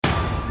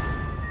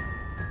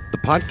The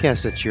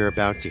podcast that you're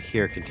about to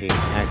hear contains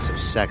acts of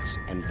sex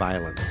and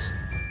violence.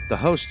 The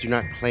hosts do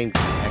not claim to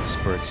be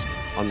experts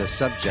on the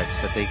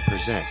subjects that they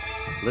present.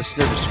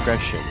 Listener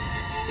discretion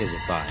is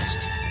advised.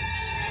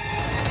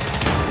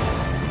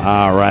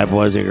 All right,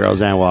 boys and girls,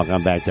 and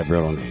welcome back to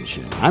Brutal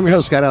Nation. I'm your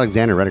host, Scott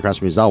Alexander. Right across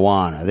from me is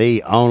Alwana,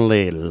 the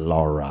only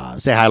Laura.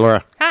 Say hi,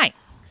 Laura. Hi.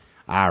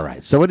 All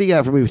right, so what do you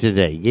got for me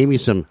today? You gave me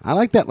some... I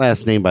like that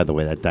last name, by the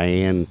way, that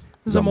Diane...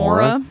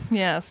 Zamora?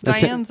 Yes,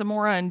 That's Diane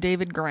Zamora and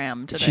David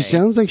Graham today. She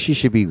sounds like she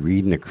should be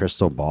reading a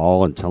crystal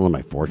ball and telling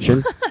my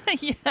forture.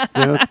 Yeah.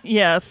 You know,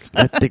 Yes.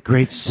 let the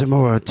great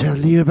Zamora tell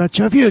you about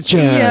your future.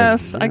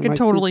 Yes, I I'm could like,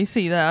 totally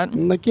see that.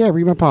 I'm like, yeah,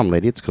 read my palm,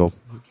 lady. It's cool.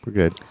 We're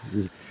good.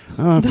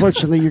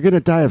 Unfortunately, you're going to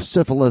die of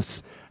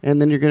syphilis,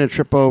 and then you're going to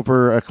trip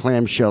over a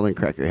clamshell and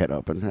crack your head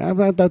open.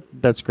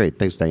 That's great.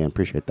 Thanks, Diane.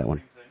 Appreciate that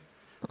one.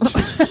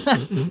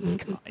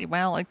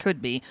 Well, it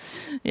could be.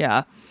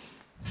 Yeah.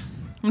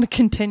 I'm going to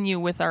continue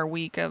with our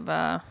week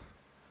of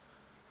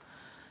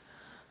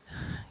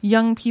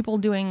young people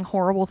doing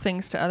horrible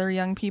things to other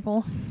young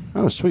people.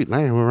 Oh, sweet.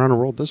 Man, we're on a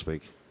roll this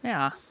week.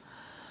 Yeah.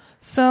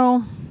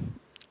 So,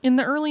 in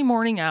the early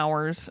morning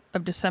hours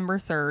of December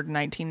 3rd,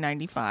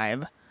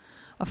 1995,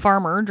 a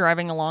farmer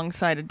driving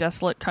alongside a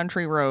desolate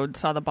country road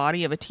saw the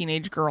body of a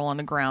teenage girl on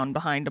the ground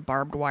behind a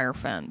barbed wire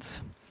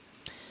fence.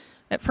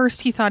 At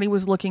first, he thought he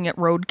was looking at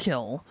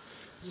roadkill.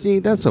 See,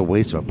 that's a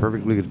waste of a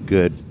perfectly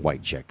good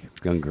white chick,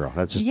 young girl.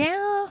 That's just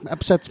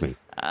upsets me.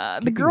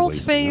 The girl's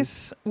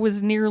face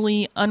was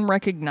nearly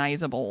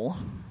unrecognizable.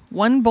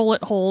 One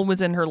bullet hole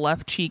was in her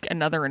left cheek,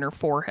 another in her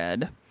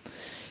forehead.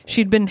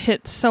 She'd been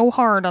hit so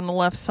hard on the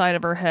left side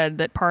of her head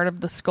that part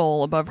of the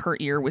skull above her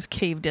ear was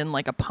caved in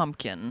like a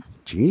pumpkin.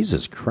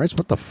 Jesus Christ,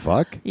 what the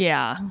fuck?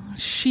 Yeah.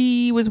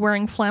 She was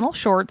wearing flannel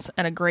shorts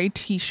and a gray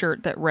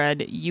t-shirt that read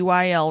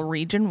UIL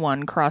Region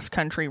 1 Cross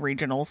Country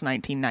Regionals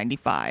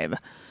 1995.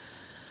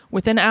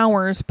 Within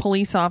hours,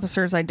 police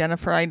officers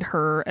identified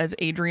her as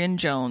Adrienne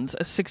Jones,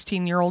 a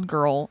 16-year-old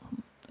girl,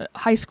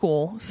 high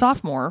school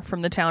sophomore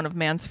from the town of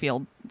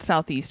Mansfield,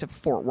 southeast of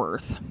Fort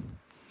Worth.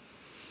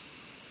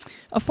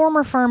 A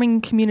former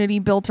farming community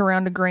built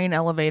around a grain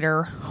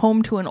elevator,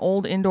 home to an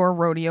old indoor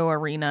rodeo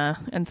arena,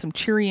 and some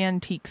cheery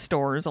antique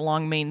stores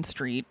along Main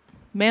Street,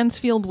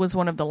 Mansfield was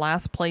one of the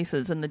last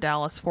places in the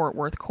Dallas-Fort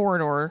Worth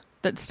corridor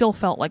that still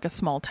felt like a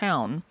small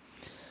town.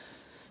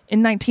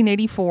 In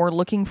 1984,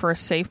 looking for a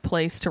safe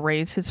place to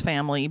raise his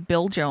family,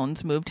 Bill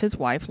Jones moved his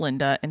wife,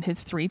 Linda, and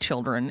his 3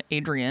 children,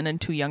 Adrian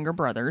and 2 younger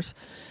brothers,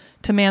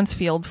 to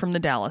Mansfield from the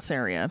Dallas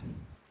area.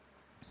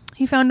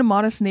 He found a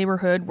modest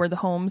neighborhood where the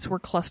homes were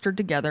clustered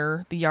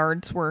together, the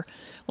yards were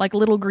like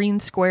little green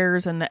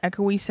squares, and the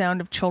echoey sound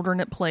of children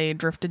at play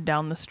drifted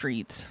down the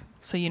streets.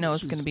 So you know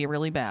it's going to be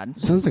really bad.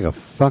 Sounds like a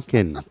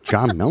fucking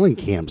John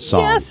Mellencamp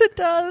song. Yes, it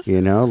does. You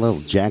know,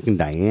 little Jack and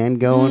Diane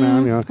going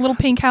on. You know, Little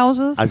pink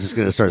houses. I was just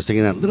going to start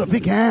singing that. Little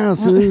pink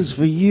houses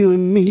for you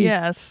and me.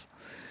 Yes.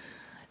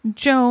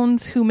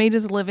 Jones, who made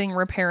his living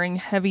repairing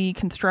heavy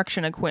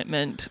construction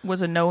equipment,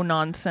 was a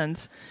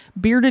no-nonsense,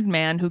 bearded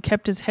man who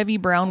kept his heavy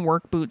brown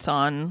work boots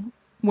on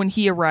when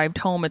he arrived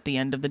home at the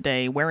end of the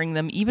day, wearing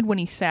them even when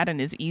he sat in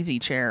his easy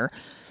chair.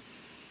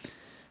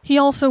 He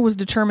also was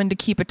determined to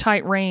keep a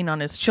tight rein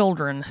on his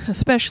children,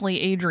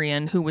 especially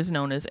Adrienne, who was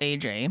known as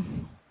AJ.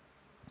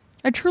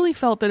 I truly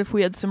felt that if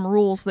we had some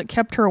rules that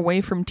kept her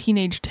away from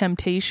teenage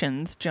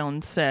temptations,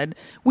 Jones said,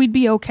 we'd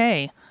be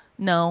okay.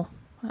 No,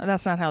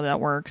 that's not how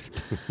that works.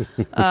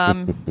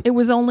 It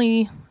was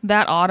only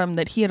that autumn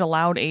that he had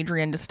allowed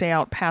Adrienne to stay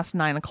out past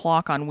 9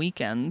 o'clock on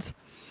weekends.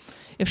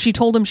 If she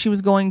told him she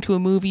was going to a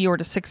movie or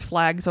to Six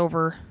Flags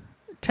over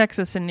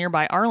Texas and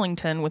nearby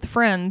Arlington with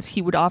friends,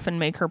 he would often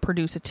make her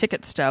produce a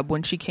ticket stub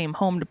when she came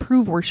home to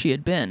prove where she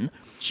had been.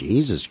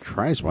 Jesus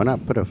Christ, why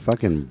not put a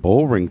fucking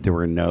bull ring through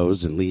her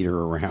nose and lead her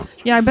around?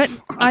 Yeah,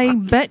 I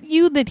bet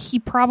you that he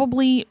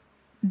probably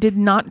did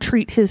not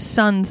treat his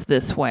sons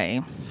this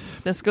way.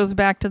 This goes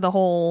back to the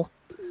whole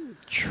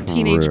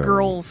teenage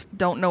girls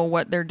don't know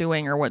what they're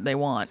doing or what they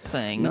want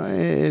thing. No,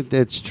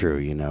 it's true,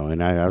 you know.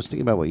 And I was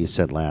thinking about what you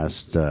said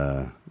last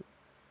time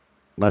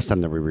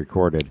that we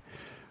recorded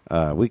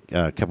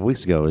a couple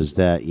weeks ago, is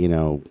that, you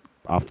know,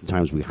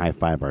 oftentimes we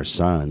high-five our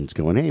sons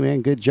going, hey,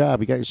 man, good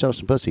job. You got yourself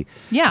some pussy.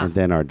 Yeah. And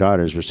then our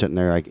daughters were sitting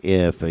there like,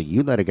 if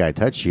you let a guy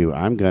touch you,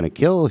 I'm going to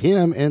kill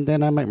him, and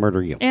then I might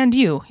murder you. And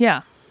you,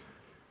 yeah.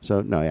 So,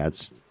 no, yeah,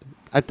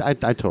 I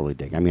totally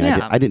dig. I mean,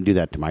 Yeah. I didn't do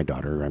that to my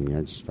daughter. I mean,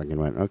 I just fucking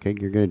went, okay,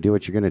 you're going to do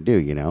what you're going to do,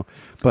 you know.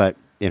 But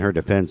in her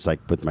defense, like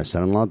with my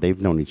son-in-law,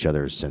 they've known each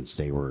other since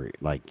they were,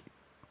 like,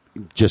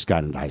 just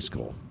got into high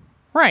school.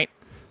 Right.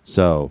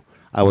 So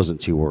I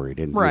wasn't too worried.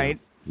 And, Right.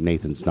 you know,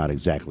 Nathan's not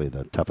exactly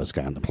the toughest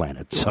guy on the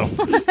planet, so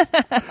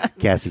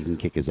Cassie can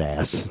kick his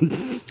ass.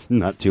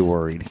 Not too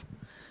worried.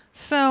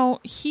 So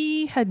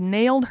he had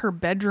nailed her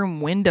bedroom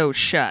window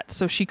shut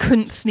so she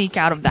couldn't sneak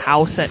out of the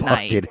house at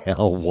night. Fucking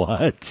hell,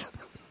 what?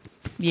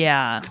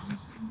 Yeah.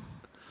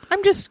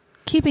 I'm just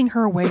keeping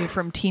her away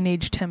from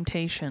teenage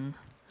temptation.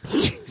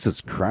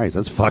 Jesus Christ,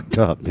 that's fucked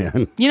up,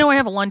 man. You know, I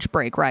have a lunch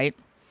break, right?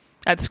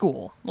 At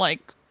school. Like,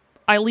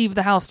 I leave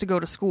the house to go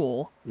to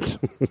school.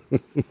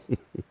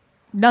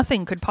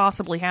 Nothing could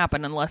possibly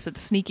happen unless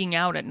it's sneaking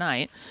out at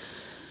night.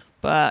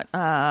 But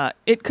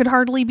it could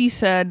hardly be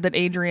said that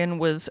Adrienne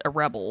was a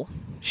rebel.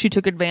 She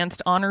took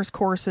advanced honors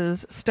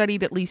courses,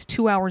 studied at least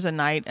 2 hours a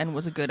night, and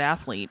was a good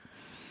athlete.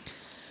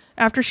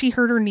 After she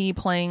hurt her knee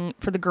playing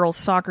for the girls'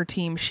 soccer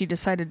team, she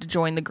decided to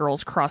join the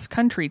girls'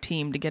 cross-country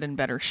team to get in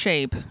better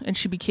shape, and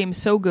she became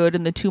so good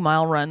in the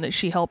 2-mile run that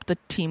she helped the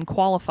team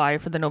qualify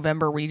for the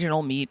November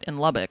regional meet in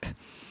Lubbock.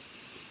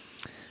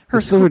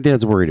 That's what her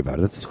dad's worried about.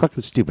 That's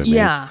fucking stupid, man.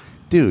 Yeah.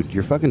 Dude,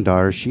 your fucking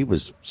daughter, she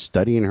was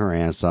studying her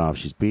ass off.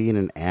 She's being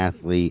an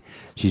athlete.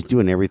 She's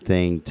doing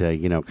everything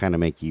to, kind of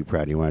make you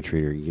proud. You want to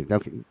treat her.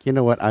 You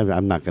know what?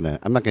 I'm not gonna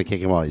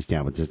kick him while he's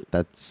down. But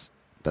that's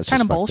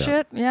kind of just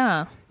bullshit. Up.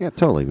 Yeah. Yeah,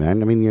 totally,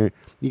 man. I mean,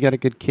 you got a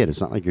good kid. It's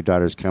not like your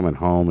daughter's coming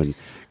home and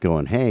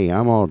going, "Hey,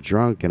 I'm all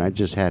drunk and I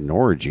just had an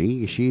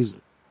orgy." She's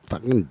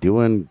fucking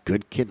doing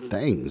good kid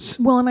things.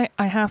 Well, and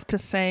I have to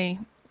say,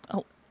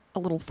 a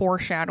little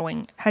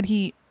foreshadowing. Had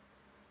he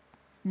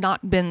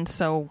not been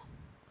so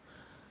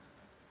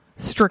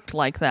strict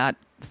like that,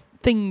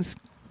 things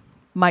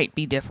might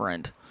be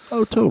different.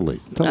 Oh, totally.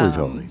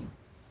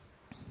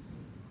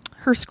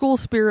 Her school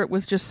spirit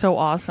was just so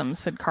awesome,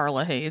 said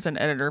Carla Hayes, an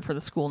editor for the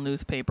school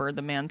newspaper,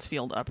 the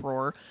Mansfield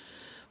Uproar,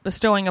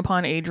 bestowing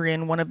upon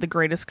Adrienne one of the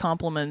greatest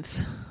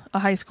compliments a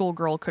high school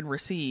girl could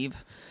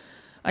receive.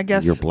 I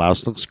guess your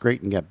blouse looks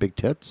great and you got big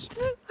tits.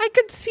 I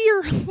could see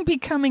her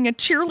becoming a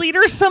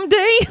cheerleader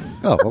someday.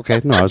 Oh,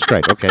 okay. No, that's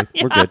great. Okay,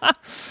 yeah. We're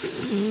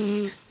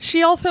good.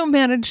 She also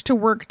managed to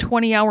work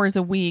 20 hours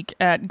a week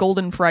at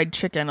Golden Fried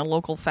Chicken, a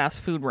local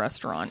fast food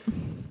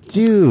restaurant.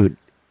 Dude,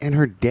 and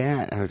her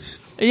dad.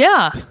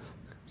 Yeah.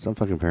 Some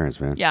fucking parents,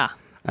 man. Yeah.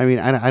 I mean,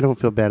 I don't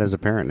feel bad as a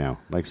parent now.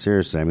 Like,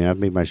 seriously. I mean, I've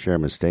made my share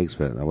of mistakes,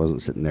 but I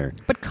wasn't sitting there.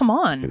 But come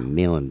on.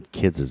 Nailing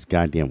kids'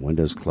 goddamn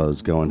windows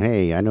closed going,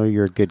 "Hey, I know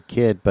you're a good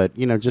kid, but,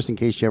 just in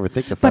case you ever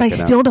think of But I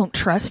fucking still don't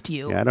trust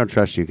you. Yeah, I don't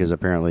trust you because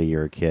apparently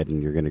you're a kid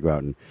and you're going to go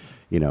out and,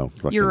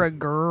 fucking, You're a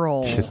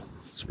girl.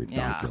 It's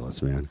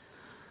ridiculous, man.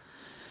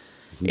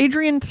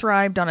 Adrienne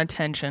thrived on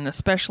attention,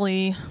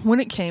 especially when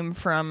it came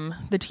from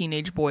the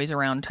teenage boys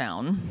around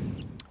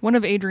town. One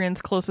of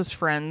Adrienne's closest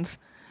friends,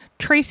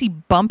 Tracy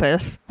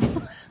Bumpus.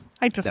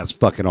 That's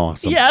fucking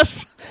awesome.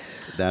 Yes.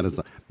 That is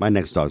my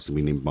next dog's gonna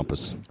be named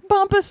Bumpus.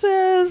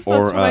 Bumpuses. That's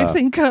what I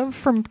think of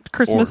from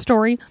Christmas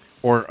Story.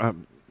 Or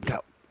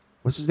God,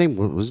 what's his name?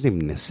 What was his name?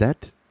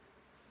 Nisette?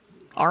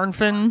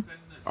 Arnfin.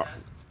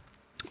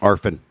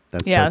 Arfin.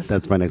 Yes.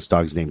 That's my next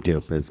dog's name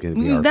too. It's gonna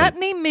be Arfin. That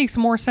name makes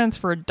more sense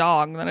for a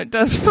dog than it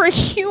does for a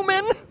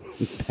human.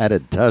 That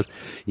it does.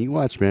 You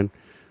watch, man.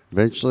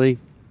 Eventually,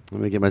 I'm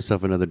gonna get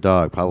myself another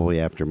dog. Probably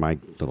after my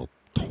little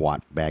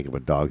twat bag of a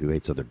dog who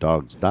hates other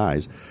dogs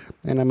dies,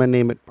 and I'm gonna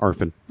name it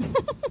Arfin.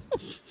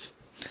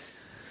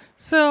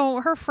 So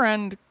her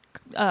friend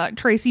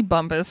Tracy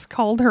Bumpus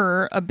called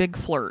her a big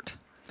flirt.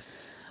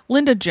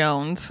 Linda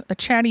Jones, a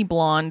chatty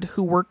blonde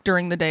who worked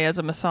during the day as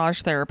a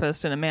massage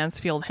therapist in a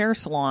Mansfield hair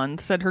salon,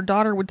 said her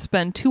daughter would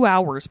spend 2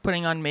 hours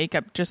putting on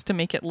makeup just to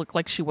make it look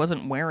like she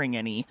wasn't wearing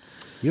any.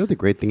 You know what the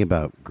great thing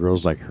about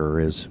girls like her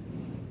is,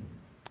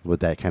 with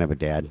that kind of a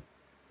dad?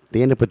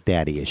 They end up with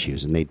daddy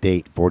issues, and they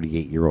date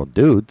 48-year-old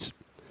dudes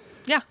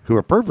who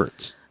are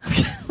perverts.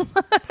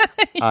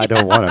 I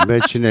don't want to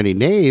mention any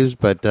names,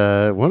 but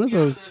one of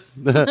those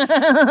might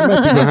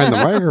be behind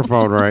the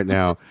microphone right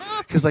now.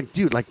 Because,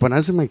 dude, when I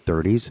was in my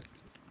 30s,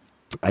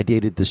 I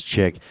dated this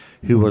chick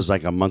who was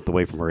a month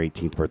away from her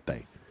 18th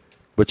birthday,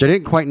 which I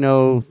didn't quite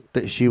know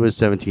that she was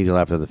 17 until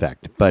after the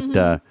fact.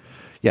 But,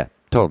 yeah,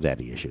 total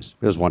daddy issues.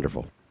 It was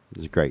wonderful. It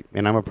was great.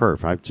 And I'm a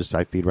perv.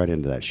 I feed right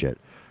into that shit.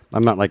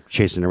 I'm not,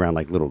 chasing around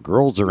like little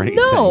girls or anything.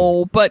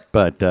 No, but...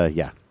 But,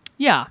 yeah.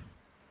 Yeah.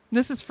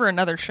 This is for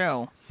another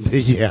show.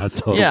 Yeah,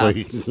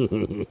 totally.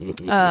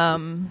 Yeah.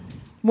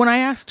 When I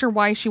asked her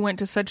why she went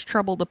to such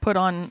trouble to put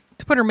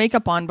her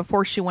makeup on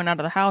before she went out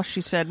of the house,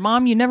 she said,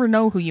 "Mom, you never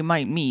know who you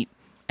might meet."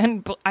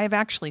 And I've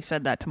actually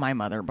said that to my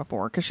mother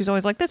before because she's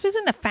always like, "This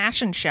isn't a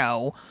fashion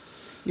show."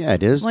 Yeah,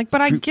 it is.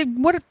 But I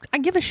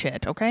give a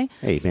shit, okay?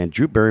 Hey, man,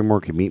 Drew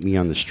Barrymore can meet me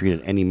on the street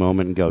at any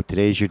moment and go,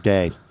 "Today's your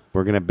day.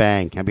 We're gonna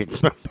bang." I mean,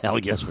 hell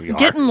yes, we are.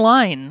 Get in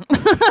line.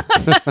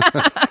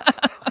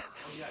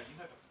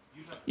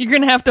 You're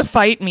going to have to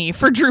fight me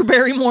for Drew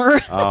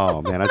Barrymore.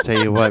 Oh, man, I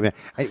tell you what, man.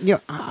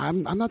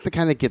 I'm not the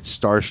kind that gets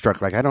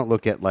starstruck. I don't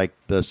look at,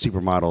 the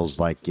supermodels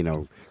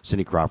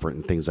Cindy Crawford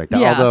and things like that.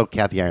 Yeah. Although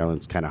Kathy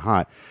Ireland's kind of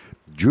hot.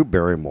 Drew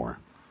Barrymore,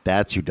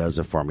 that's who does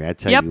it for me. I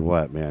tell you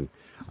what, man.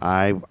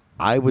 I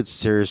would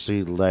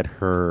seriously let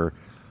her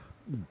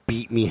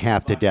beat me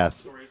half to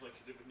death.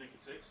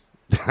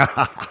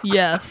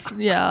 Yes,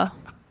 yeah.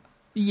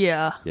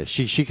 Yeah. Yeah,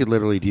 she could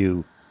literally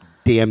do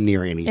damn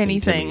near anything.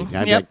 To me.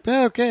 I'd be like,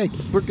 okay,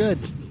 we're good.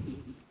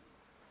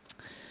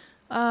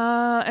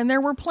 And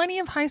there were plenty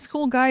of high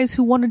school guys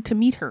who wanted to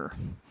meet her.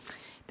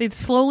 They'd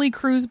slowly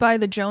cruise by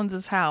the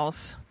Joneses'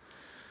 house.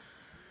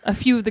 A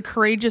few of the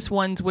courageous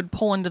ones would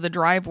pull into the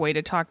driveway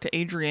to talk to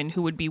Adrian,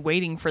 who would be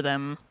waiting for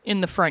them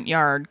in the front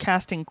yard,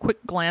 casting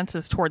quick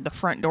glances toward the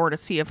front door to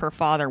see if her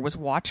father was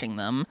watching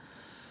them.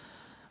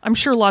 I'm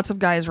sure lots of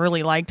guys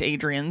really liked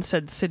Adrian,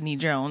 said Sydney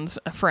Jones,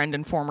 a friend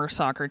and former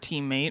soccer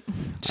teammate.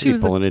 She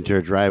was pulling into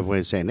her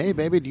driveway saying, "Hey,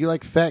 baby, do you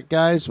like fat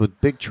guys with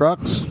big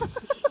trucks?"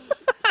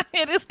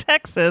 It is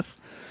Texas.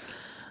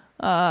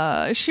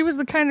 She was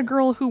the kind of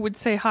girl who would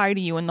say hi to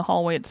you in the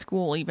hallway at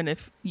school, even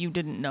if you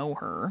didn't know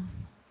her.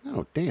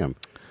 Oh, damn.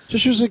 So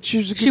she was a good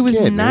She was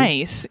kid,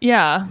 nice, man.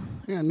 yeah.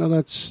 Yeah, no,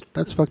 that's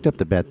fucked up.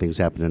 The bad things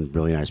happen to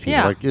really nice people.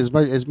 Yeah. Like as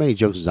many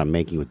jokes as I'm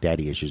making with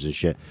daddy issues and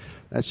shit,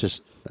 that's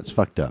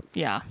fucked up.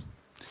 Yeah.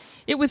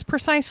 It was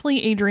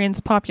precisely Adrian's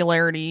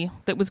popularity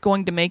that was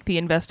going to make the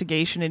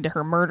investigation into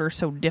her murder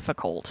so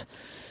difficult.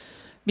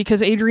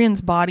 Because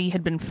Adrian's body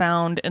had been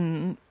found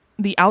in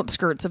the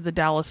outskirts of the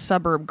Dallas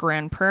suburb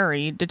Grand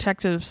Prairie,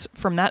 detectives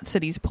from that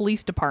city's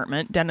police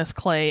department, Dennis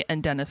Clay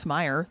and Dennis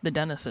Meyer, the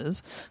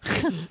Dennises,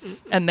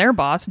 and their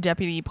boss,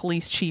 Deputy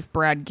Police Chief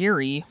Brad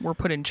Geary, were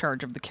put in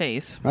charge of the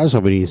case. I was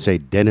hoping you'd say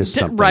Dennis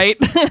something. Right.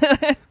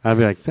 I'd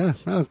be like, oh,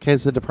 okay,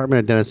 it's the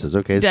Department of Dennises.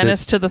 Okay,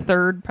 Dennis to the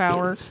third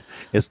power.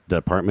 It's the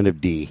Department of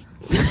D.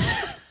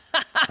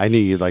 I knew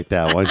you'd like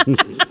that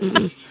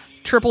one.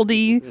 Triple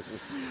D.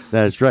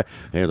 That's right.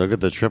 Hey, look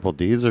at the triple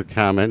Ds are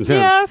coming.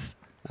 Yes.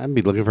 I'd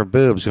be looking for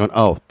boobs going, the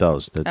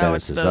Dennises.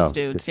 It's those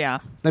dudes, yeah.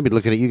 I'd be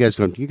looking at you guys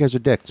going, you guys are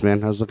dicks,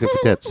 man. I was looking for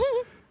tits.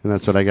 And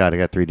that's what I got. I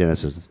got 3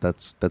 Dennises.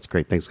 That's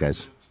great. Thanks,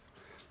 guys.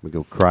 We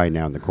go cry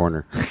now in the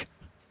corner.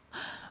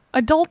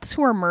 Adults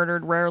who are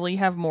murdered rarely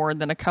have more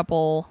than a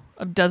couple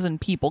of dozen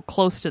people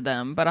close to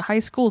them, but a high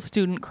school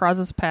student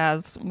crosses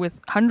paths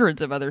with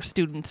hundreds of other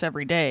students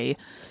every day.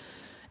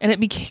 And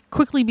it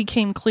quickly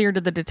became clear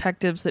to the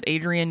detectives that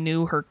Adrian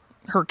knew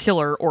her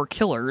killer or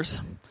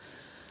killers.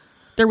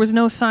 There was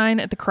no sign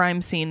at the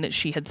crime scene that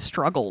she had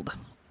struggled.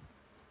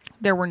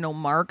 There were no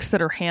marks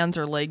that her hands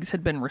or legs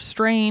had been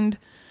restrained,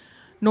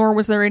 nor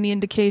was there any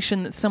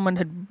indication that someone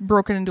had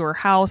broken into her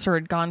house or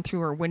had gone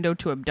through her window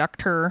to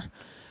abduct her.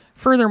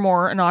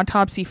 Furthermore, an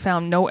autopsy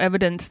found no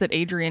evidence that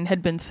Adrian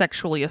had been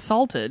sexually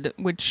assaulted,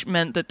 which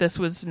meant that this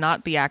was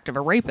not the act of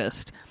a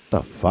rapist.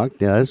 The fuck?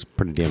 Yeah, that's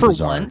pretty damn for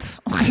bizarre. Once.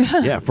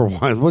 Yeah, for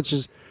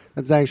once.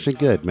 That's actually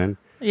good, man.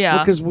 Yeah.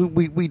 Because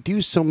we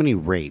do so many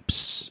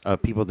rapes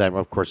of people that,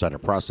 of course, not are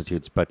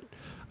prostitutes, but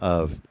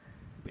of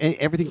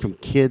everything from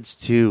kids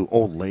to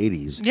old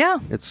ladies. Yeah.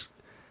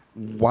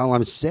 While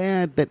I'm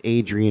sad that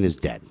Adrian is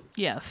dead.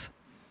 Yes.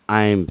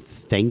 I'm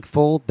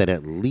thankful that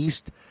at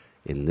least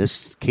in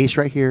this case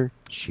right here,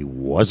 she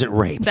wasn't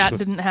raped. That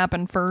didn't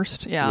happen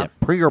first. Yeah.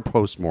 Pre or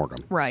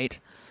post-mortem. Right.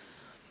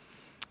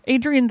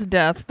 Adrian's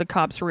death, the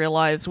cops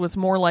realized, was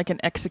more like an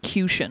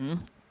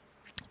execution,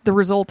 the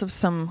result of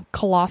some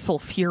colossal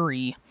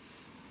fury.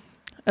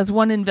 As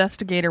one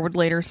investigator would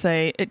later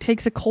say, it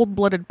takes a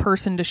cold-blooded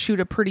person to shoot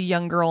a pretty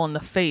young girl in the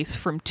face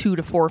from 2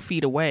 to 4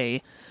 feet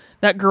away.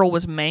 That girl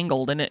was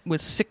mangled, and it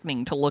was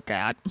sickening to look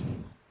at.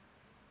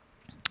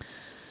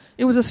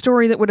 It was a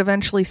story that would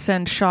eventually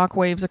send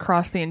shockwaves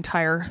across the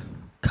entire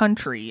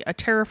country, a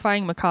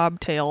terrifying, macabre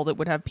tale that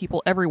would have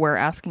people everywhere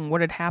asking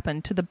what had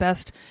happened to the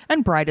best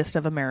and brightest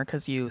of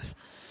America's youth.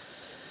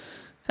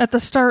 At the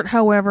start,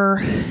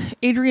 however,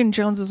 Adrian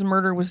Jones's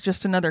murder was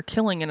just another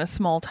killing in a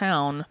small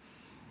town,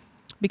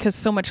 because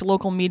so much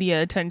local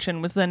media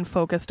attention was then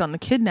focused on the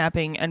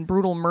kidnapping and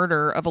brutal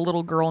murder of a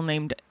little girl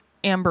named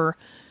Amber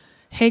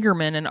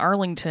Hagerman in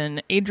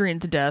Arlington.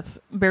 Adrian's death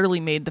barely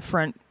made the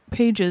front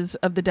pages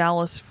of the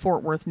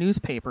Dallas-Fort Worth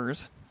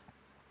newspapers.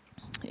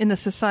 In a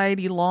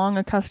society long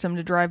accustomed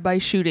to drive-by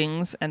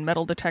shootings and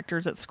metal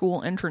detectors at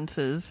school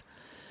entrances,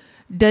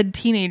 dead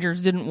teenagers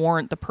didn't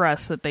warrant the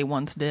press that they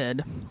once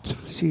did.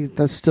 See,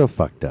 that's still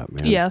fucked up,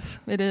 man. Yes,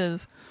 it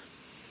is.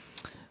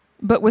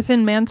 But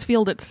within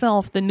Mansfield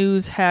itself, the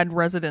news had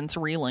residents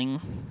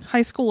reeling.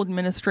 High school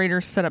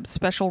administrators set up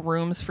special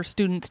rooms for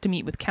students to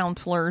meet with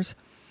counselors.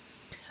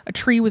 A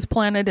tree was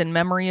planted in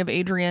memory of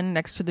Adrian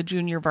next to the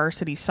junior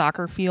varsity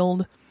soccer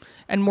field,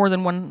 and more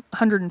than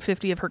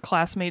 150 of her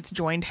classmates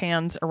joined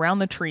hands around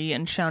the tree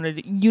and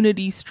shouted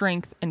unity,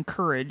 strength, and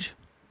courage.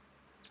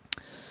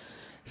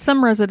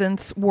 Some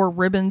residents wore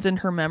ribbons in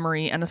her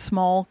memory, and a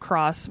small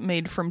cross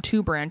made from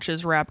 2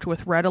 branches wrapped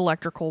with red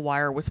electrical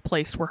wire was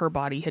placed where her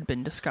body had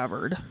been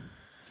discovered.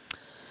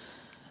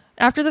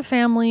 After the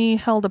family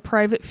held a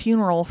private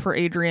funeral for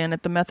Adrian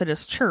at the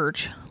Methodist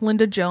Church,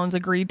 Linda Jones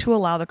agreed to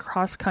allow the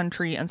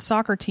cross-country and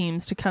soccer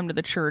teams to come to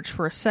the church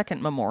for a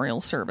second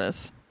memorial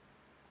service.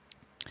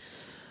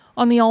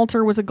 On the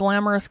altar was a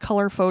glamorous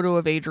color photo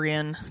of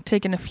Adrian,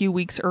 taken a few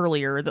weeks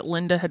earlier, that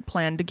Linda had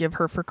planned to give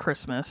her for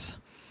Christmas.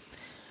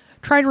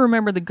 Try to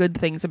remember the good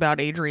things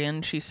about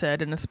Adrian, she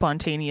said in a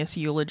spontaneous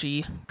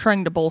eulogy,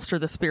 trying to bolster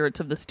the spirits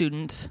of the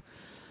students.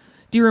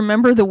 Do you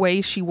remember the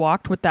way she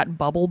walked with that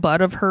bubble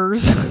butt of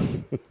hers?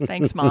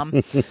 Thanks,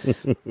 Mom.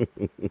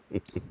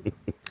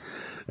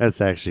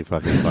 That's actually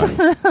fucking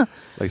funny.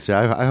 Like, so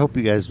I hope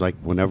you guys, like,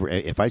 whenever,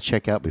 if I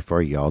check out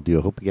before y'all do,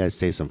 I hope you guys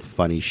say some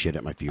funny shit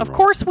at my funeral. Of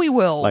course we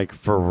will. Like,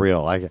 for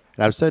real.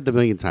 I've said it a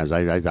million times.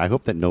 I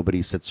hope that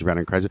nobody sits around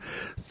and cries,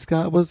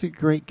 Scott was a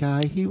great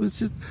guy. He was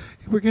just,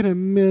 we're going to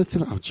miss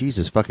him. Oh,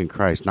 Jesus fucking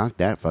Christ. Knock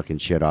that fucking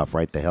shit off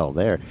right the hell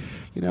there.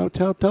 You know,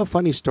 tell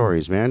funny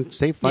stories, man.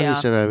 Say funny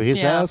shit. I mean,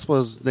 his ass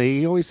was,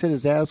 he always said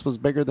his ass was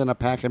bigger than a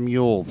pack of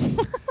mules.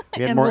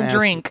 He had and more we'll ass,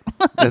 drink.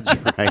 That's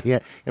right. He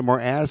had more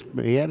ass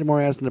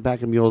in the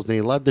pack of mules, and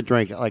he loved to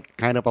drink, like,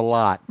 kind of a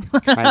lot.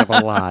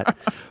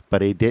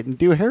 But he didn't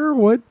do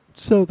heroin,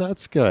 so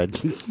that's good.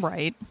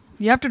 Right.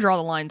 You have to draw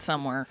the line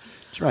somewhere.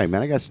 That's right,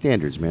 man. I got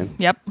standards, man.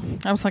 Yep.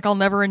 I was like, I'll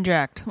never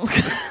inject.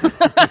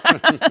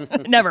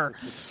 Never.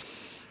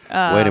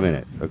 Wait a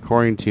minute.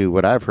 According to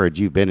what I've heard,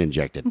 you've been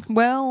injected.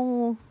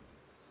 Well,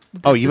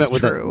 Oh, you this met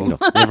is with true.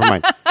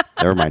 that?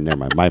 Never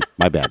mind.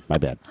 My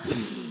bad.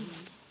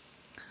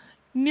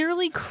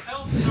 Nearly.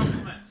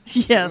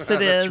 Yes,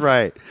 it is. That's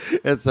right.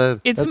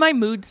 It's my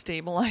mood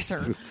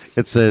stabilizer.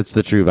 It's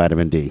the true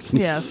vitamin D.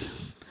 Yes.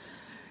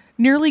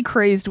 Nearly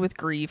crazed with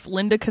grief,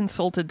 Linda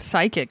consulted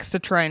psychics to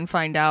try and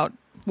find out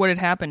what had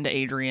happened to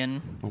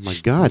Adrian. Oh my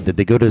God! Did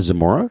they go to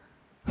Zamora?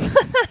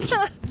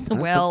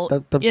 Well,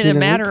 I've in seen a it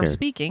matter in of care.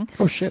 speaking,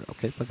 Oh shit!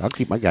 Okay, fuck, I'll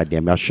keep my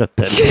goddamn mouth shut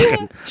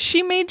then.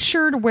 she made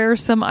sure to wear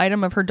some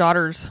item of her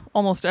daughter's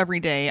almost every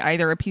day,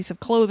 either a piece of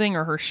clothing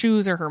or her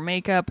shoes or her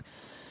makeup.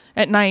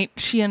 At night,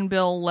 she and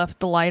Bill left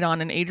the light on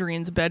in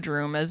Adrian's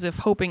bedroom as if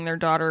hoping their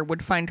daughter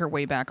would find her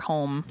way back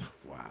home.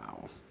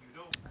 Wow.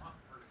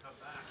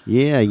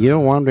 Yeah, you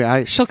don't want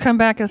to. She'll come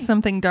back as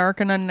something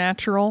dark and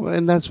unnatural.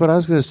 And that's what I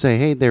was going to say.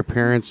 Hey, their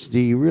parents, do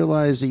you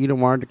realize that you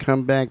don't want her to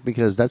come back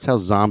because that's how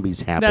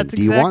zombies happen? That's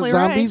Do you want exactly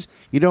zombies?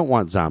 right. You don't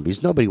want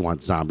zombies. Nobody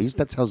wants zombies.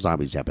 That's how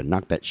zombies happen.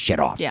 Knock that shit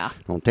off. Yeah.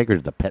 Don't take her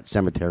to the pet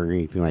cemetery or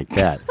anything like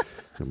that.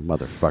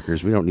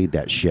 Motherfuckers, we don't need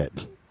that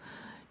shit.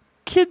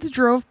 Kids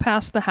drove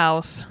past the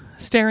house,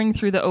 staring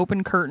through the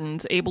open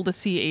curtains, able to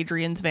see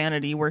Adrian's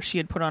vanity where she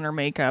had put on her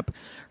makeup,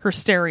 her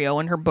stereo,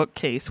 and her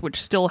bookcase, which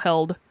still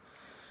held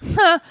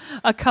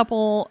a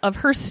couple of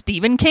her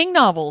Stephen King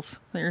novels.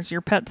 There's your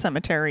Pet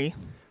Cemetery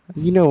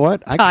You know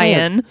what?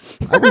 tie-in.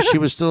 I wish she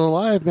was still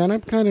alive, man.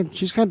 That's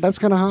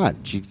kind of hot.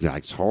 She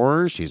likes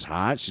horror. She's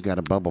hot. She's got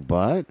a bubble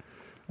butt.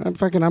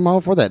 I'm all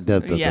for that.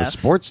 The Yes.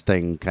 sports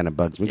thing kind of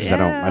bugs me because I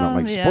don't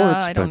like yeah,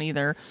 sports. I but, don't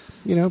either.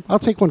 You know, I'll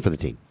take one for the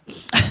team.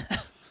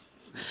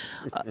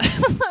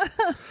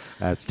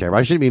 That's terrible.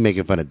 I shouldn't be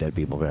making fun of dead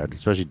people, man,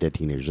 especially dead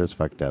teenagers. That's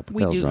fucked up. What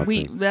the hell's wrong with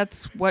me?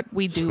 That's what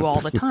we do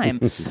all the time.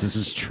 This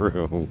is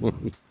true.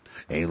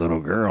 Hey, little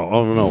girl.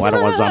 Oh, no, I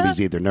don't want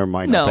zombies either. Never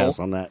mind. I'll No. pass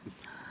on that.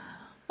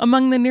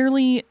 Among the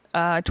nearly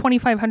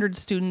 2,500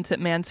 students at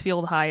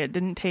Mansfield High, it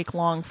didn't take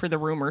long for the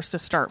rumors to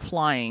start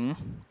flying.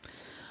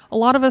 A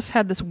lot of us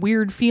had this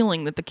weird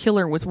feeling that the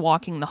killer was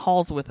walking the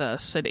halls with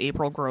us, said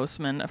April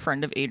Grossman, a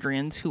friend of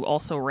Adrian's who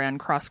also ran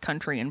cross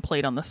country and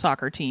played on the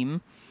soccer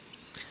team.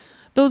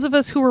 Those of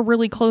us who were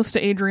really close to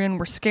Adrian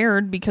were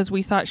scared because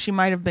we thought she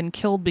might have been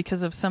killed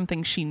because of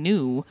something she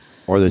knew.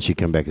 Or that she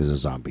come back as a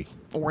zombie.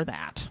 Or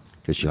that.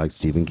 Because she likes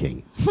Stephen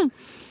King.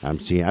 I'm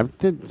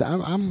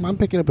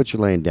picking up what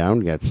you're laying down.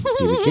 You got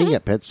Stephen King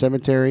at Pet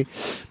Cemetery.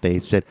 They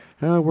said,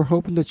 we're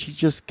hoping that she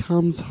just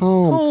comes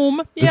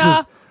home.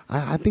 Yeah.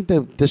 I think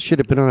that this should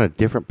have been on a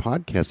different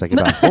podcast, like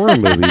about horror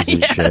movies and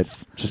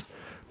Yes. shit. Just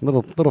a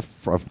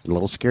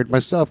little scared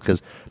myself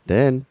because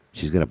then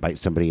she's going to bite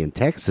somebody in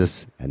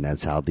Texas, and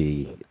that's how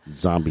the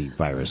zombie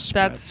virus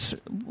spreads. That's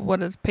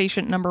what is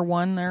patient number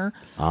 1 there?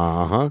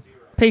 Uh-huh.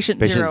 Patient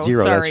Patient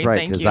zero. Sorry, that's right,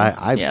 thank because you.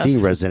 I've Yes.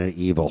 seen Resident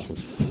Evil.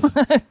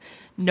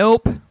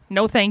 Nope.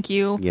 No, thank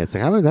you. Yeah, it's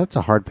like, that's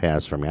a hard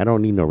pass for me. I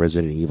don't need no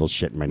Resident Evil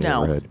shit in my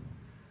No. neighborhood.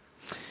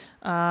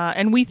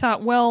 And we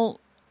thought, well,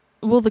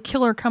 will the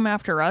killer come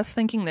after us,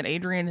 thinking that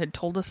Adrian had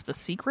told us the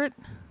secret?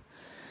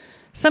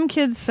 Some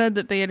kids said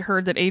that they had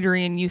heard that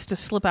Adrian used to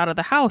slip out of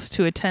the house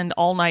to attend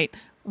all-night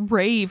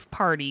rave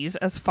parties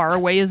as far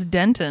away as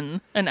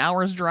Denton, an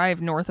hour's drive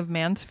north of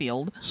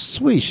Mansfield.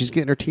 Sweet, she's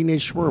getting her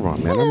teenage swerve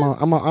on, man.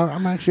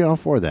 I'm actually all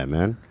for that,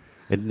 man.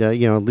 And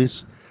at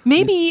least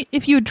Maybe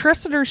if you had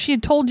trusted her, she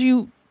had told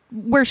you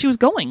where she was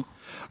going.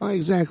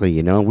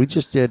 exactly. We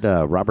just did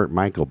Robert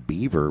Michael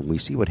Beaver. We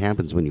see what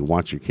happens when you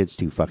watch your kids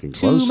too fucking Too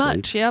closely.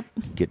 much, yep.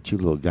 Get two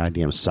little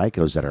goddamn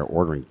psychos that are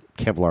ordering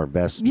Kevlar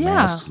vests, Yeah.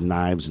 masks,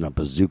 knives, and a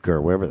bazooka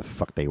or whatever the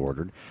fuck they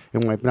ordered,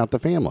 and wiping out the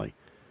family.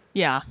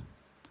 Yeah.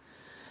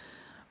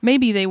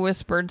 Maybe, they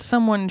whispered,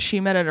 someone she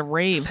met at a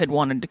rave had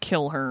wanted to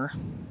kill her.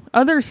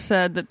 Others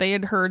said that they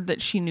had heard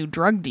that she knew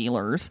drug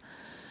dealers.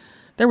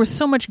 There was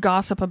so much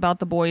gossip about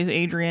the boys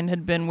Adrian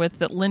had been with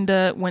that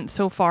Linda went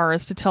so far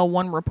as to tell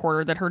one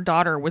reporter that her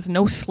daughter was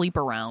no sleep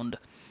around.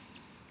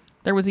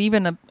 There was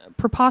even a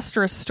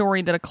preposterous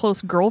story that a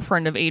close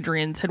girlfriend of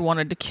Adrian's had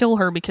wanted to kill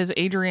her because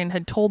Adrian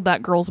had told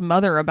that girl's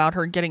mother about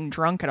her getting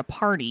drunk at a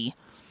party.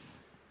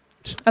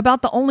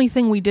 About the only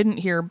thing we didn't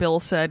hear, Bill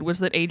said, was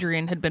that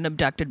Adrian had been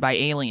abducted by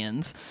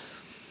aliens.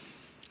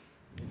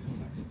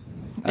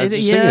 I'm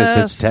just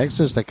saying, it's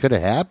Texas. That could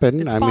have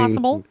happened. It's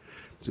possible.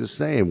 Just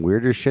saying,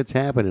 weirder shit's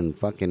happened in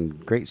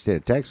fucking great state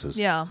of Texas.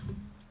 Yeah.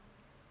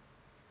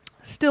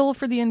 Still,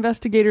 for the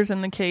investigators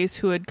in the case,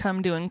 who had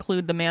come to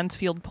include the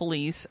Mansfield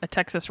Police, a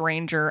Texas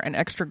Ranger, and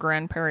extra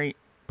Grand Prairie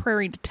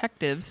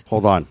detectives.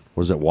 Hold on.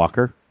 Was it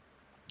Walker?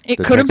 It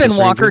could have been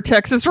Walker,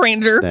 Texas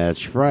Ranger.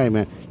 That's right,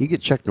 man. You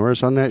get Chuck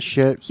Norris on that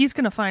shit. He's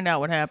going to find out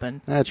what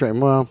happened. That's right.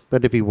 Well,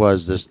 but if he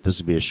was, this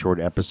would be a short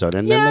episode.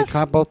 And then they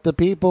caught both the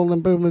people,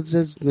 and boom,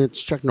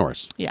 it's Chuck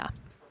Norris. Yeah.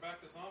 We're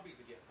back to zombies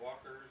again.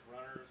 Walkers,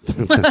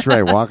 runners. That's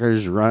right.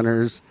 Walkers,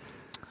 runners,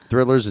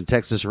 thrillers, and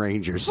Texas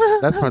Rangers.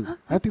 That's fun.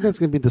 I think that's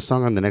going to be the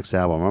song on the next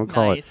album. I'm going to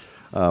call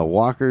it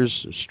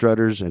Walkers,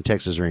 Strutters, and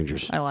Texas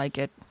Rangers. I like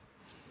it.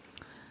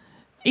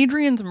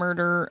 Adrian's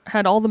murder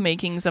had all the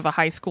makings of a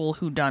high school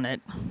whodunit.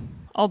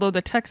 Although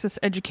the Texas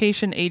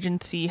Education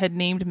Agency had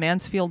named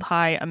Mansfield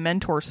High a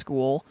mentor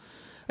school,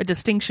 a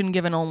distinction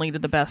given only to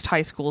the best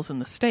high schools in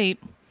the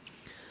state,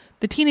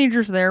 the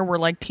teenagers there were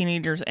like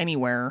teenagers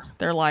anywhere,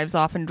 their lives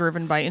often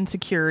driven by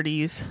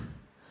insecurities,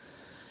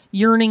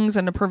 yearnings,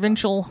 and a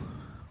provincial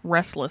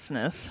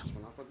restlessness.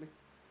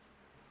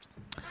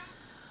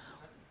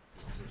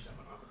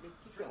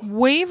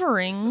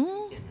 Wavering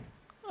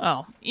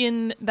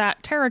in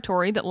that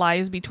territory that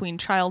lies between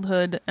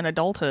childhood and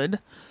adulthood,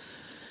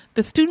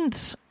 the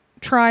students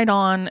tried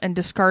on and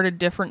discarded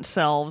different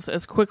selves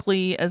as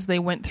quickly as they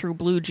went through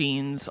blue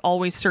jeans,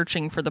 always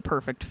searching for the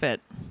perfect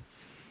fit.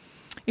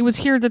 It was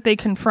here that they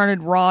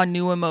confronted raw,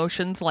 new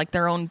emotions like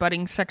their own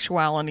budding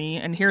sexuality,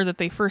 and here that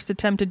they first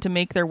attempted to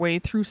make their way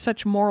through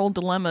such moral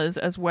dilemmas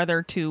as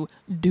whether to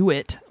do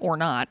it or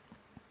not.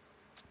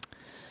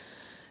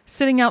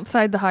 Sitting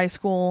outside the high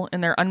school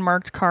in their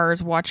unmarked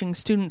cars, watching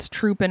students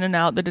troop in and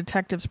out, the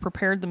detectives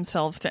prepared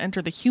themselves to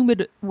enter the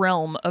humid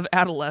realm of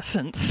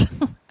adolescence.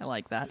 I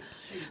like that.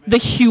 The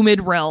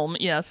humid realm,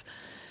 yes.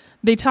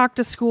 They talked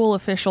to school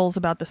officials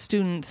about the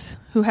students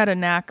who had a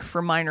knack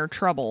for minor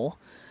trouble.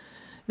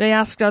 They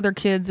asked other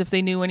kids if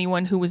they knew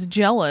anyone who was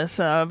jealous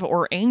of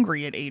or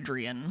angry at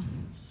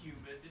Adrian.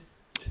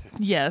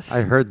 Yes.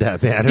 I heard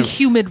that, man. The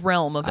humid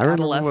realm of adolescence.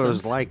 I remember what it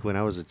was like when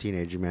I was a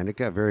teenager, man. It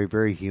got very,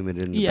 very humid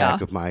in the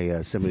back of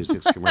my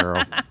 76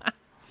 Camaro.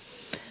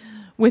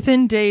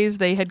 Within days,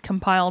 they had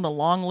compiled a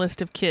long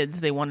list of kids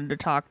they wanted to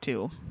talk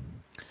to.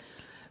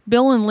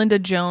 Bill and Linda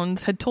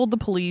Jones had told the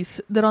police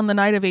that on the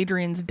night of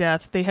Adrian's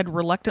death, they had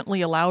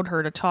reluctantly allowed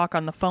her to talk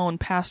on the phone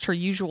past her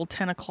usual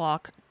 10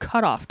 o'clock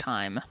cutoff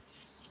time.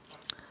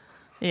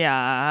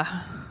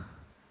 Yeah.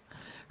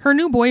 Her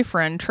new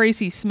boyfriend,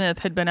 Tracy Smith,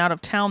 had been out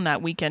of town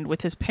that weekend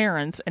with his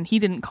parents, and he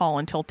didn't call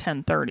until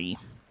 10:30.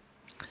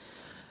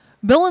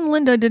 Bill and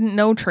Linda didn't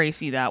know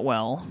Tracy that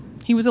well.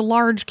 He was a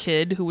large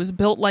kid who was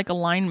built like a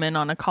lineman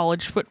on a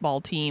college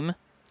football team,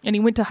 and he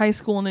went to high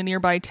school in the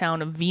nearby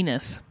town of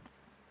Venus.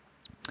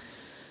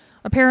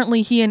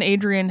 Apparently, he and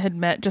Adrian had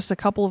met just a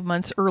couple of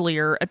months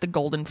earlier at the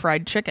Golden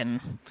Fried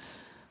Chicken.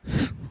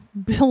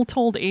 Bill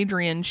told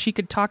Adrian she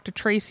could talk to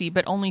Tracy,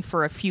 but only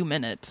for a few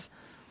minutes.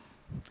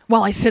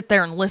 While I sit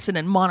there and listen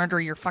and monitor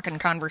your fucking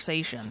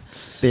conversation.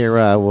 There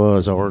I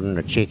was ordering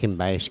a chicken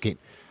basket,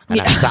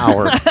 and I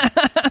saw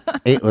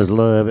her. It was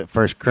love at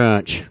first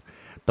crunch.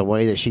 The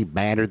way that she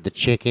battered the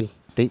chicken,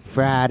 deep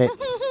fried it,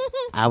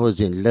 I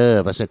was in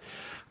love. I said,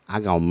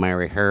 I'm going to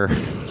marry her.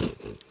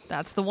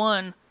 That's the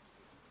one.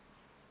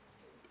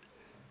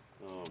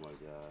 Oh, my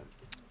God.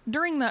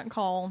 During that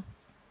call,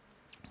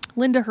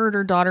 Linda heard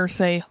her daughter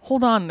say,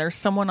 "Hold on, there's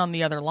someone on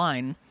the other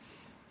line."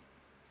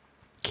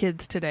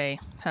 Kids today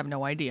have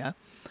no idea.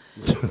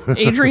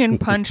 Adrian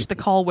punched the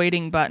call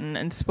waiting button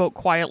and spoke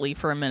quietly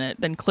for a minute,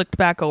 then clicked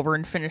back over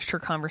and finished her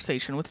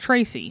conversation with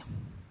Tracy.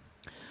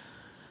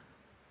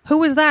 "Who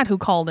was that who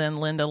called in?"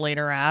 Linda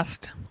later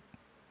asked.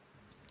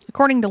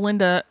 According to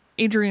Linda,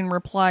 Adrian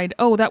replied,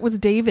 "Oh, that was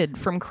David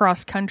from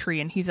cross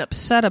country, and he's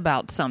upset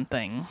about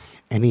something."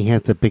 And he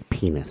has a big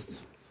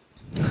penis.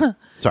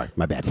 Sorry,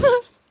 my bad.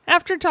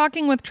 After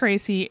talking with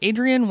Tracy,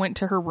 Adrian went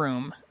to her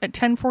room. At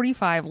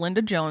 10:45,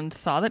 Linda Jones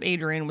saw that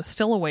Adrian was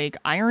still awake,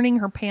 ironing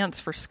her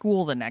pants for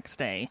school the next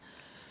day.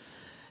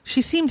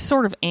 She seemed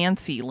sort of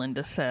antsy,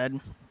 Linda said.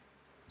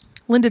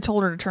 Linda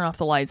told her to turn off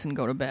the lights and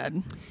go to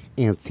bed.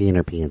 Antsy in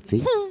her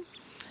pantsy.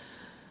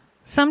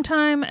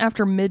 Sometime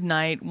after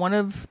midnight, one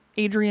of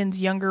Adrian's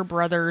younger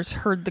brothers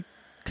heard the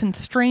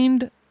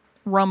constrained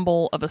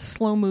rumble of a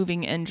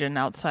slow-moving engine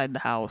outside the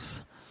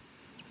house.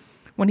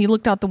 When he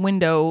looked out the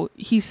window,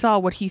 he saw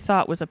what he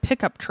thought was a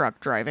pickup truck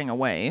driving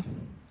away.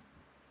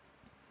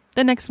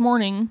 The next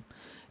morning,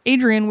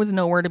 Adrian was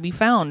nowhere to be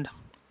found,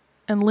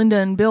 and Linda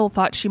and Bill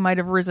thought she might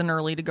have risen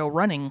early to go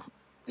running.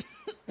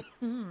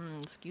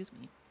 Excuse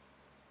me.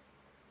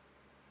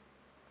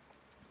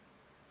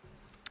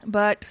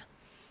 But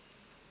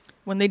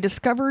when they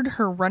discovered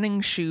her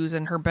running shoes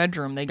in her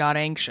bedroom, they got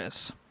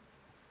anxious.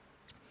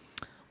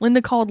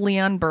 Linda called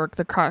Leanne Burke,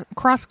 the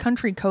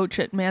cross-country coach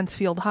at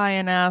Mansfield High,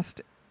 and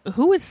asked,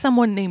 "Who is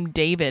someone named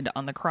David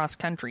on the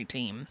cross-country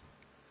team?"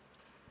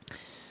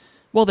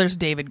 "Well, there's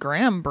David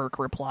Graham," Burke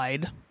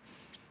replied.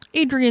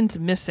 Adrian's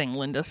missing,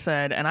 Linda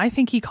said, and I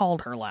think he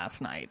called her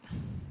last night.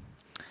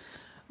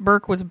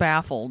 Burke was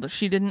baffled.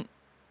 She didn't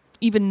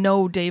even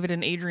know David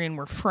and Adrian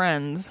were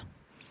friends.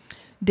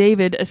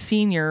 David, a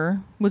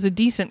senior, was a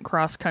decent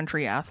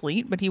cross-country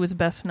athlete, but he was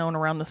best known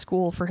around the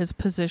school for his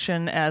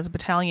position as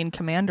battalion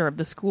commander of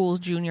the school's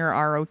junior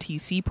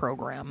ROTC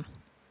program.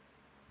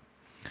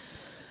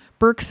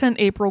 Burke sent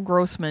April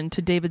Grossman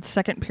to David's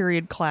second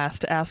period class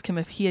to ask him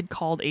if he had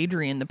called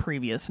Adrian the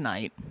previous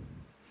night.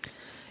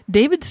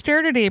 David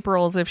stared at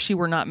April as if she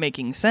were not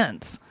making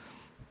sense.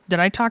 Did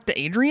I talk to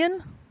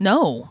Adrian?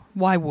 No.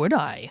 Why would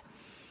I?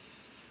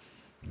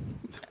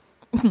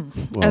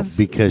 Well,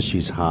 because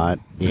she's hot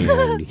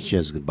and she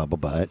has a bubble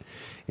butt,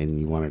 and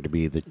you want her to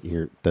be the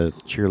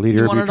cheerleader.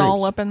 You of want your it all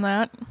dreams. up in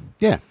that?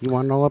 Yeah, you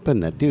want it all up in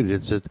that, dude.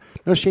 It's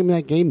no shame in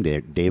that game,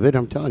 David.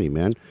 I'm telling you,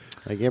 man.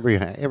 Like every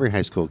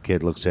high school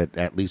kid looks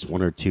at least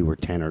 1 or 2 or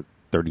 10 or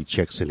 30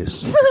 chicks in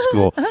his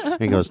school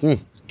and goes,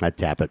 I'd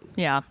tap it.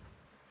 Yeah.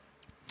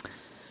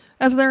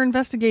 As their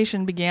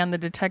investigation began, the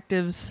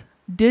detectives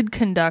did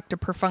conduct a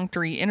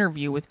perfunctory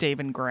interview with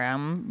David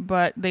Graham,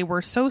 but they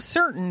were so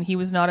certain he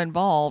was not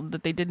involved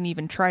that they didn't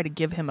even try to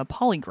give him a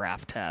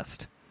polygraph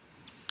test.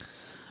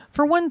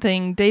 For one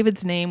thing,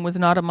 David's name was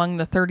not among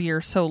the 30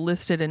 or so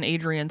listed in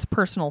Adrian's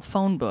personal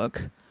phone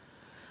book,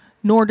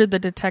 nor did the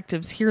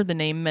detectives hear the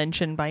name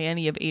mentioned by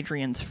any of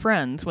Adrian's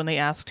friends when they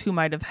asked who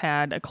might have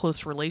had a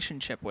close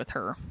relationship with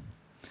her.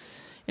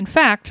 In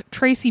fact,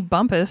 Tracy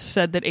Bumpus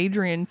said that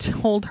Adrian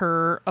told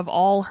her of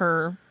all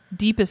her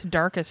deepest,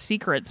 darkest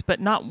secrets, but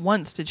not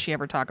once did she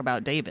ever talk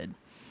about David.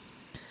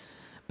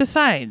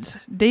 Besides,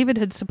 David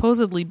had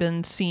supposedly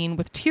been seen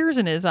with tears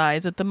in his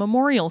eyes at the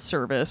memorial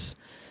service,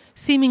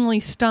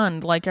 seemingly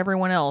stunned like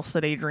everyone else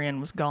that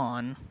Adrian was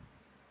gone.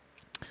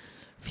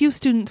 Few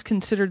students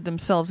considered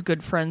themselves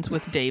good friends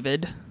with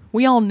David.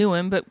 We all knew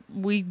him, but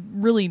we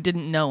really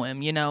didn't know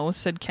him,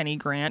 said Kenny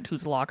Grant,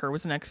 whose locker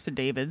was next to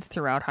David's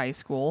throughout high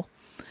school.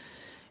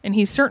 And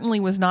he certainly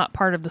was not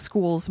part of the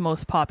school's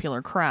most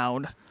popular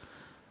crowd.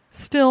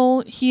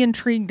 Still, he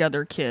intrigued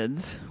other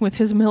kids with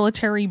his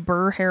military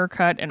burr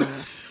haircut and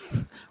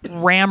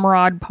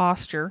ramrod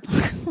posture.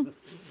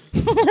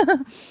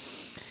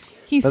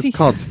 That's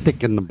called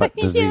stick in the butt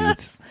disease.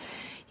 Yes.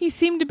 He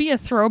seemed to be a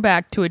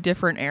throwback to a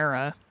different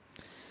era.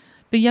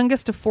 The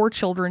youngest of 4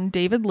 children,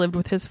 David lived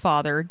with his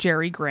father,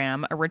 Jerry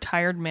Graham, a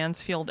retired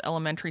Mansfield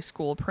Elementary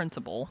School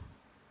principal.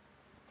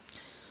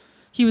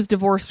 He was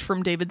divorced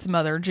from David's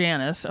mother,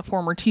 Janice, a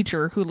former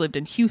teacher who lived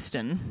in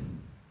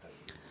Houston.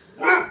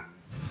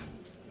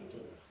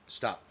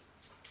 Stop.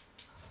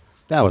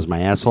 That was my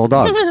asshole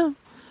dog.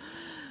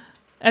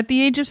 At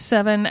the age of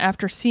 7,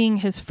 after seeing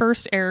his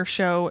first air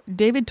show,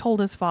 David told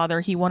his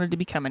father he wanted to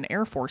become an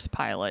Air Force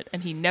pilot,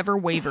 and he never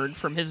wavered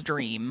from his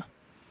dream.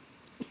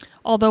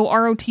 Although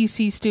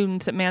ROTC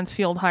students at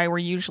Mansfield High were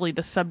usually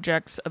the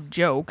subjects of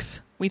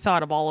jokes, we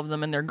thought of all of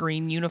them in their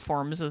green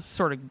uniforms as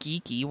sort of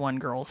geeky, one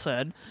girl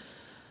said.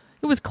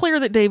 It was clear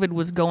that David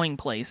was going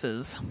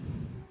places.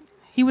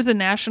 He was a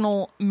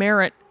National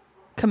Merit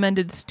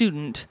Commended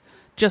student,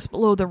 just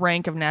below the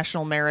rank of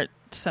National Merit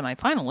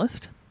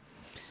semifinalist.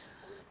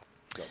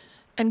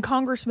 And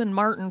Congressman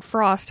Martin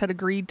Frost had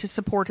agreed to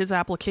support his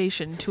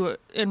application to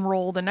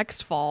enroll the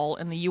next fall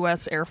in the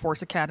U.S. Air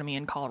Force Academy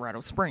in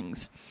Colorado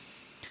Springs.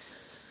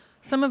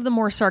 Some of the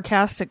more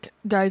sarcastic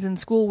guys in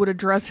school would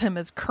address him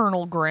as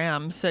Colonel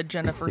Graham, said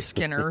Jennifer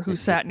Skinner, who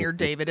sat near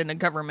David in a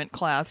government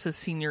class his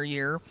senior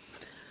year.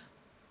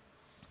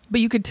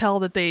 But you could tell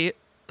that they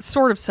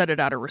sort of said it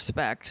out of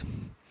respect.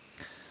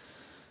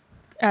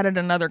 Added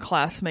another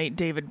classmate,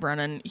 David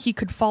Brennan. He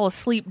could fall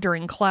asleep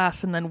during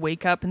class and then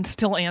wake up and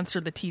still answer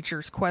the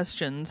teacher's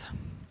questions.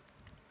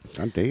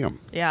 God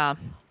damn. Yeah.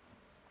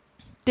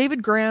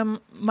 David Graham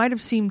might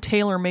have seemed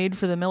tailor-made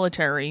for the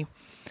military.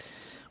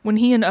 When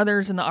he and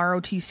others in the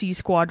ROTC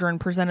squadron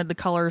presented the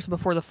colors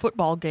before the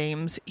football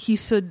games, he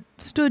stood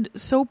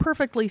so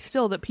perfectly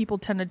still that people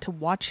tended to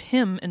watch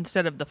him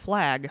instead of the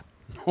flag.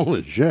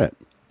 Holy shit.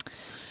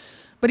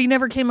 But he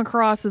never came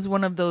across as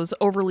one of those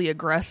overly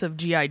aggressive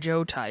G.I.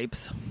 Joe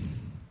types.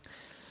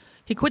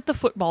 He quit the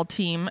football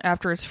team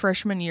after his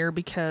freshman year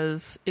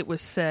because it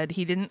was said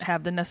he didn't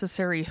have the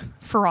necessary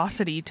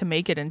ferocity to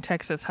make it in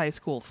Texas high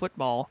school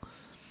football.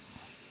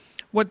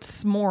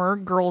 What's more,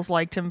 girls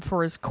liked him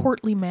for his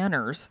courtly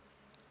manners.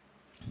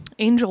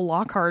 Angel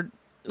Lockhart,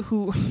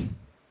 who,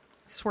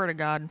 swear to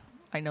God,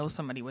 I know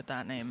somebody with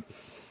that name,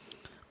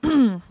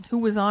 who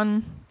was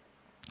on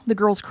the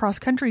girls'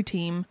 cross-country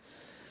team,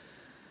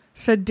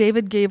 said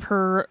David gave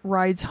her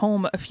rides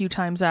home a few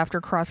times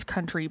after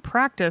cross-country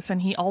practice,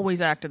 and he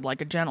always acted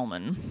like a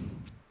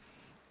gentleman.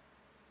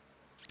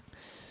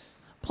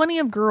 Plenty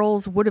of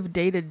girls would have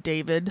dated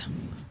David.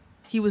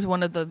 He was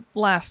one of the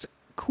last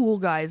cool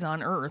guys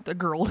on Earth. A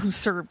girl who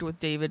served with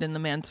David in the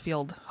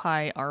Mansfield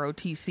High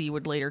ROTC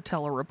would later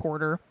tell a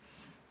reporter.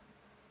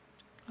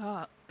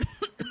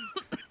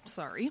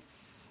 Sorry,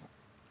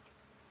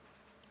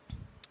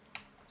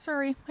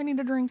 I need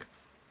a drink.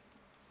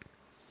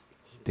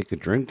 Take a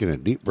drink and a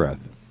deep breath.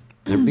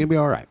 Everything will be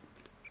all right.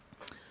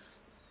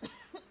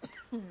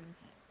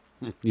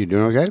 You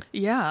doing okay?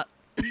 Yeah.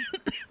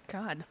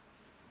 God.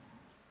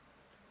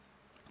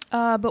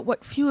 But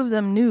what few of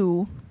them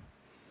knew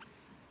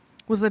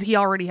was that he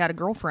already had a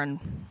girlfriend.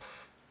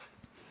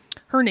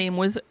 Her name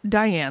was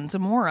Diane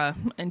Zamora,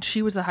 and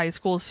she was a high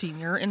school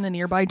senior in the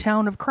nearby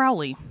town of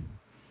Crowley.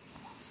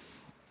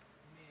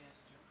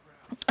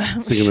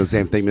 Singing the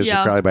same thing, Mr.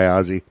 Yeah. Crowley by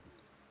Ozzy.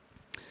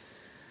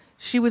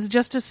 She was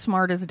just as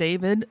smart as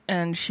David,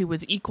 and she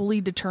was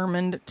equally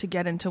determined to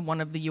get into one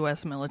of the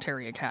U.S.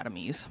 military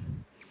academies.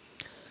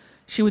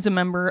 She was a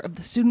member of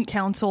the Student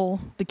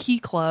Council, the Key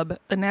Club,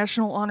 the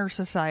National Honor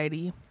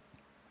Society,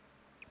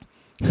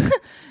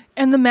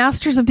 and the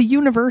Masters of the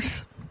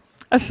Universe,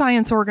 a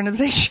science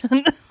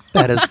organization.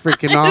 That is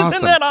freaking awesome.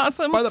 Isn't that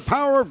awesome? By the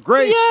power of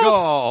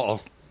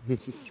Grayskull.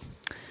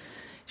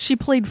 She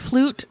played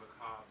flute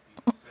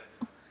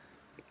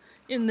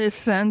in this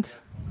sense.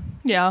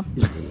 Yeah.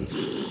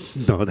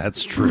 No,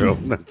 that's true.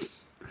 That's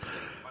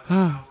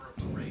yeah.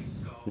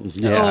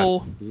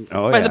 Oh,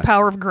 Oh, by yeah. the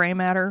power of gray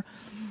matter.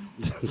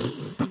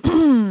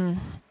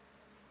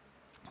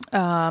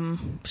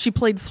 She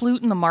played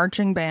flute in the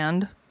marching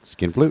band.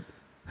 Skin flute.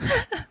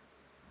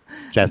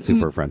 Chatsu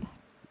for a friend.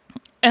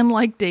 And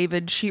like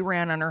David, she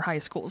ran on her high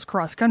school's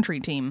cross-country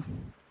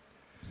team.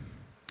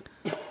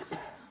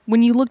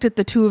 When you looked at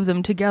the two of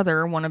them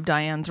together, one of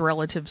Diane's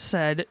relatives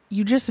said,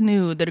 you just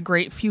knew that a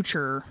great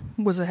future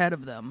was ahead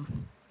of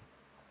them.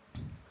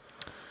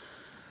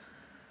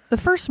 The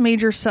first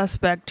major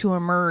suspect to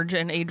emerge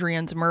in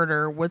Adrian's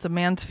murder was a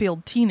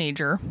Mansfield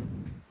teenager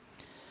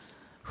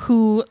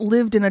who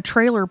lived in a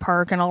trailer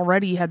park and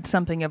already had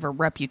something of a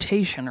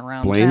reputation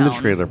around Blame town. the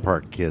trailer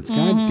park kids.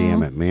 God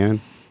damn it,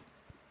 man.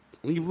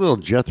 Leave little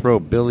Jethro,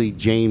 Billy,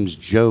 James,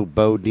 Joe,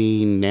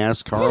 Bodine,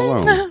 NASCAR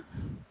alone.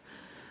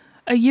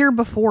 A year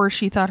before,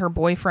 she thought her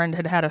boyfriend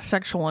had had a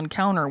sexual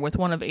encounter with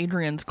one of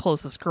Adrian's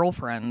closest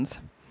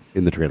girlfriends.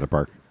 In the trailer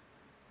park.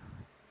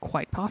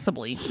 Quite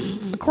possibly.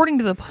 According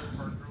to the...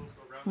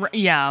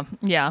 Yeah.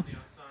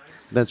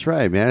 That's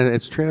right, man.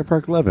 It's Trailer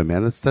Park 11,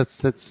 man.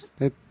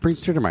 It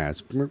brings tears to my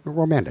eyes.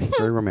 Romantic.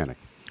 Very romantic.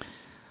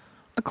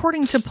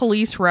 According to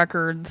police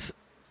records,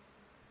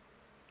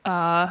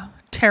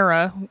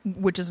 Tara,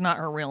 which is not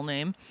her real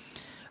name,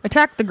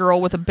 attacked the girl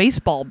with a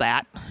baseball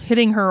bat,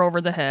 hitting her over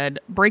the head,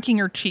 breaking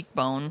her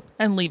cheekbone,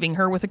 and leaving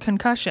her with a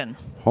concussion.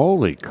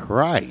 Holy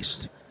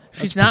Christ.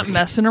 She's not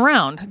messing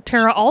around.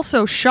 Tara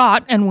also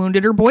shot and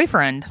wounded her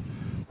boyfriend.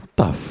 What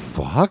the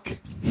fuck?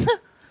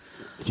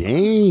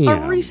 Damn.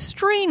 A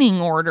restraining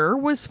order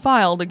was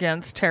filed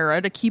against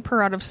Tara to keep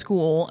her out of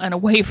school and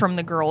away from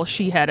the girl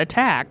she had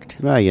attacked.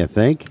 Well, you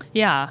think?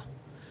 Yeah.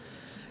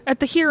 At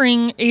the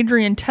hearing,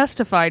 Adrian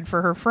testified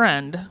for her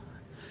friend.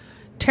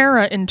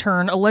 Tara, in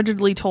turn,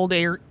 allegedly told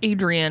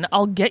Adrian,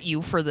 I'll get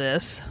you for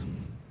this.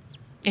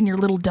 And your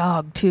little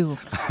dog, too.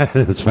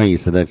 It's funny you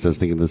said that 'cause I was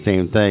thinking the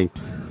same thing.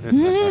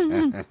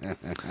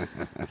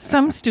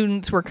 Some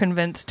students were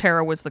convinced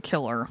Tara was the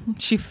killer.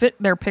 She fit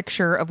their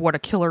picture of what a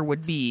killer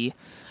would be.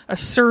 A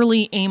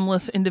surly,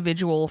 aimless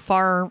individual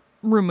far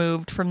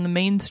removed from the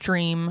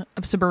mainstream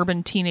of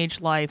suburban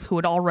teenage life who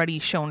had already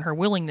shown her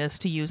willingness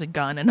to use a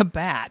gun and a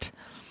bat.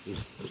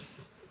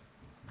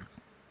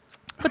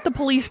 But the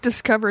police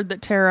discovered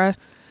that Tara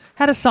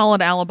had a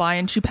solid alibi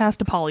and she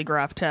passed a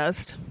polygraph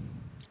test.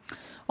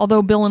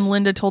 Although Bill and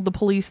Linda told the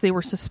police they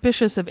were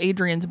suspicious of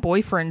Adrian's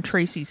boyfriend,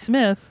 Tracy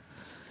Smith,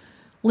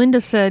 Linda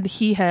said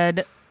he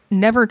had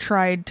never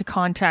tried to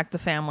contact the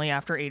family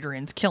after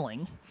Adrian's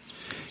killing.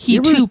 He,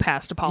 too,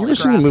 passed a polygraph. You ever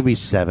seen the movie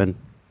Seven?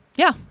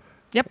 Yeah.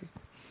 Yep.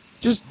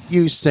 Just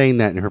you saying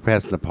that and her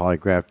passing the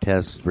polygraph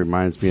test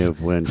reminds me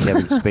of when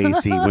Kevin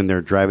Spacey, when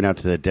they're driving out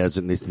to the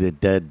desert and they see the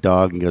dead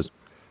dog and goes,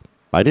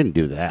 I didn't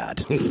do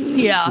that.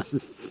 Yeah.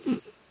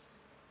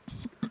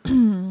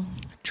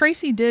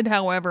 Tracy did,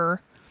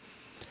 however,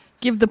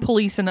 give the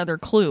police another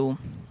clue.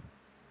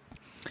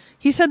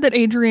 He said that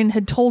Adrian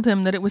had told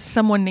him that it was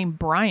someone named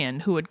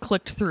Brian who had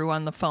clicked through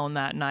on the phone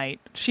that night.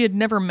 She had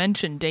never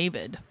mentioned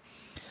David.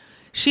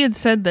 She had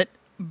said that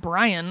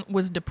Brian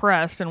was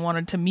depressed and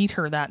wanted to meet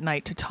her that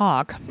night to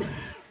talk.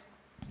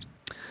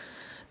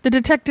 The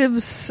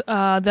detectives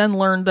then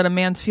learned that a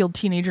Mansfield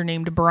teenager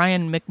named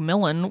Brian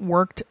McMillan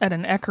worked at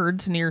an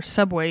Eckerd's near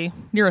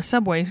a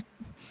Subway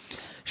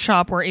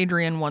shop where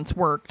Adrian once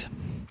worked.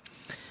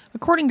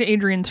 According to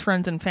Adrian's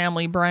friends and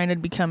family, Brian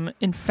had become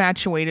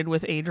infatuated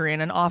with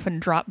Adrian and often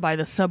dropped by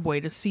the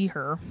Subway to see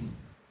her.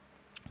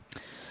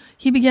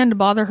 He began to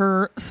bother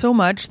her so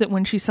much that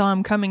when she saw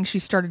him coming, she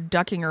started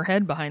ducking her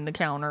head behind the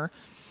counter,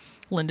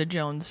 Linda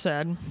Jones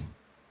said.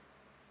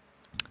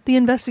 The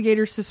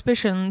investigators'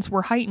 suspicions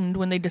were heightened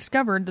when they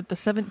discovered that the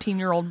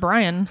 17-year-old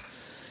Brian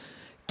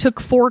took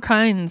 4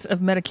 kinds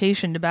of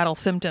medication to battle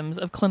symptoms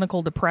of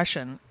clinical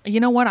depression. You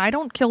know what? I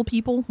don't kill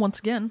people, once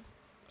again.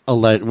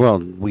 Well,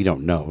 we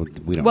don't know.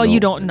 You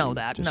don't know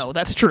that. No,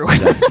 that's true.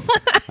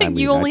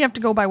 You only have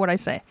to go by what I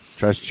say.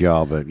 Trust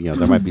y'all, but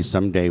there might be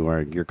some day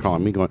where you're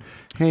calling me going,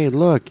 hey,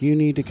 look, you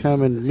need to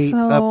come and meet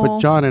up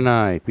with John and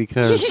I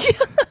because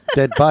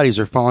dead bodies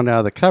are falling out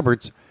of the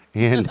cupboards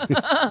and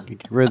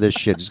get rid of this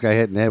shit. Just got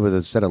hit in the head with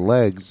a set of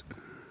legs.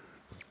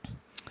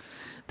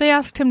 They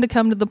asked him to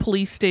come to the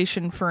police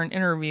station for an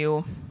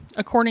interview.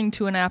 According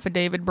to an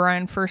affidavit,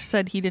 Brian first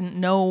said he didn't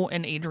know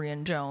an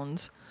Adrienne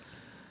Jones.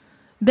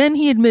 Then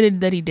he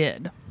admitted that he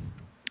did.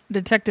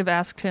 Detective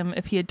asked him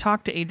if he had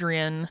talked to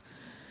Adrienne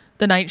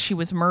the night she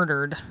was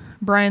murdered.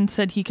 Brian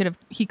said he could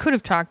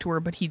have talked to her,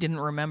 but he didn't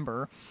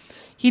remember.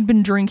 He'd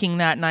been drinking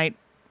that night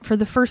for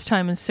the first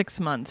time in 6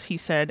 months, he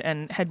said,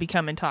 and had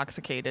become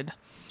intoxicated.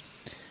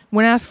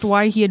 When asked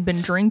why he had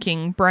been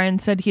drinking, Brian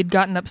said he had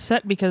gotten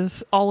upset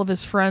because all of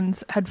his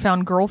friends had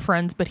found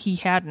girlfriends, but he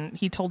hadn't.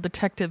 He told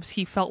detectives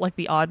he felt like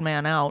the odd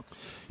man out.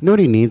 You know what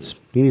he needs?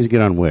 He needs to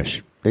get on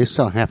Wish. They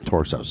sell half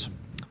torsos.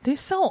 They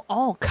sell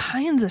all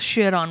kinds of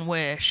shit on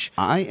Wish.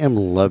 I am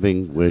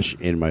loving Wish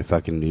in my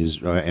fucking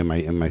news, in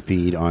my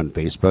feed on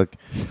Facebook,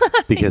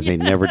 because they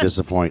never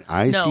disappoint.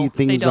 I No, see they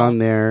things don't. on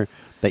there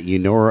that you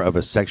know are of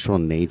a sexual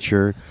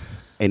nature,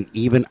 and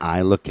even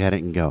I look at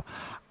it and go,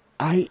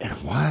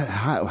 what?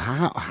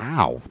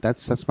 How?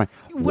 That's my.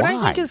 What why?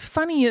 I think is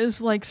funny is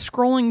like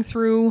scrolling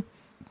through,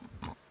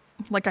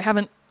 like I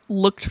haven't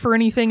looked for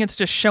anything. It's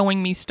just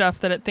showing me stuff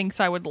that it thinks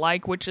I would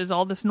like, which is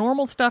all this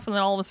normal stuff, and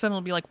then all of a sudden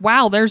it'll be like,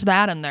 wow, there's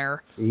that in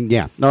there.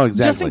 Yeah, no,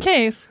 exactly. Just in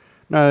case.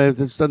 No,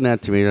 it's done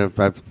that to me.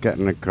 I've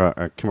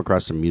come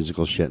across some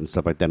musical shit and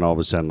stuff like that, and all of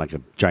a sudden, like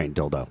a giant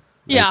dildo.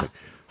 Yeah. Like,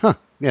 huh?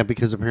 Yeah,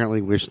 because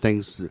apparently Wish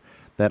thinks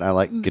that I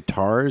like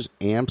guitars,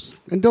 amps,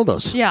 and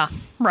dildos. Yeah,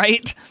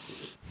 right.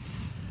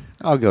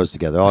 All goes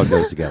together.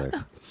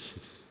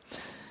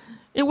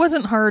 It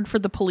wasn't hard for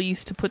the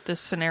police to put this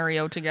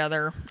scenario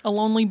together. A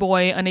lonely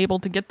boy unable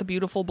to get the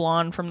beautiful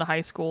blonde from the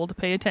high school to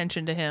pay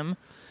attention to him,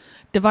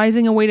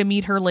 devising a way to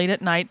meet her late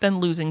at night, then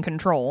losing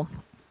control.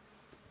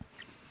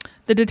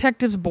 The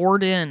detectives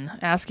bored in,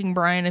 asking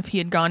Brian if he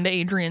had gone to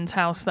Adrienne's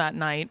house that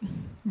night.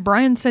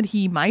 Brian said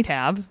he might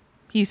have.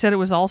 He said it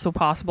was also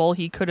possible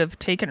he could have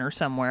taken her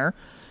somewhere.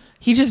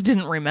 He just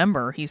didn't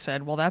remember. He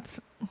said, well,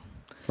 that's...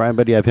 Brian,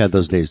 buddy, I've had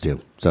those days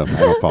too, so I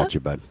don't fault you,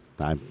 bud.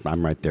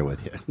 I'm right there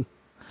with you.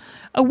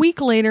 A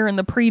week later, in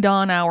the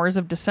pre-dawn hours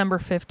of December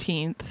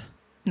 15th,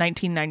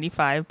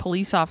 1995,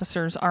 police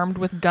officers armed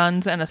with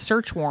guns and a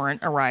search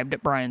warrant arrived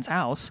at Brian's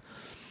house.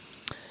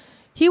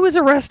 He was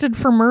arrested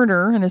for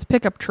murder, and his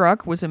pickup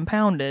truck was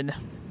impounded.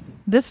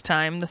 This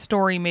time, the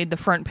story made the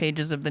front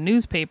pages of the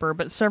newspaper,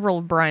 but several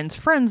of Brian's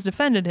friends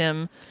defended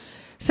him,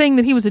 saying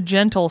that he was a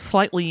gentle,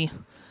 slightly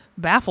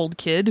baffled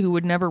kid who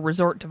would never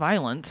resort to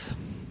violence.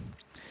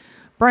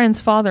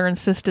 Brian's father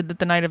insisted that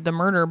the night of the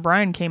murder,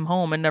 Brian came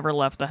home and never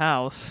left the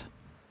house.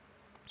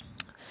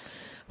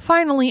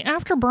 Finally,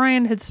 after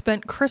Brian had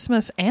spent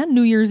Christmas and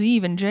New Year's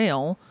Eve in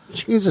jail...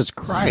 Jesus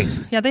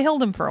Christ. Yeah, they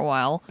held him for a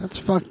while. That's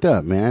fucked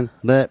up, man.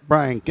 Let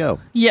Brian go.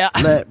 Yeah.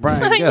 Let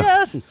Brian go.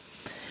 Yes.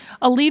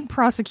 A lead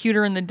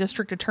prosecutor in the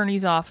district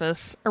attorney's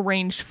office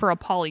arranged for a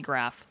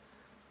polygraph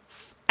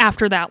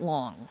after that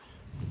long.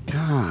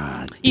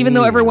 God. Even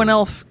though damn. everyone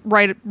else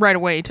right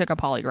away took a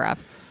polygraph.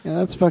 Yeah,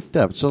 that's fucked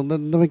up. So let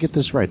me get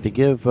this right. They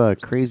give a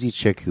crazy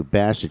chick who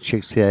bashed a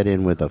chick's head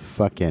in with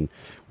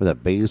a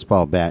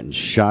baseball bat and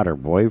shot her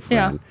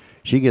boyfriend. Yeah.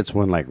 She gets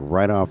one like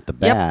right off the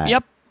bat.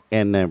 Yep.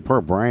 And then poor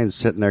Brian's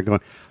sitting there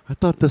going, I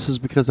thought this is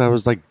because I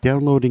was like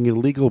downloading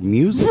illegal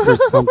music or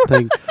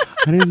something.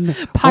 I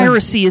didn't.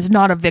 Piracy is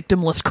not a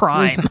victimless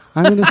crime.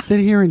 I'm going to sit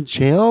here in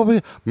jail?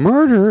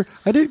 Murder?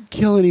 I didn't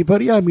kill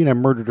anybody. I mean, I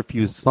murdered a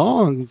few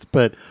songs,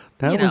 but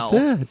that was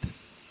it.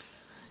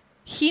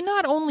 He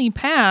not only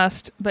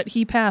passed, but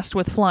he passed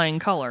with flying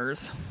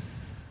colors.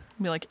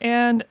 Be like,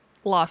 and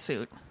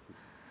lawsuit.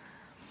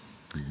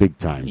 Big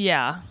time.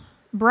 Yeah.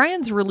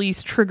 Brian's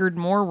release triggered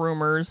more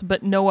rumors,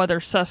 but no other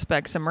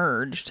suspects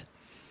emerged.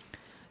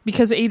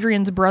 Because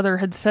Adrienne's brother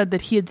had said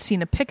that he had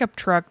seen a pickup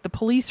truck, the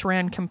police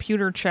ran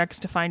computer checks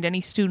to find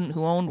any student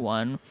who owned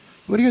one.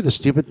 What do you hear the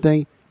stupid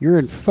thing? You're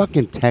in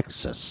fucking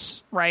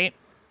Texas. Right?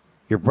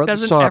 Your brother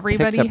Doesn't saw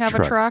everybody a pickup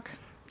have a truck?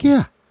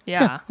 Yeah.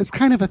 Yeah. It's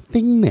kind of a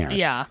thing there.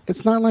 Yeah.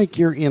 It's not like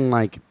you're in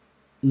like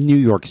New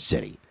York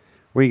City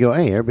where you go,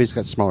 hey, everybody's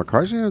got smaller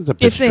cars. Yeah,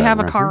 If they have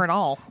a car at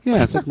all.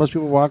 Yeah, it's like most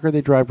people walk or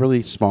they drive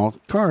really small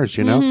cars,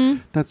 you know?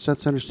 Mm-hmm.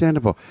 That's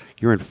understandable.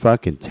 You're in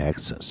fucking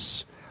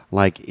Texas.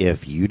 Like,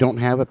 if you don't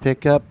have a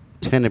pickup,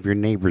 10 of your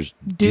neighbors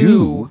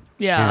do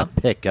Yeah. have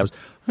pickups.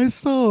 I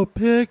saw a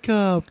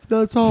pickup.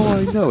 That's all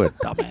I know.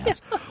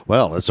 Dumbass.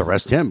 Well, let's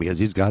arrest him because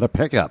he's got a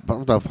pickup.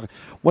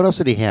 What else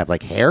did he have?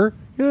 Like hair?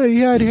 Yeah, he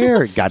had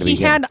hair. Got to be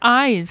He him. had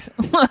eyes.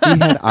 He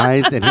had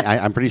eyes, and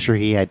I'm pretty sure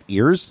he had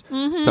ears.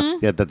 Mm-hmm. So,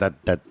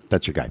 yeah,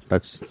 that's your guy.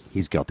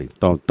 He's guilty.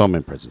 Throw him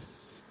in prison.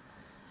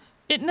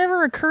 It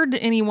never occurred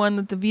to anyone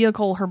that the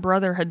vehicle her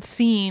brother had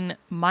seen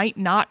might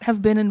not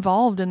have been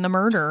involved in the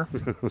murder.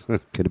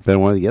 Could have been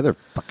one of the other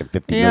fucking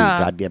 50 million Yeah.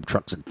 goddamn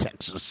trucks in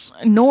Texas.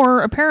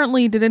 Nor,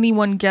 apparently, did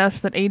anyone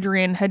guess that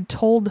Adrienne had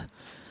told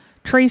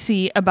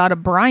Tracy about a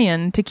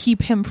Brian to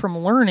keep him from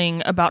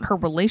learning about her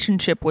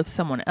relationship with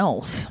someone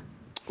else.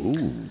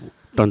 Ooh.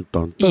 Dun,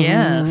 dun, dun.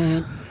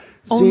 Yes.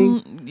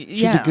 See,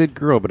 she's yeah. a good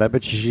girl, but I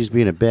bet you she's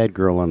being a bad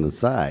girl on the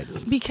side.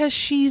 Because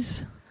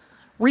she's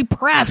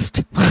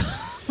repressed.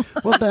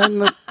 Well, then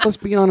let's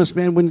be honest,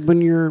 man.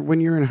 When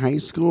you're in high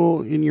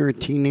school and you're a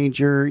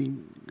teenager,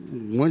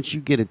 once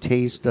you get a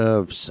taste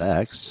of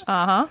sex,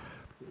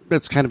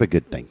 that's kind of a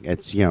good thing.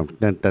 It's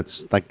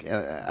that's like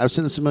I've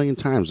said this a million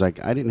times.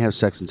 Like I didn't have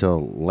sex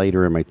until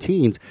later in my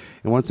teens,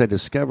 and once I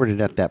discovered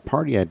it at that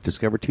party, I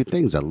discovered two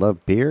things: I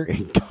love beer,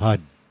 and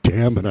God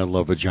damn it, I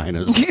love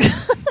vaginas.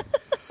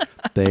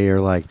 They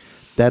are like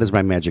that is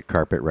my magic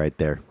carpet right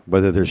there,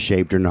 whether they're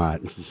shaved or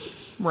not.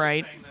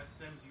 Right. Saying that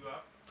sims you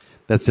up.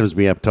 That sims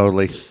me up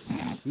totally.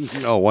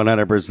 Oh,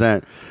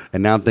 100%.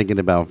 And now I'm thinking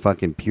about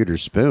fucking pewter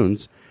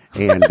spoons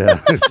and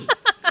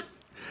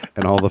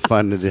and all the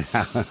fun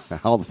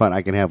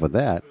I can have with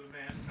that. Food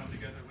man, come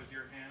together with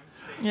your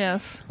hands.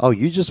 Yes. Oh,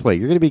 you just wait.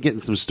 You're going to be getting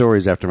some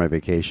stories after my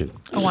vacation.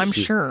 Oh, I'm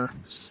sure.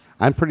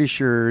 I'm pretty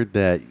sure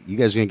that you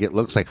guys are going to get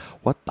looks like,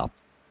 what the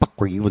fuck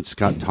were you and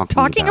Scott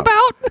talking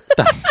about? What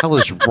the hell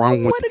is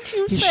wrong with What did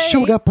you He say?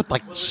 showed up with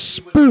like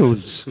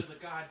spoons. To the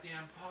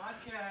goddamn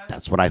podcast.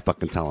 That's what I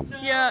fucking tell him.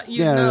 Yeah,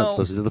 you Yeah, know.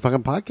 listen to the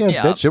fucking podcast,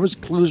 Yeah. bitch. There was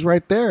clues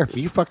right there.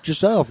 You fucked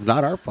yourself.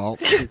 Not our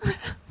fault.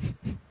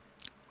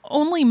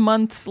 Only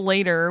months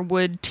later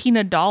would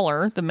Tina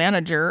Dollar, the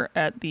manager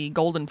at the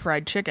Golden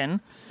Fried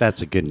Chicken,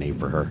 That's a good name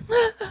for her.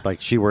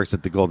 Like, she works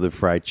at the Golden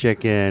Fried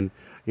Chicken.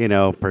 You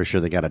know, pretty sure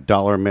they got a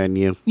dollar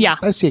menu. Yeah.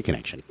 I see a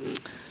connection.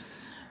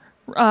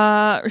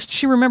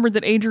 she remembered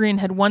that Adrian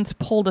had once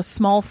pulled a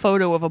small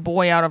photo of a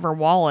boy out of her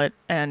wallet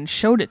and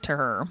showed it to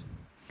her.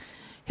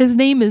 His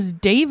name is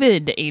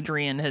David,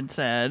 Adrian had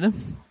said.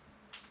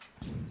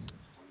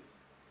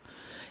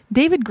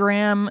 David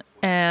Graham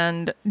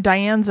and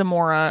Diane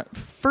Zamora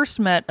first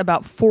met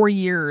about 4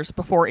 years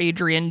before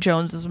Adrian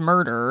Jones's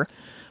murder,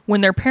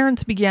 when their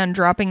parents began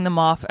dropping them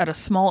off at a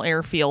small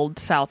airfield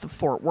south of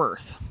Fort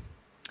Worth.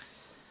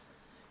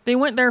 They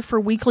went there for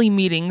weekly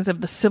meetings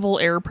of the Civil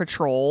Air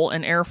Patrol,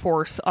 an Air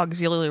Force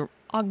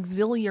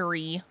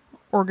auxiliary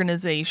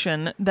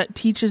organization that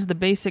teaches the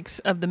basics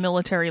of the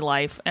military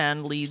life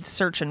and leads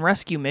search and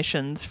rescue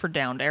missions for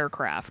downed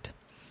aircraft.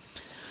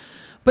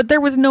 But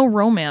there was no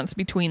romance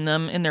between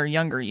them in their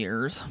younger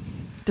years.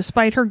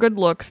 Despite her good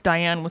looks,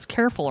 Diane was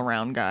careful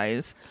around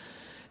guys.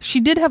 She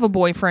did have a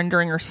boyfriend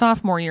during her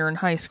sophomore year in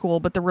high school,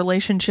 but the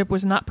relationship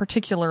was not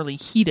particularly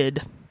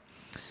heated.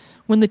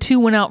 When the two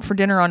went out for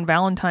dinner on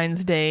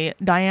Valentine's Day,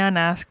 Diane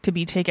asked to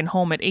be taken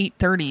home at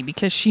 8:30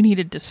 because she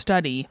needed to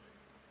study.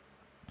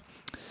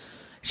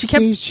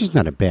 She's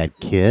not a bad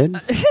kid.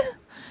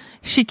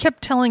 She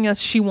kept telling us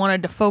she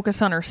wanted to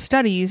focus on her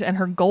studies and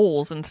her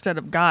goals instead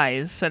of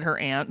guys, said her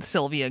aunt,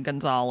 Sylvia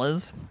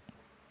Gonzalez.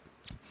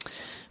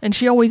 And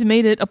she always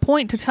made it a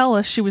point to tell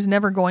us she was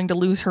never going to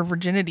lose her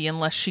virginity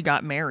unless she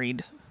got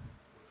married.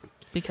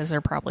 Because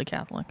they're probably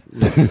Catholic.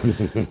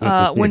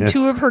 When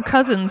two of her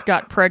cousins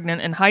got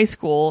pregnant in high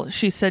school,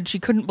 she said she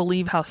couldn't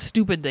believe how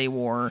stupid they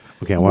were.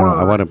 Okay, I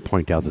want to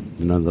point out that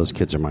none of those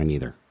kids are mine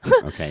either.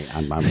 Okay,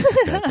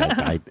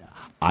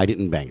 I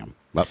didn't bang them.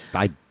 But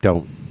I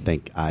don't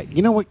think I...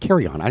 You know what?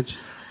 Carry on. I'm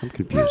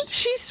confused.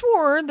 She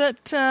swore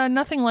that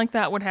nothing like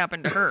that would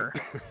happen to her.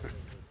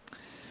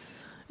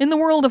 In the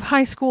world of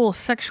high school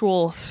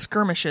sexual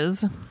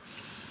skirmishes,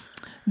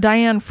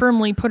 Diane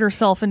firmly put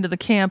herself into the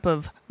camp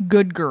of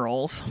good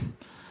girls.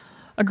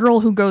 A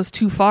girl who goes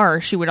too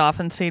far, she would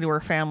often say to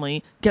her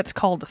family, gets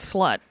called a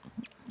slut.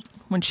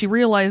 When she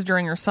realized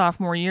during her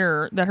sophomore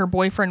year that her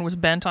boyfriend was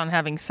bent on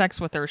having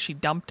sex with her, she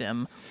dumped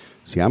him.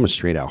 See, I'm a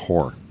straight-out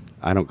whore.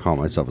 I don't call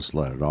myself a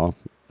slut at all.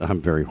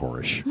 I'm very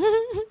whorish.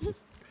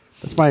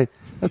 That's my...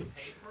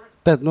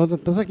 That's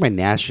like my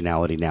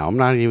nationality now. I'm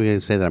not even going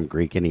to say that I'm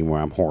Greek anymore.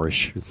 I'm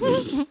whorish.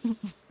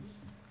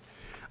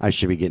 I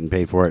should be getting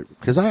paid for it.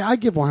 Because I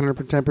give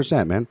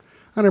 110%, man.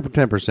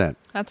 110%.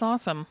 That's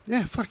awesome.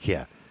 Yeah, fuck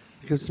yeah.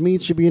 Because to me,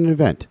 it should be an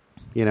event.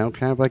 You know,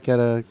 kind of like at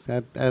a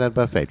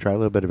buffet. Try a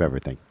little bit of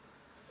everything.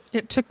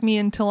 It took me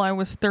until I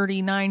was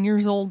 39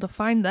 years old to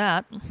find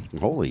that.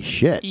 Holy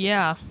shit.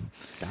 Yeah.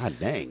 God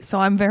dang. So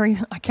I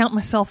count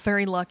myself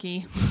very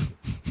lucky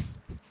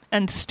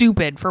and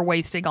stupid for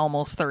wasting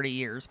almost 30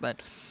 years, but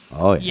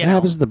Oh, yeah. You It know.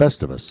 happens to the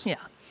best of us. yeah.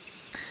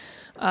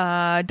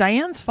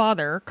 Diane's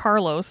father,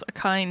 Carlos, a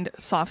kind,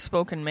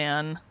 soft-spoken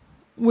man,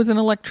 was an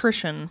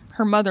electrician.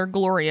 Her mother,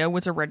 Gloria,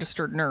 was a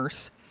registered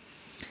nurse.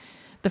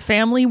 The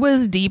family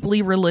was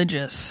deeply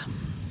religious.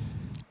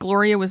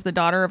 Gloria was the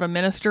daughter of a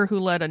minister who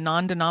led a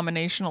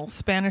non-denominational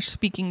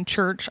Spanish-speaking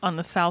church on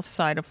the south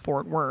side of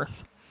Fort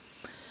Worth.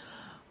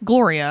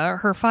 Gloria,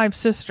 her 5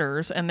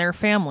 sisters, and their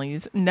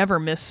families never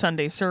missed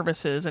Sunday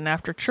services, and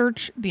after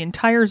church, the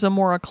entire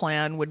Zamora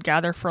clan would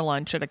gather for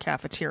lunch at a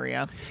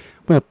cafeteria.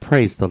 Well,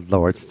 praise the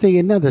Lord. See,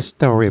 another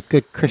story of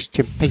good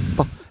Christian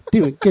people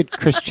doing good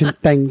Christian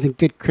things and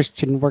good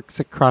Christian works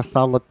across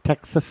all of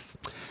Texas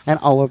and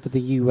all over the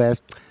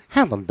U.S.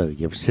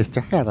 Hallelujah,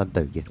 sister.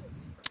 Hallelujah.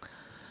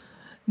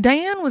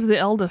 Diane was the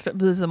eldest of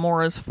the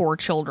Zamora's 4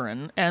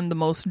 children and the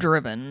most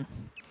driven.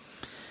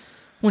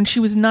 When she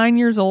was 9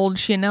 years old,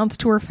 she announced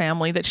to her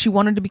family that she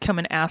wanted to become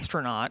an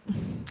astronaut.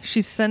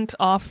 She sent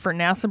off for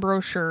NASA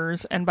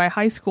brochures, and by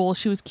high school,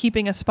 she was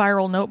keeping a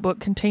spiral notebook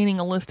containing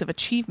a list of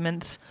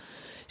achievements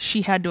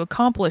she had to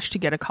accomplish to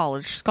get a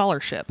college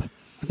scholarship.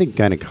 I think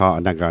not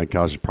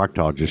gynecologists,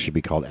 proctologists should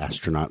be called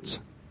astronauts.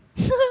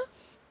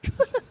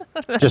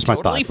 Just my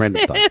Totally thought,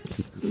 random thought.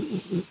 fits.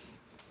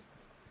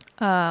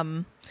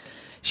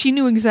 She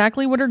knew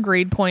exactly what her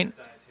grade point.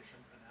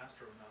 Dietitian, an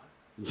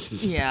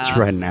astronaut. Yeah. That's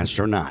right, an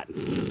astronaut.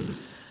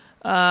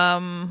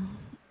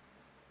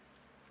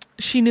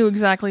 She knew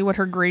exactly what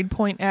her grade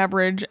point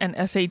average and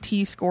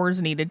SAT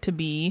scores needed to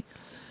be.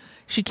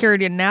 She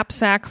carried a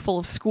knapsack full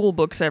of school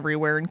books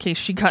everywhere in case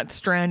she got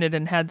stranded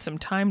and had some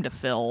time to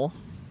fill.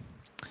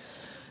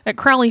 At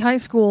Crowley High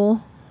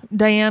School,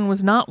 Diane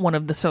was not one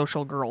of the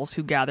social girls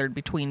who gathered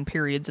between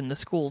periods in the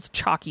school's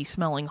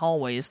chalky-smelling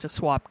hallways to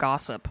swap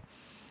gossip.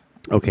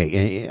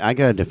 Okay, I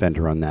got to defend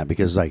her on that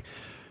because, like,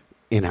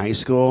 in high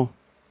school,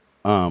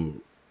 well,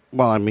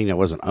 I mean, it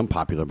wasn't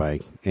unpopular by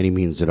any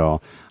means at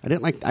all. I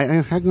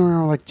hung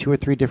around like 2 or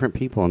 3 different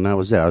people, and that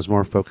was it. I was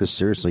more focused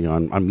seriously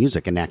on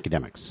music and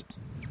academics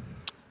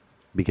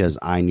because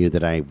I knew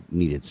that I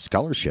needed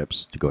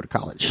scholarships to go to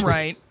college.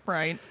 Right.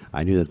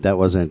 I knew that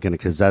wasn't going to,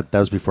 because that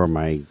was before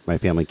my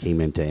family came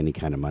into any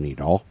kind of money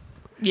at all.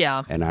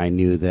 Yeah. And I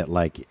knew that,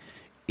 like,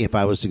 if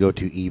I was to go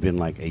to even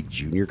like a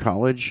junior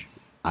college,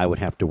 I would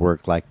have to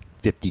work like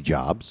 50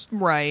 jobs.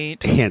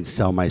 Right. And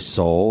sell my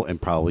soul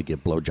and probably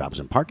get blowjobs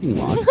in parking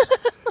lots.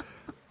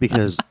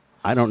 Because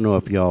I don't know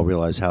if y'all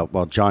realize how,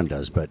 well, John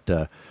does, but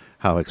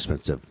how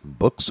expensive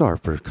books are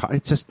for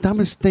it's the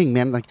dumbest thing,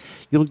 man. Like,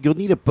 you'll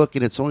need a book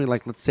and it's only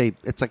like, let's say,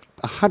 it's like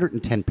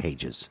 110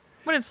 pages.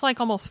 But it's like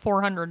almost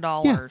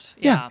 $400.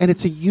 Yeah. And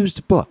it's a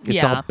used book.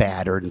 It's Yeah. all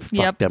battered and fucked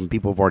Yep. up. And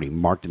people have already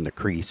marked in the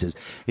creases.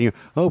 And you're,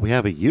 oh, we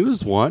have a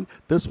used one.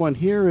 This one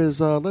here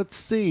is, let's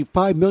see,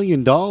 $5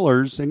 million.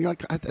 And you're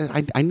like,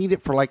 I need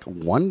it for like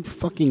one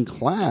fucking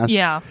class.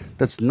 Yeah.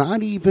 That's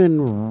not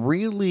even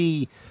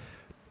really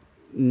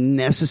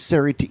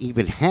necessary to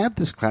even have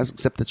this class,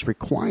 except it's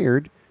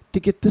required to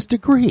get this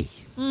degree.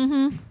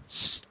 Mm-hmm.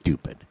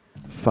 Stupid.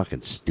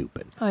 Fucking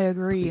stupid. I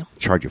agree.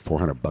 Charge you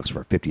 $400 for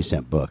a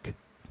 50-cent book.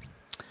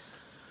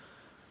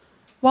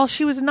 While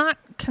she was not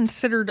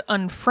considered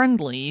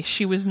unfriendly,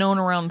 she was known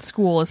around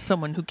school as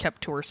someone who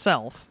kept to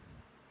herself.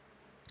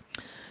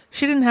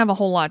 She didn't have a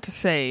whole lot to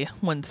say,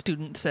 one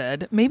student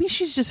said. Maybe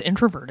she's just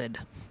introverted.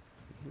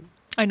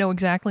 I know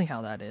exactly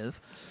how that is.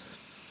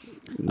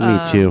 Me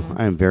too.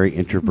 I am very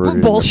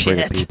introverted bullshit.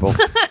 and afraid of people.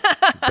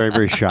 Very,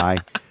 very shy.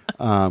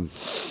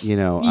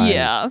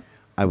 Yeah.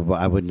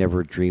 I would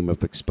never dream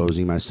of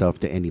exposing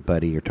myself to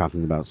anybody or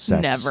talking about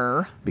sex.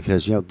 Never.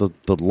 Because, the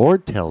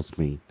Lord tells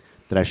me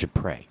that I should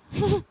pray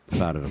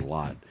about it a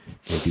lot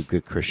and do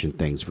good Christian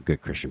things for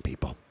good Christian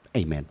people.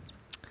 Amen.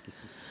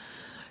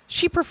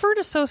 She preferred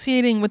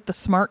associating with the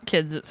smart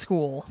kids at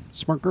school.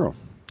 Smart girl.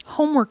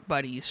 Homework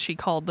buddies, she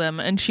called them,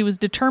 and she was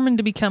determined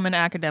to become an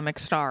academic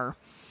star.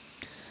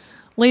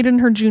 Late in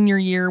her junior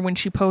year, when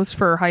she posed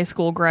for her high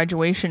school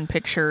graduation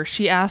picture,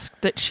 she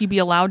asked that she be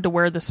allowed to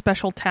wear the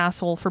special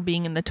tassel for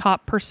being in the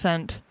top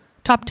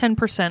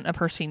 10% of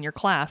her senior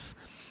class,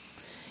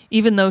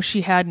 even though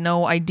she had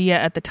no idea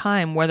at the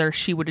time whether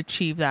she would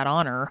achieve that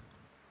honor.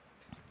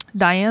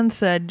 Diane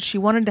said she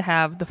wanted to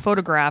have the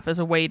photograph as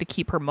a way to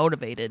keep her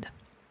motivated.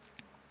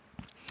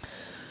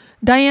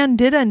 Diane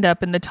did end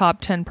up in the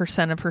top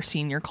 10% of her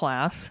senior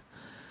class.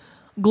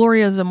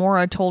 Gloria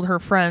Zamora told her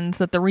friends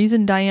that the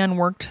reason Diane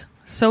worked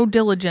so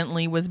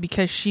diligently was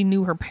because she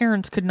knew her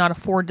parents could not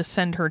afford to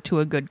send her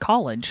to a good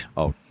college.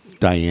 Oh,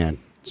 Diane,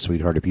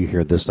 sweetheart, if you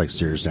hear this, like,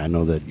 seriously, I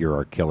know that you're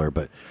our killer,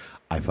 but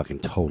I fucking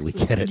totally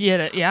get it. Get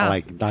it, yeah.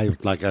 Like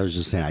I was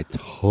just saying, I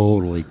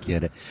totally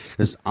get it.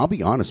 Because I'll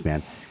be honest,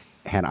 man,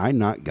 had I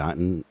not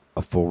gotten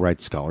a full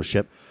ride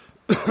scholarship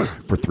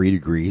for 3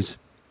 degrees,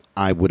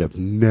 I would have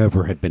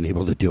never had been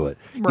able to do it.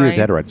 Right. Either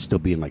that or I'd still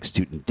be in like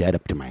student debt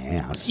up to my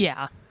ass.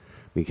 Yeah.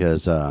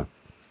 Because I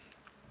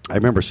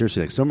remember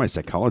seriously, like some of my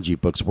psychology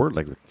books were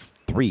like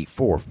 $300,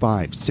 $400,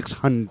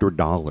 $500,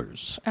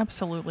 $600.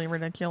 Absolutely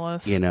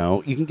ridiculous. You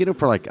know, you can get them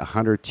for like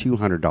 $100,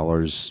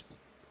 $200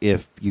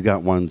 if you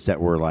got ones that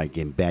were like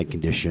in bad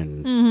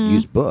condition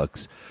used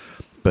books.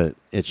 But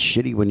it's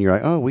shitty when you're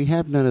like, oh, we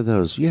have none of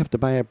those. You have to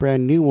buy a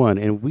brand new one,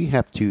 and we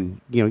have to,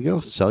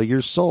 you'll sell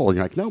your soul. And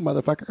you're like, no,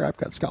 motherfucker, I've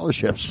got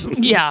scholarships.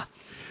 Yeah.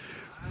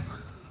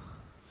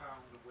 Found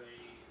a way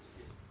to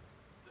get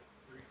the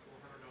 $300-$400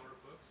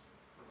 books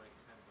for like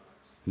 $10.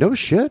 No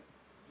shit.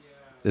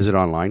 Yeah. Is it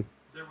online?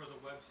 There was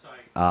a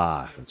website.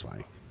 Ah, that's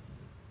why.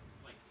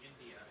 Like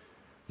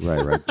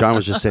India. Right. John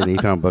was just saying that he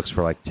found books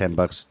for like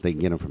 $10. They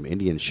can get them from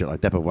India and shit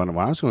like that. But when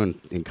I was going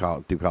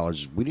through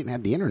college, we didn't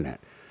have the internet.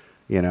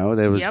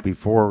 That was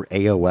before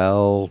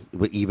AOL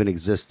even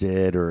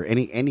existed or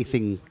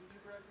anything.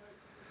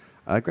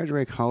 I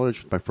graduated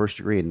college with my first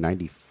degree in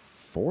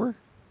 94. I'm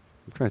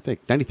trying to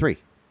think. 93.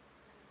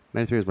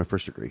 93 was my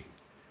first degree.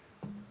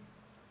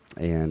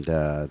 And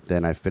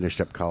then I finished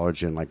up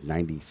college in like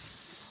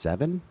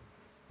 97,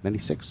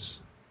 96.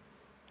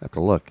 I have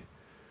to look.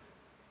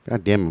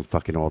 God damn, I'm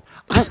fucking old.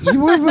 You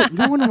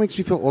know what makes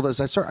me feel old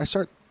is I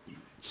start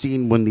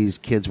seeing when these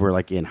kids were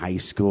like in high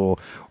school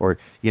or,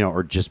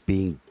 or just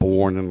being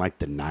born in like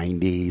the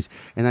 90s.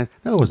 And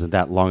that wasn't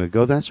that long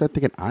ago. Then I started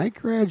thinking, I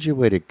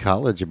graduated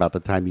college about the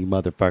time you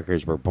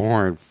motherfuckers were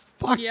born.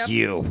 Fuck Yep.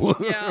 you.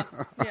 Yeah.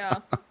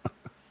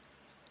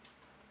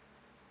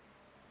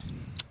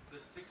 The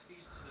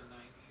 60s to the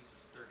 90s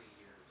is 30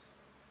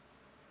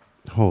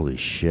 years. Holy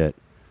shit.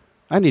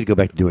 I need to go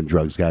back to doing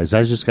drugs, guys.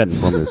 I just got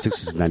informed that the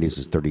 60s and 90s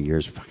is 30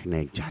 years. Fucking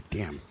A. God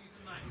damn. 60s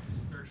and 90s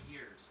is 30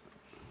 years.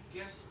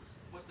 Guess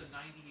what the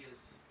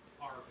 90s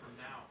are from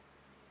now?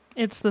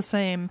 It's the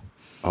same.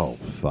 Oh,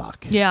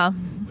 fuck. Yeah.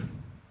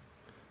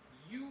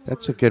 You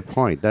That's were a good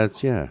point.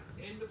 That's, yeah.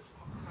 end of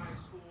high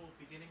school,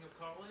 beginning of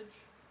college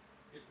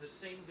is the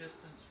same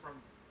distance from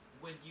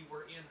when you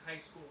were in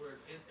high school or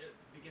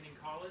beginning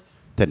college.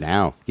 To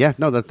now. Yeah,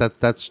 no,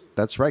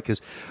 that's right.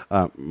 Because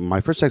my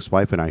first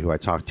ex-wife and I, who I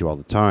talk to all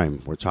the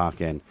time, we're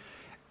talking.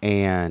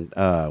 And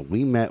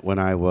we met when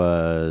I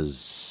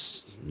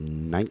was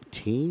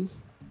 19.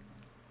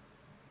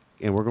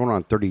 And we're going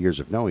on 30 years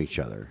of knowing each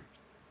other.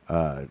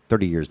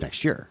 30 years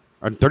next year.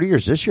 Or 30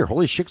 years this year.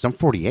 Holy shit, 'cause I'm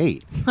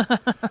 48.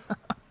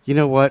 You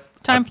know what?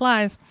 Time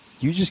flies.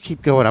 You just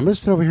keep going. I'm going to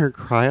sit over here and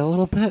cry a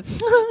little bit.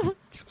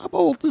 I'm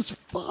old as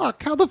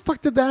fuck. How the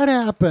fuck did that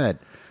happen?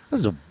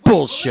 This is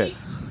bullshit.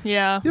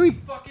 Yeah. Yeah, we-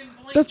 Fucking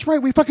blink. that's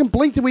right. We fucking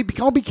blinked and we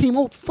all became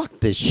old. Fuck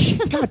this shit.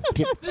 God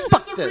damn. This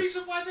Fuck is the this.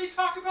 reason why they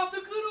talk about the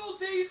good old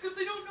days, because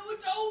they don't know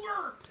it's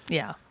over.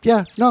 Yeah.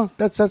 Yeah, no,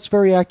 that's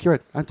very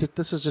accurate.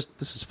 This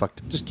is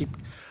fucked. Just keep.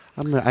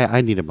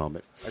 I need a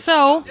moment.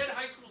 So, Dead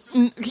high school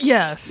students.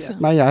 yes.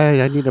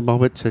 I need a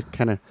moment to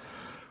kind of.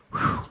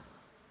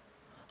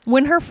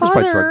 When her Who's my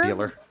drug father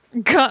dealer?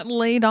 got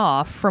laid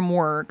off from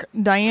work,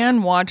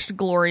 Diane watched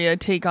Gloria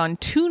take on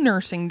 2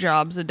 nursing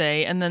jobs a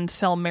day and then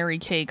sell Mary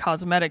Kay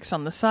cosmetics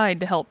on the side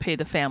to help pay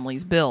the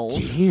family's bills.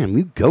 Damn,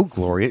 you go,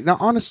 Gloria. Now,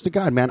 honest to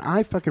God, man,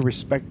 I fucking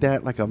respect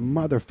that like a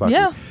motherfucker.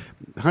 Yeah.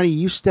 Honey,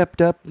 you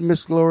stepped up,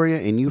 Miss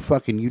Gloria, and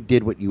you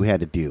did what you had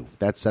to do.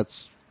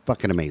 That's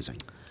fucking amazing.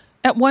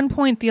 At one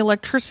point, the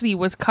electricity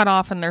was cut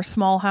off in their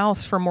small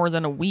house for more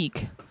than a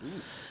week.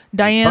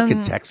 Diane,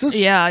 fucking Texas?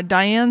 Yeah,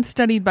 Diane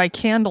studied by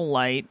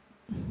candlelight,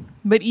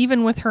 but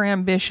even with her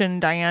ambition,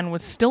 Diane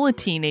was still a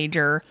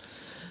teenager,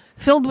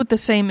 filled with the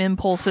same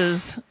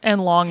impulses and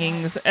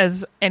longings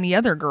as any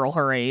other girl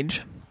her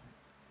age.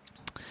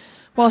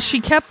 While she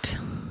kept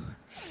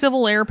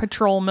Civil Air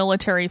Patrol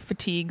military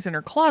fatigues in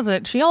her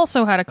closet, she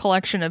also had a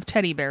collection of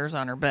teddy bears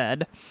on her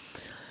bed.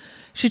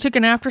 She took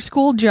an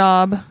after-school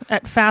job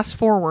at Fast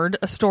Forward,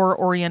 a store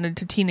oriented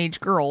to teenage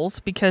girls,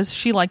 because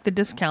she liked the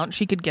discount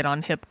she could get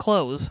on hip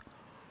clothes.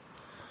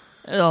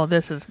 Oh,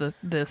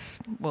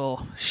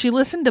 well, she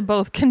listened to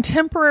both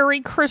contemporary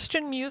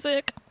Christian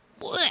music.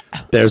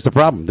 There's the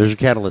problem. There's your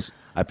catalyst.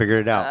 I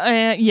figured it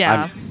out.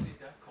 Yeah.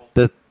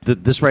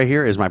 This right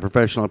here is my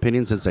professional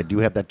opinion. Since I do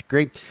have that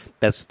degree,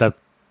 that's the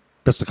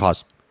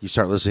cause. You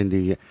start listening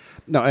to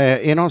no.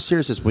 In all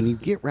seriousness, when you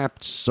get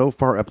wrapped so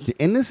far up to,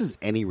 and this is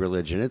any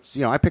religion. It's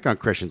I pick on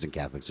Christians and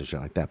Catholics and shit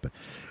like that, but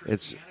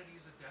it's Christianity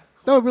is a death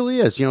cult. no, it really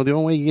is. The only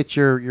way you get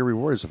your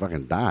reward is to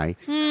fucking die.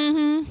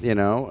 Mm-hmm.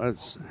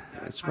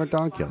 It's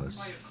ridiculous.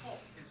 Classify a cult.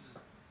 It's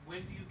when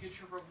do you get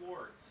your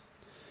rewards?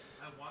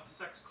 I want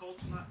sex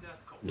cults, not death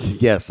cults.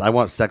 Yes, I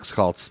want sex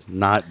cults,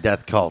 not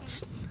death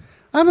cults.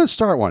 I'm gonna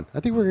start one.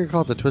 I think we're gonna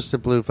call it the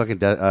Twisted Blue fucking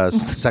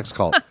sex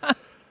cult.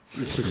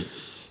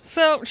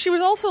 So she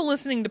was also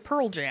listening to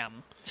Pearl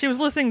Jam. She was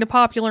listening to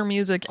popular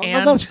music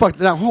and that's fucked.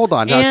 Now hold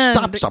on. Now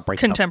and stop right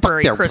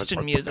contemporary the fuck there.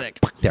 Christian music.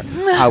 There.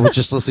 I was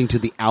just listening to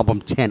the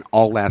album 10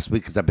 all last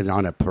week because I've been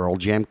on a Pearl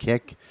Jam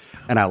kick,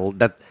 and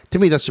to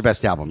me that's their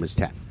best album is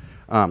 10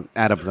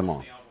 out of them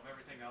all. The album,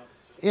 everything else is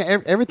just Yeah,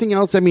 everything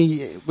else. I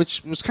mean,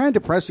 which was kind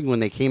of depressing when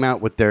they came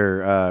out with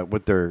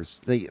their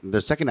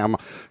second album.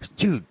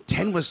 Dude,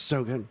 10 was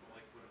so good. like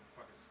what the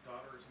fuck is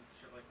daughters and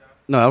shit like that.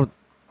 No,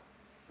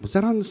 was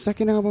that on the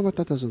second album? I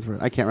thought that was on the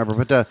first. I can't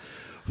remember. But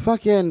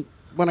fucking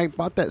when I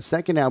bought that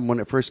second album when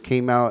it first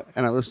came out,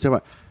 and I listened to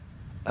it,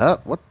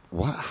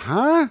 what,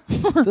 huh?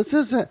 This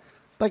isn't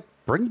like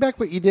bring back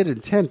what you did in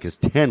 10 because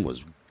 10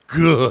 was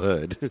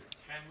good. 10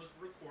 was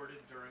recorded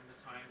during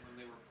the time when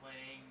they were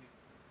playing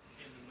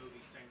in the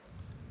movie singles.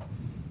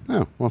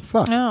 Oh well,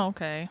 fuck. Oh,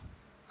 okay.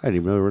 I didn't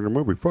even know they were in a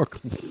movie.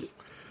 Fuck.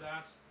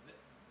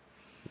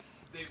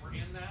 They were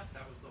in that.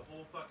 That was the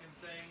whole fucking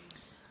thing.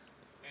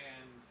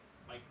 And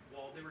like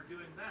while they were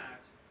doing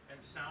that, and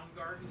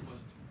Soundgarden was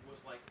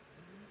like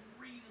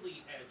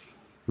really edgy.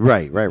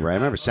 Right. I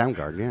remember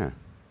Soundgarden. Yeah.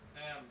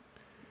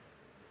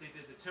 They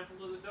did the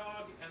Temple of the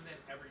Dog, and then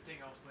everything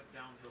else went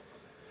downhill from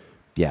there.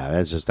 Yeah,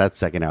 that's just that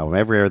second album.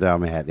 Every other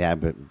album I had, yeah,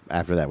 but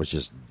after that was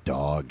just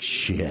dog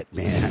shit,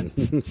 man.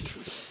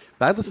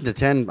 But I listened to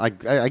 10. I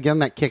get on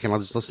that kick, and I'll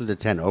just listen to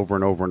 10 over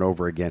and over and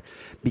over again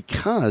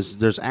because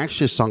there's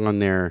actually a song on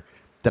there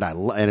that I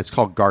love, and it's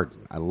called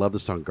Garden. I love the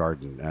song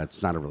Garden.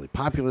 It's not a really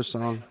popular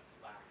song.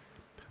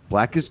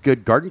 Black is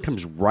good. Garden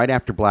comes right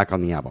after Black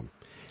on the album.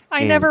 I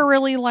And- never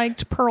really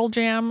liked Pearl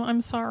Jam.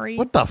 I'm sorry.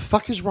 What the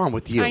fuck is wrong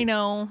with you? I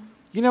know.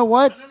 You know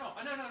what? No.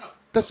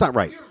 That's not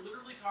right. We are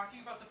literally talking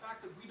about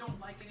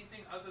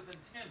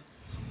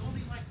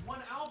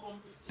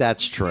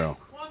That's true.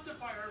 We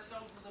quantify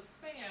ourselves as a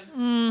fan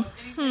of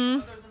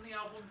anything other than the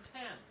album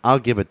 10. I'll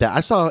give it that. I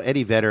saw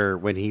Eddie Vedder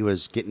when he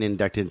was getting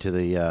inducted into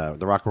the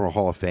Rock and Roll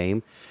Hall of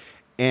Fame,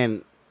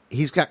 and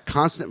he's got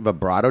constant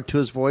vibrato to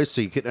his voice,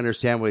 so you couldn't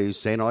understand what he was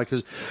saying. All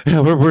because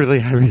we're really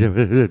happy to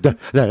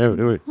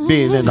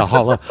being in the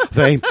Hall of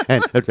Fame.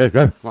 And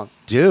well,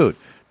 dude,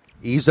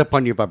 ease up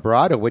on your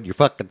vibrato when you're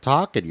fucking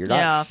talking. You're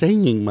not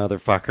singing,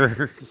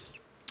 motherfucker.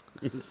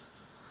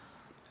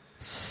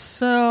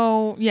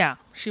 So, yeah,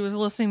 she was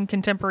listening to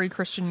contemporary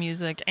Christian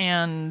music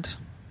and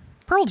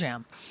Pearl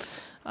Jam.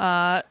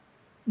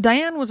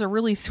 Diane was a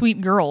really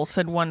sweet girl,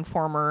 said one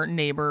former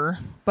neighbor,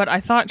 but I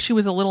thought she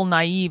was a little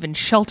naive and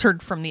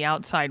sheltered from the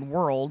outside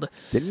world.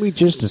 Didn't we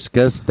just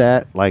discuss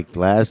that, like,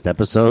 last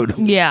episode?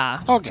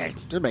 Yeah. Okay,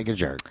 just making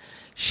sure.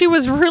 She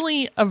was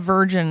really a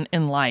virgin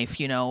in life,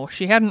 you know.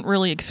 She hadn't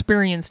really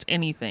experienced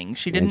anything.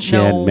 She didn't And she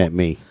hadn't met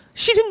me.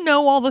 She didn't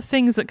know all the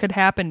things that could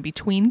happen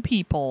between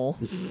people.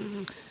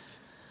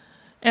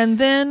 And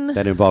then...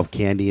 That involved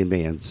candy and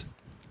bands.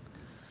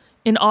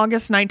 In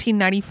August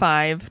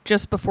 1995,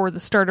 just before the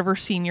start of her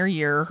senior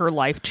year, her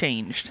life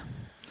changed.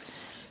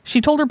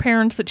 She told her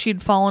parents that she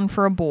had fallen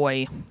for a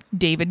boy,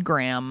 David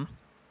Graham.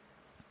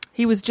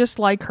 He was just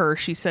like her,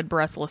 she said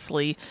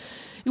breathlessly.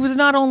 It was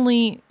not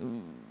only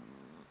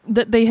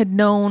that they had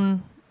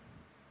known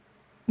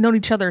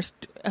each other's,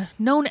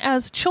 known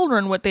as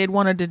children what they had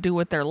wanted to do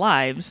with their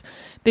lives.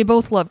 They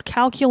both loved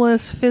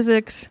calculus,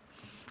 physics,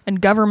 and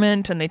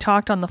government, and they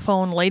talked on the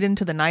phone late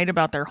into the night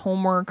about their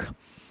homework.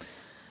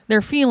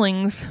 Their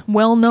feelings,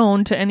 well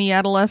known to any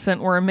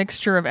adolescent, were a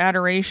mixture of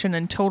adoration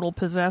and total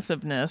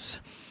possessiveness.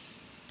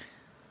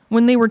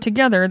 When they were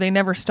together, they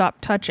never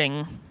stopped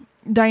touching.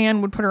 Diane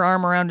would put her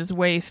arm around his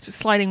waist,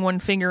 sliding one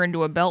finger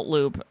into a belt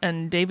loop,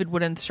 and David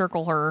would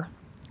encircle her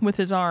with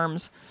his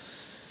arms.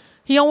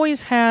 He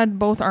always had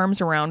both arms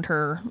around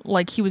her,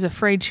 like he was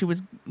afraid she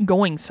was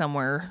going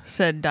somewhere,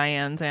 said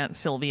Diane's Aunt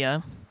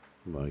Sylvia.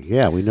 Well,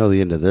 yeah, we know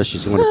the end of this.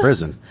 She's going to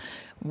prison.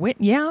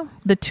 Yeah,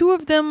 the two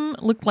of them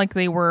looked like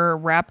they were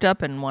wrapped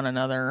up in one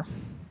another.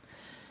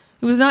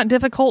 It was not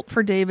difficult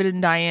for David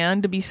and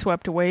Diane to be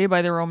swept away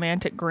by the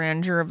romantic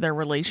grandeur of their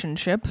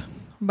relationship.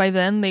 By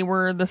then, they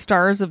were the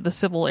stars of the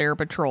Civil Air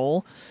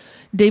Patrol.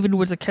 David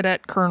was a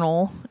cadet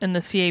colonel in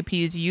the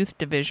CAP's youth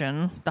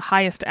division, the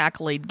highest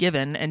accolade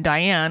given, and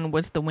Diane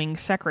was the wing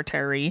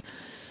secretary,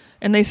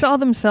 and they saw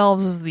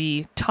themselves as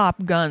the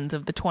top guns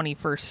of the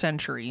 21st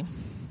century.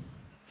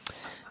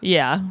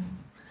 Yeah.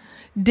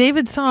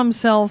 David saw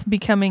himself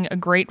becoming a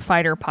great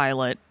fighter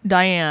pilot,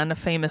 Diane a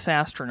famous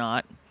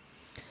astronaut.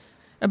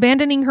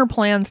 Abandoning her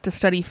plans to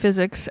study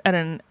physics at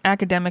an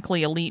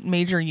academically elite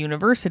major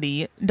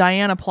university,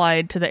 Diane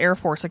applied to the Air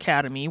Force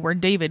Academy, where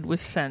David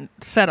was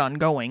set on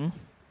going.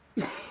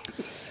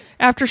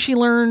 After she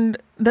learned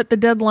that the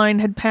deadline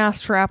had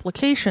passed for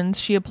applications,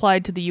 she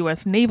applied to the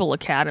U.S. Naval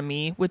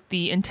Academy with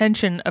the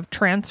intention of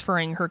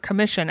transferring her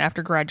commission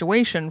after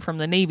graduation from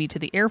the Navy to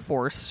the Air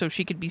Force so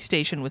she could be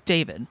stationed with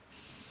David.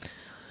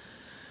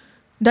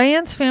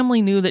 Diane's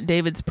family knew that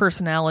David's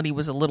personality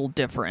was a little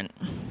different.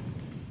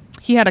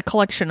 He had a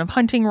collection of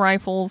hunting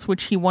rifles,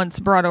 which he once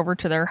brought over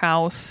to their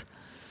house.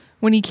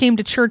 When he came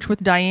to church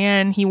with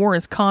Diane, he wore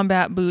his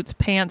combat boots,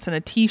 pants, and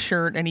a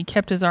t-shirt, and he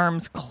kept his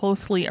arms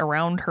closely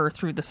around her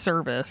through the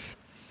service.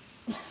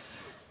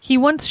 He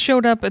once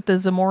showed up at the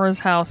Zamora's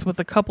house with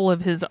a couple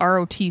of his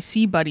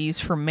ROTC buddies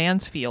from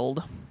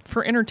Mansfield.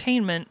 For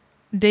entertainment,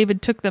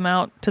 David took them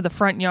out to the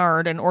front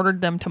yard and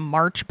ordered them to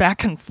march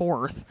back and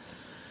forth.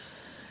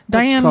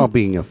 That's called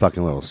being a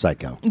fucking little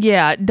psycho.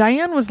 Yeah,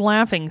 Diane was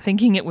laughing,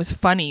 thinking it was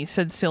funny,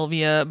 said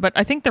Sylvia, but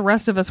I think the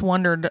rest of us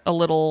wondered a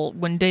little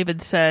when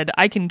David said,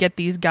 I can get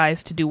these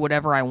guys to do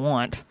whatever I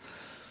want.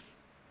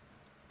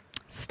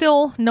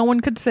 Still, no one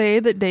could say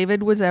that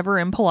David was ever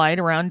impolite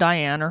around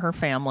Diane or her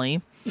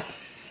family.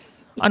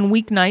 On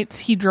weeknights,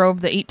 he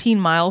drove the 18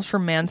 miles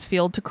from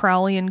Mansfield to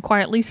Crowley and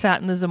quietly sat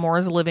in the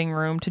Zamora's living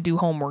room to do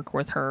homework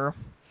with her.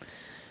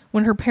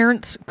 When her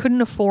parents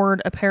couldn't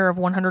afford a pair of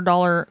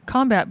 $100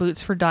 combat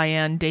boots for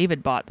Diane,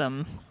 David bought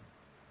them.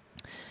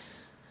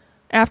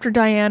 After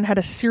Diane had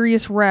a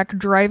serious wreck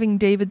driving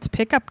David's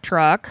pickup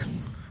truck,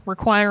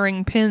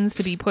 requiring pins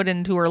to be put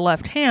into her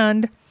left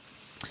hand,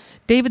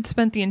 David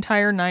spent the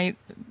entire nights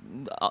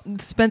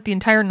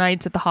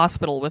at the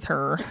hospital with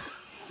her.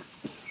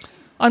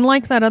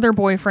 Unlike that other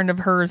boyfriend of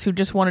hers who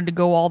just wanted to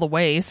go all the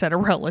way, said a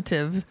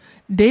relative,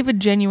 David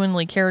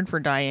genuinely cared for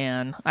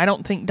Diane. I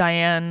don't think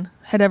Diane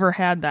had ever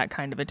had that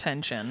kind of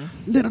attention.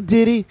 Little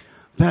ditty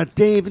about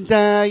Dave and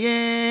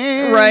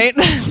Diane. Right?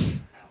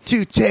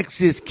 Two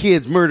Texas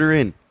kids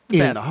murdering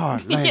in the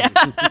heartland.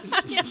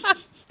 Yeah.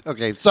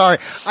 Okay, sorry.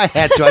 I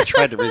had to. I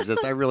tried to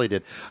resist. I really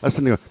did. I was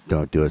sitting there,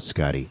 don't do it,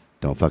 Scotty.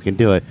 Don't fucking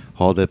do it.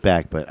 Hold it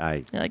back. But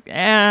You're like,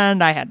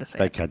 and I had to say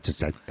it.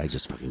 I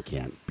just fucking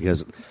can't.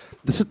 Because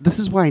this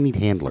is why I need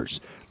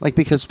handlers. Like,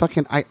 because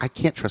fucking I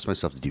can't trust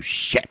myself to do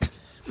shit.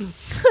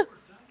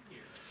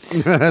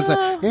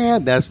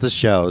 And that's the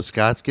show.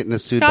 Scott's getting a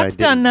suit Scott's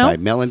done now. by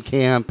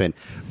Mellencamp and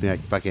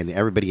fucking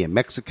everybody in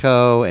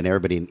Mexico and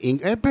everybody in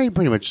England.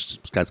 Pretty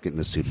much Scott's getting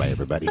a suit by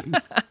everybody.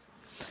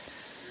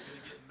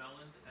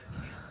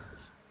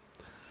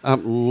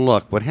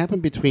 Look, what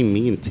happened between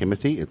me and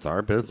Timothy? It's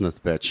our business,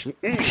 bitch.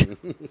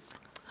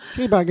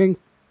 Teabugging.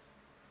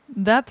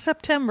 That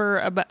September,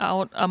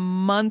 about a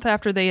month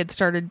after they had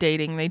started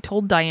dating, they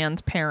told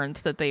Diane's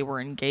parents that they were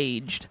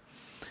engaged.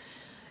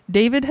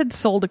 David had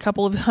sold a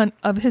couple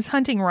of his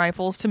hunting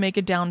rifles to make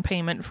a down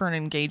payment for an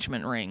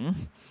engagement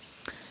ring.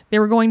 They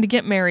were going to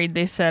get married,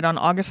 they said, on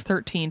August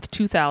 13th,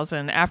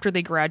 2000, after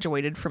they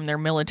graduated from their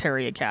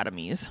military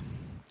academies.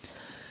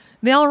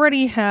 They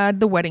already had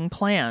the wedding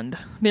planned.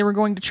 They were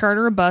going to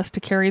charter a bus to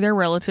carry their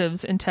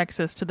relatives in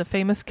Texas to the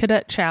famous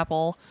cadet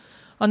chapel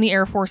on the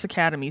Air Force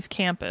Academy's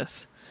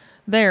campus.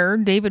 There,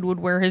 David would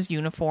wear his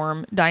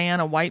uniform, Diane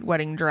a white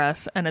wedding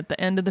dress, and at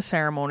the end of the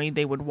ceremony,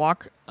 they would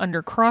walk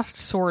under crossed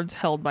swords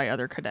held by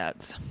other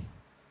cadets.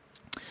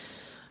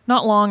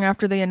 Not long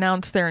after they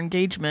announced their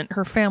engagement,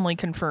 her family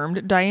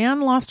confirmed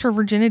Diane lost her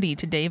virginity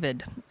to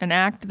David, an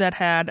act that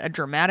had a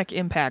dramatic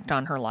impact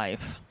on her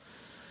life.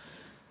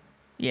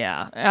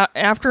 Yeah,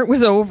 after it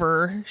was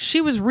over,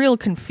 she was real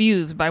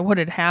confused by what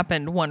had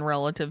happened, one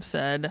relative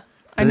said.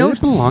 I know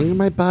it belong in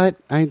my butt.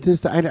 I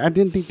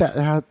didn't think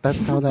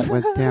that's how that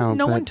went down.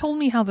 No one told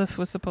me how this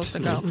was supposed to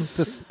go.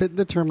 The spit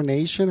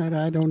determination,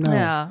 I don't know.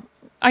 Yeah.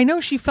 I know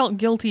she felt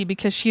guilty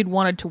because she had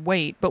wanted to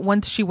wait, but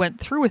once she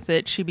went through with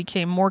it, she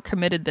became more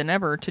committed than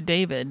ever to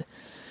David.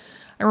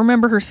 I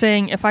remember her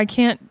saying, "If I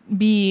can't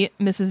be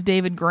Mrs.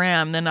 David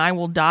Graham, then I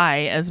will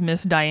die as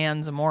Miss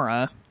Diane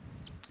Zamora."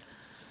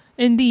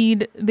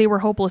 Indeed, they were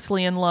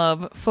hopelessly in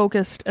love,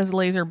 focused as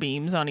laser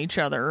beams on each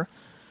other.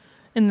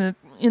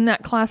 In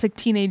that classic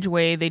teenage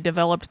way, they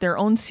developed their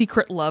own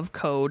secret love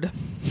code.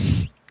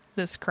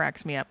 This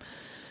cracks me up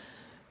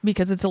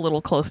because it's a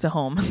little close to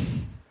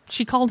home.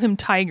 She called him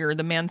Tiger.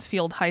 The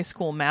Mansfield High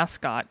School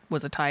mascot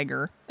was a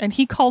tiger, and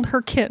he called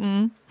her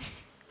Kitten,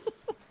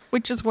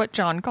 which is what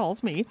John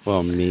calls me.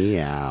 Well,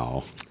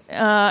 meow.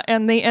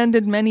 And they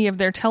ended many of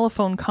their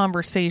telephone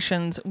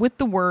conversations with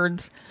the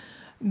words,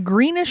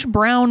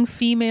 "greenish-brown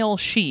female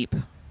sheep."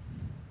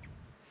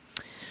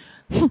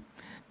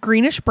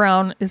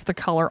 Greenish-brown is the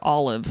color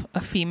olive.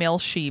 A female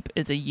sheep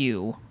is a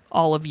ewe.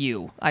 All of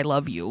you. I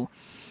love you.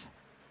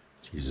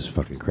 Jesus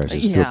fucking Christ. I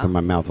still opened my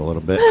mouth a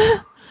little bit.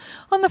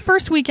 On the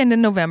first weekend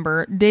in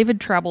November, David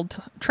traveled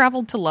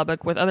to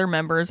Lubbock with other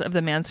members of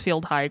the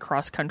Mansfield High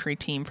cross-country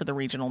team for the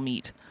regional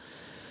meet.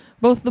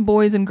 Both the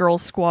boys and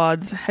girls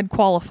squads had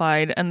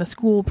qualified, and the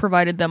school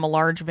provided them a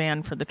large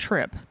van for the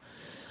trip.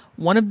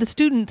 One of the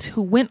students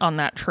who went on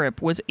that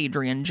trip was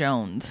Adrian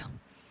Jones.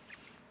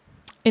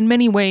 In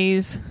many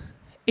ways,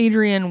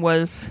 Adrian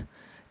was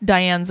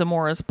Diane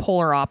Zamora's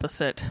polar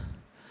opposite.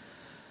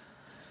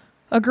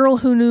 A girl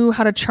who knew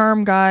how to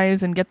charm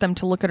guys and get them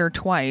to look at her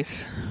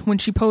twice. When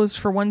she posed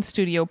for one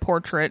studio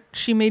portrait,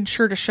 she made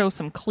sure to show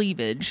some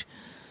cleavage.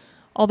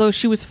 Although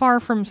she was far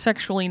from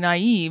sexually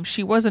naive,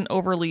 she wasn't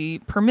overly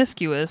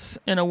promiscuous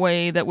in a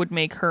way that would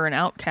make her an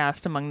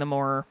outcast among the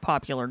more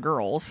popular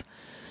girls.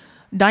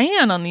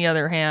 Diane, on the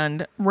other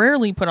hand,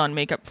 rarely put on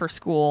makeup for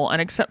school,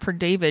 and except for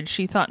David,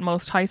 she thought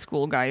most high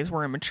school guys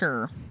were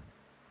immature.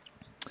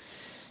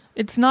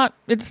 It's not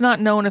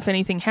known if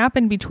anything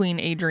happened between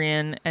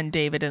Adrian and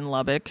David in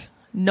Lubbock.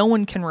 No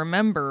one can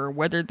remember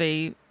whether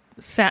they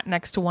sat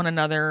next to one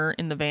another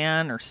in the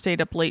van or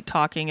stayed up late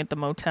talking at the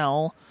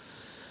motel.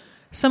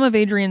 Some of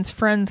Adrian's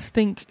friends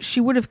think she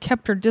would have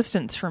kept her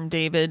distance from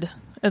David.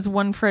 As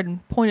one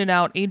friend pointed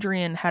out,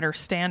 Adrian had her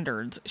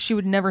standards. She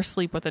would never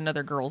sleep with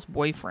another girl's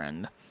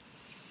boyfriend.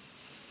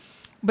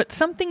 But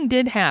something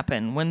did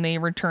happen when they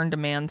returned to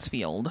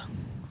Mansfield.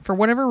 For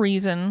whatever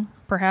reason,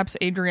 perhaps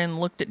Adrian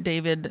looked at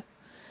David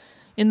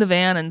in the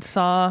van and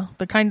saw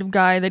the kind of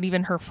guy that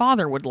even her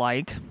father would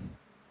like.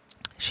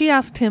 She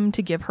asked him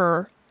to give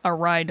her a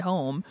ride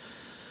home.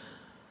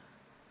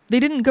 They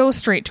didn't go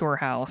straight to her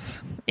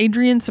house.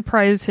 Adrian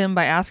surprised him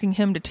by asking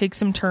him to take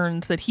some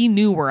turns that he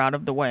knew were out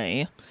of the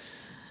way.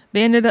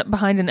 They ended up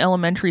behind an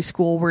elementary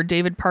school where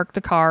David parked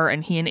the car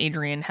and he and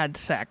Adrian had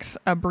sex,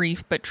 a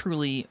brief but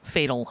truly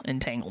fatal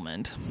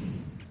entanglement.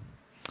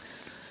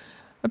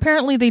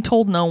 Apparently they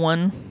told no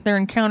one. Their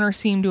encounter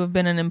seemed to have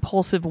been an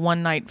impulsive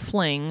one-night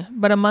fling,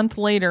 but a month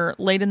later,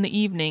 late in the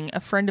evening, a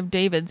friend of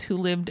David's who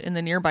lived in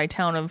the nearby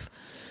town of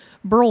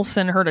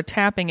Burleson heard a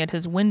tapping at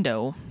his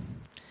window.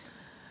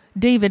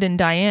 David and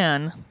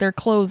Diane, their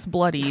clothes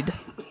bloodied,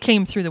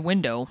 came through the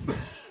window.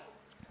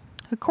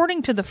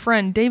 According to the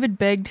friend, David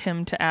begged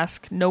him to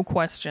ask no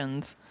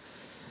questions.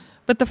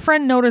 But the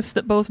friend noticed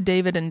that both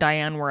David and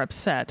Diane were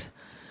upset.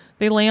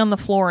 They lay on the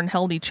floor and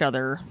held each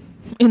other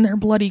in their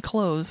bloody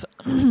clothes.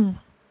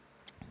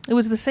 It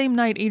was the same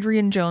night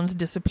Adrian Jones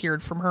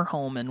disappeared from her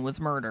home and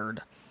was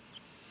murdered.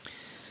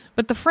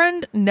 But the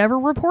friend never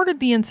reported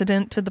the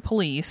incident to the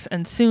police,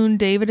 and soon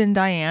David and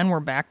Diane were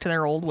back to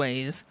their old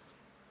ways.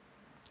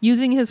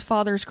 Using his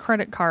father's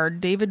credit card,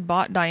 David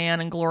bought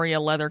Diane and Gloria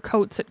leather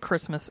coats at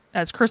Christmas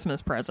as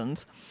Christmas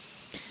presents.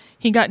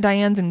 He got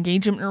Diane's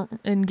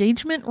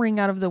engagement ring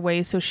out of the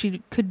way so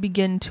she could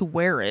begin to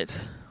wear it.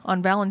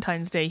 On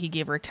Valentine's Day, he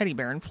gave her a teddy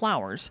bear and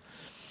flowers.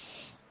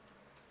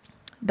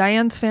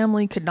 Diane's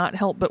family could not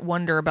help but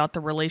wonder about the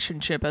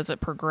relationship as it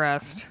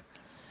progressed.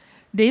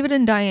 David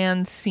and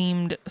Diane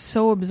seemed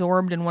so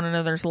absorbed in one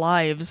another's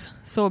lives,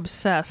 so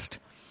obsessed.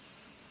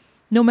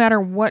 No matter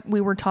what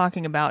we were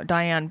talking about,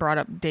 Diane brought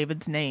up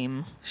David's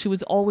name. She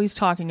was always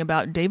talking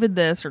about David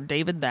this or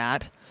David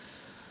that.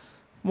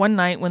 One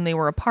night when they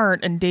were apart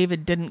and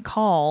David didn't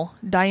call,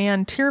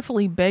 Diane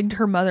tearfully begged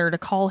her mother to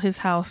call his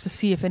house to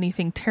see if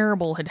anything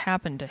terrible had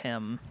happened to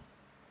him.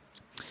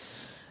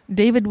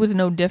 David was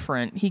no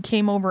different. He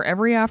came over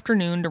every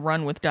afternoon to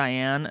run with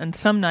Diane, and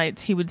some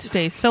nights he would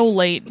stay so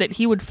late that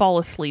he would fall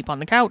asleep on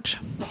the couch.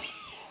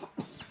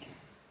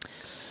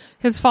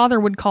 His father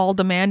would call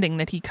demanding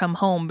that he come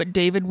home, but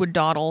David would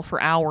dawdle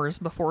for hours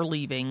before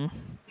leaving.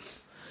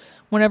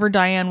 Whenever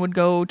Diane would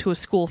go to a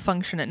school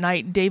function at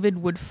night,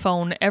 David would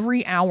phone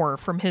every hour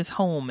from his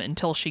home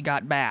until she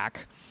got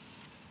back.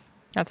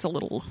 That's a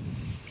little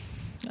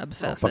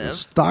obsessive. Fucking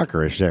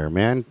stalkerish there,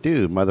 man.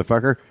 Dude,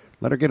 motherfucker,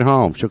 let her get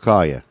home. She'll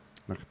call you.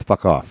 Knock the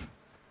fuck off.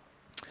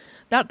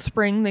 That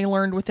spring, they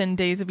learned within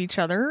days of each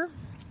other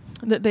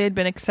that they had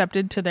been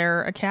accepted to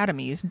their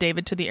academies,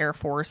 David to the Air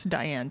Force,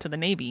 Diane to the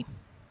Navy.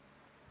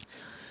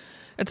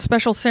 At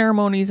special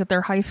ceremonies at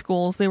their high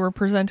schools, they were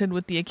presented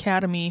with the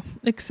academy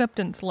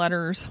acceptance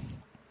letters.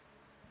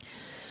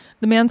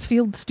 The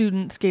Mansfield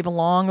students gave a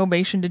long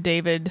ovation to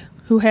David,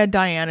 who had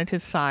Diane at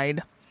his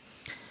side.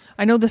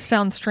 I know this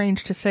sounds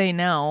strange to say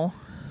now,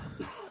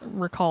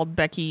 recalled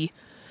Becky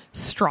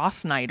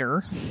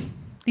Strassnider.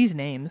 These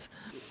names.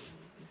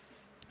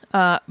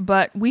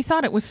 But we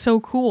thought it was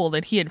so cool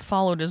that he had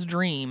followed his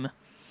dream.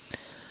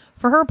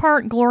 For her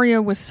part, Gloria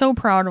was so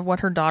proud of what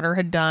her daughter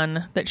had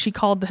done that she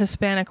called the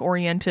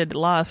Hispanic-oriented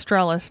La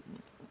Estrella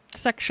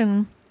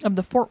section of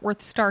the Fort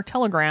Worth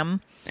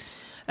Star-Telegram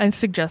and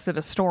suggested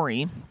a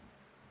story.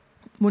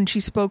 When she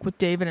spoke with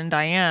David and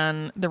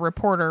Diane, the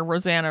reporter,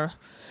 Rosanna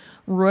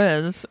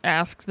Ruiz,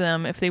 asked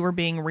them if they were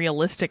being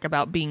realistic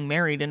about being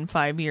married in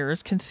 5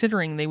 years,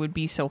 considering they would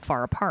be so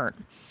far apart.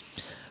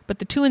 But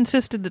the two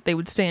insisted that they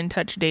would stay in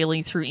touch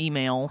daily through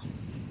email.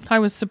 I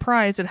was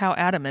surprised at how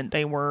adamant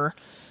they were,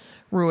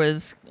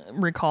 Ruiz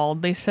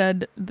recalled. They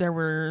said they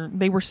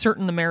were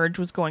certain the marriage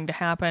was going to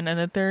happen and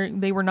that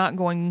they were not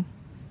going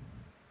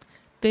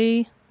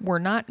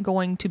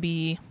to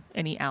be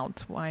any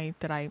outs. Why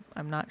did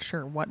I'm not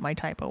sure what my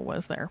typo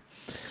was there.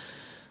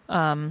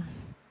 In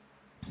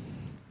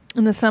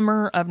the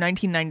summer of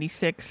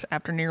 1996,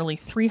 after nearly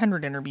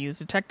 300 interviews,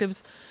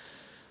 detectives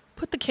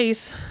put the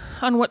case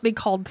on what they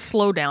called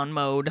slowdown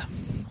mode.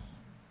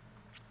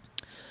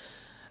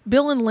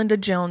 Bill and Linda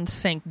Jones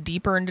sank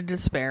deeper into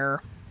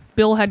despair.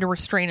 Bill had to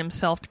restrain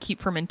himself to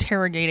keep from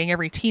interrogating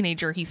every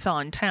teenager he saw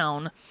in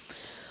town.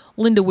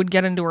 Linda would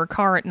get into her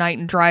car at night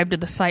and drive to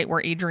the site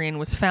where Adrian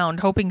was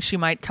found, hoping she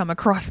might come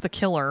across the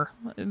killer.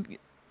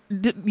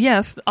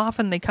 Yes,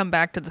 often they come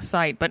back to the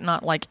site, but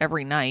not like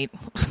every night.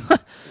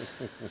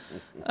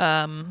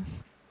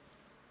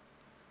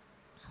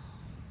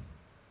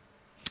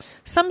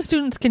 Some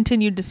students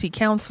continued to see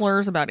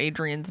counselors about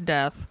Adrian's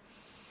death.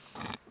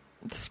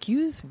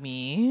 Excuse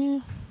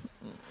me.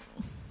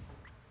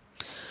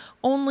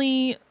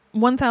 Only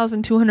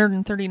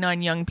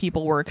 1,239 young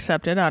people were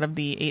accepted out of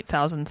the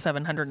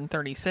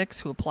 8,736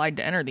 who applied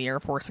to enter the Air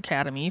Force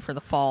Academy for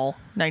the fall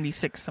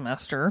 96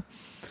 semester.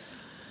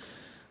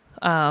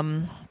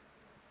 Of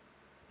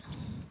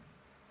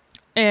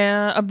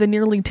the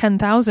nearly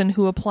 10,000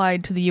 who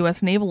applied to the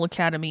U.S. Naval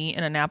Academy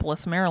in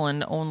Annapolis,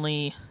 Maryland,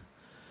 only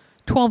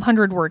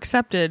 1,200 were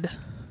accepted,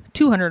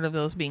 200 of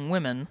those being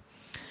women.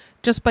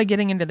 Just by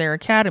getting into their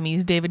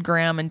academies, David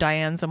Graham and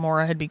Diane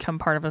Zamora had become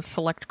part of a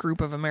select group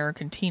of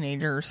American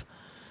teenagers.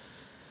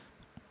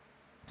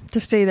 To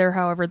stay there,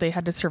 however, they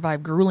had to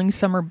survive grueling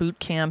summer boot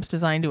camps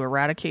designed to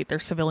eradicate their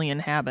civilian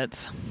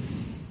habits.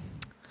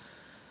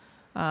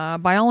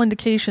 By all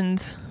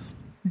indications,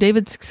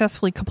 David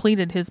successfully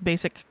completed his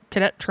basic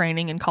cadet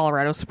training in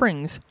Colorado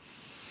Springs.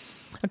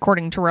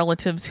 According to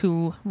relatives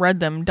who read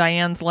them,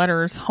 Diane's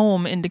letters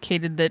home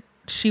indicated that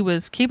she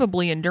was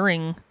capably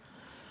enduring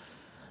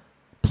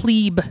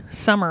plebe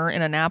summer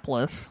in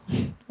Annapolis,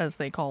 as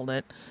they called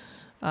it.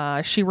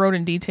 She wrote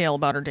in detail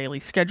about her daily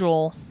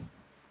schedule,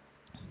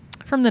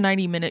 from the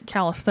 90-minute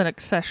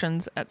calisthenics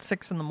sessions at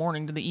 6 in the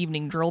morning to the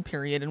evening drill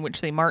period in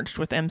which they marched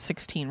with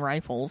M16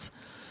 rifles.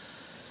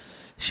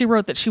 She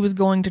wrote that she was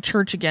going to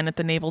church again at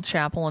the Naval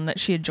Chapel and that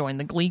she had joined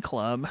the Glee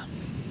Club.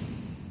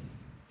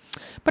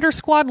 But her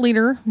squad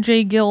leader,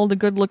 Jay Guild, a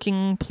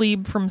good-looking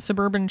plebe from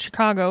suburban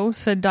Chicago,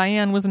 said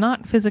Diane was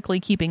not physically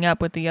keeping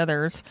up with the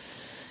others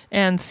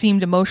and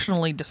seemed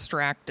emotionally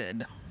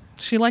distracted.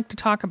 She liked to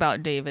talk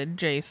about David,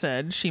 Jay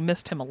said. She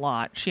missed him a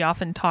lot. She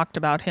often talked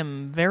about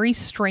him very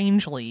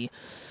strangely,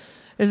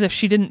 as if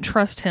she didn't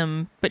trust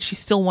him, but she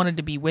still wanted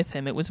to be with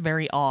him. It was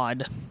very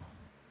odd.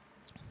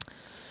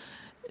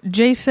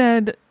 Jay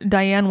said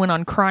Diane went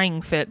on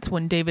crying fits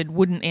when David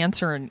wouldn't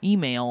answer an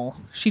email.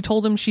 She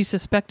told him she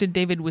suspected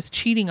David was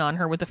cheating on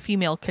her with a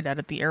female cadet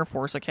at the Air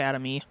Force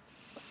Academy.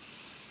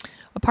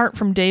 Apart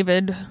from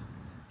David,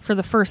 for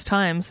the first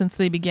time since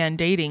they began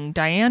dating,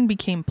 Diane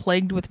became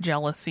plagued with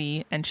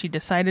jealousy, and she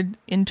decided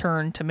in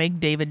turn to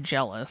make David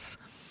jealous.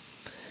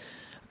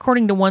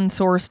 According to one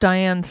source,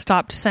 Diane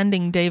stopped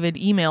sending David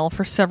email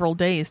for several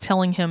days,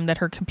 telling him that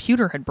her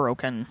computer had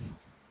broken.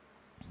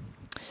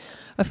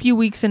 A few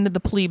weeks into the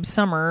plebe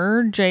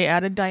summer, Jay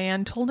added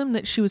Diane told him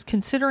that she was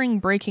considering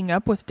breaking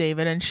up with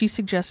David, and she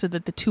suggested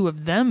that the two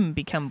of them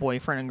become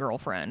boyfriend and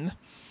girlfriend.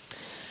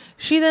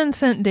 She then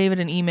sent David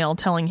an email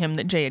telling him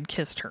that Jay had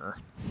kissed her.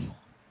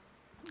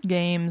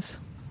 Games.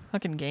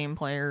 Fucking game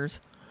players.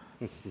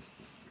 Did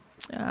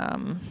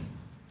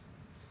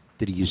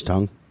he use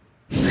tongue?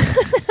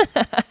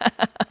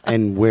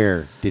 And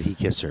where did he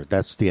kiss her?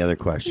 That's the other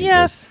question.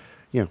 Yes.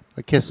 You know,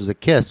 a kiss is a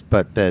kiss,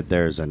 but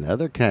there's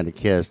another kind of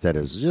kiss that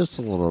is just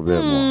a little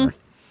bit more.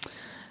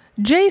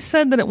 Jay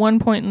said that at one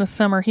point in the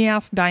summer, he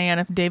asked Diane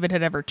if David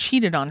had ever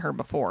cheated on her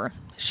before.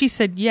 She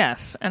said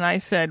yes, and I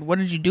said, "What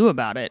did you do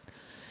about it?"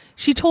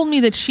 She told me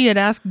that she had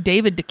asked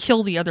David to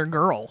kill the other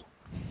girl.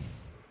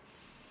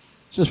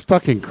 Just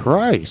fucking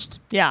Christ.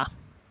 Yeah.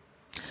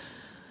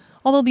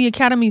 Although the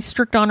Academy's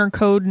strict honor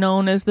code,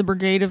 known as the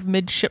Brigade of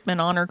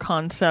Midshipmen Honor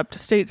Concept,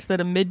 states that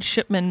a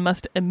midshipman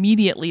must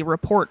immediately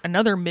report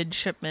another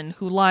midshipman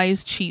who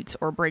lies, cheats,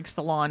 or breaks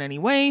the law in any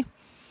way,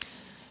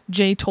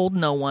 Jay told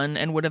no one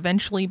and would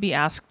eventually be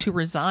asked to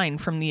resign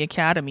from the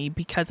Academy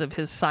because of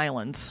his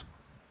silence.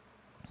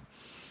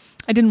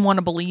 I didn't want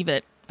to believe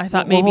it. I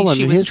thought maybe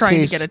she was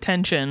trying to get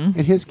attention.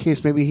 In his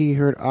case, maybe he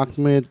heard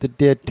Ahmed the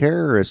dead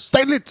terrorist.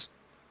 Silence!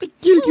 I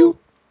kill you!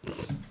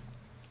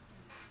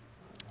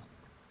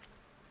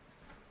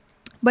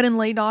 But in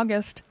late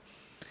August,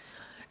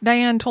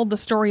 Diane told the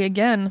story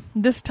again,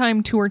 this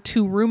time to her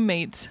two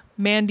roommates,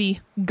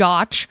 Mandy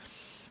Gotch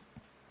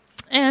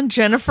and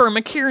Jennifer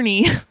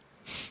McKierney.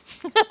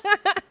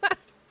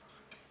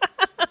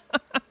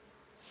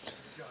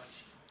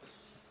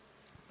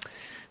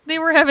 They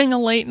were having a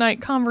late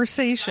night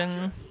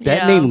conversation.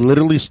 That name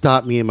literally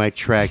stopped me in my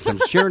tracks. I'm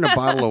sharing a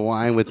bottle of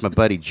wine with my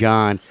buddy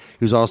John,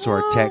 who's also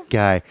our tech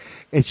guy,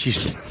 and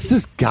she's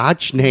this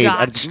Gotch name.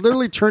 I just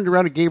literally turned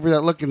around and gave her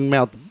that look in the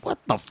mouth. What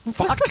the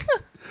fuck?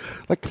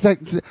 Like,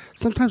 cause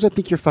sometimes I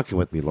think you're fucking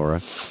with me,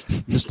 Laura.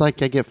 Just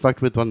like I get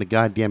fucked with on the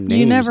goddamn names.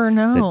 You never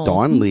know. That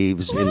Dawn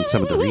leaves in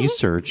some of the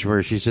research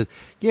where she said,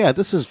 "Yeah,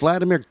 this is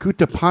Vladimir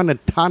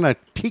Kutapanatana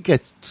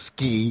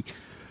Tikatsky."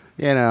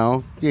 You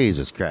know,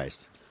 Jesus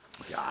Christ.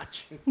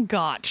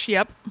 Gotch,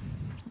 yep.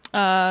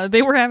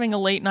 They were having a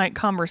late night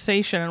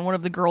conversation, and one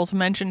of the girls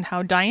mentioned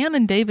how Diane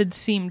and David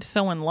seemed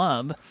so in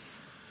love.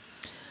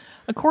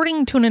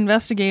 According to an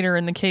investigator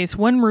in the case,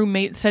 one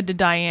roommate said to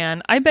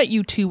Diane, "I bet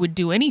you two would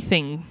do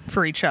anything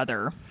for each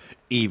other."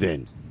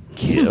 Even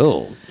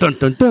kill. Dun,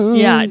 dun, dun.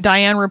 Yeah,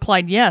 Diane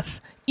replied,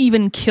 "Yes.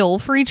 Even kill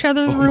for each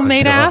other," the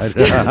roommate asked.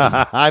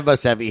 I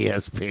must have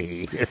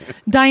ESP.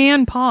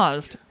 Diane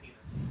paused.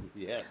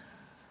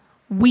 Yes.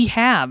 "We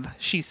have,"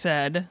 she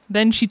said.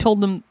 Then she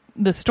told them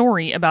the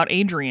story about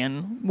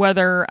Adrian.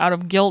 Whether out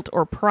of guilt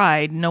or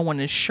pride, no one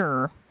is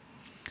sure.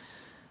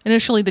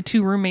 Initially, the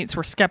two roommates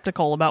were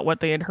skeptical about what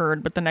they had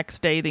heard, but the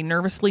next day they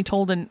nervously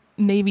told a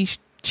Navy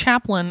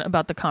chaplain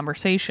about the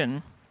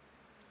conversation.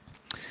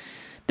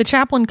 The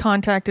chaplain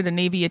contacted a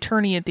Navy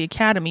attorney at the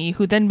Academy,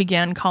 who then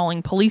began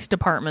calling police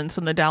departments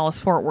in the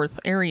Dallas-Fort Worth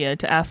area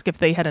to ask if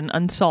they had an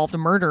unsolved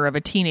murder of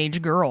a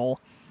teenage girl.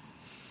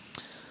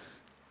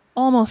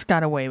 Almost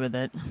got away with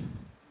it.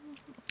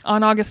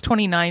 On August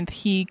 29th,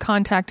 he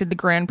contacted the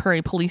Grand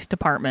Prairie Police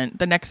Department.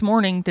 The next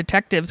morning,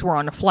 detectives were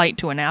on a flight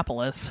to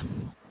Annapolis.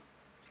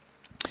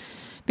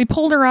 They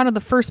pulled her out of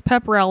the first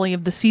pep rally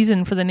of the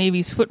season for the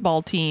Navy's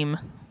football team,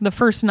 the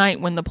first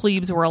night when the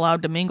plebes were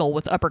allowed to mingle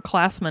with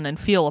upperclassmen and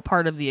feel a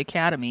part of the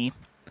academy.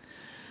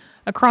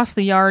 Across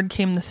the yard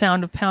came the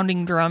sound of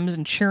pounding drums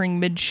and cheering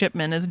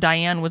midshipmen as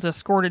Diane was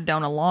escorted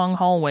down a long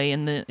hallway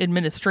in the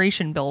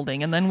administration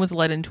building and then was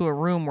led into a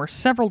room where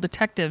several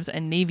detectives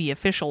and Navy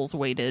officials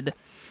waited.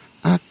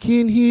 I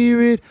can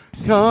hear it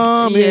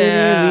coming in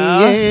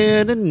the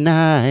air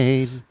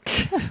tonight.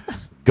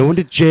 Going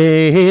to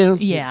jail.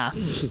 Yeah.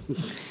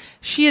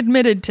 She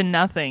admitted to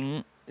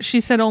nothing. She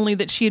said only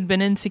that she had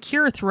been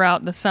insecure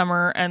throughout the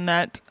summer and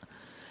that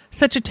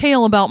such a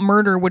tale about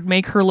murder would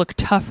make her look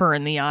tougher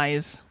in the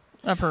eyes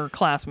of her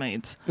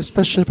classmates.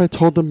 Especially if I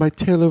told them my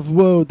tale of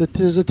woe that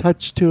there's a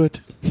touch to it.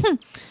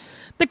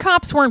 The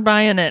cops weren't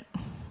buying it.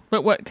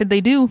 But what could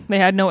they do? They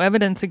had no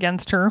evidence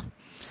against her.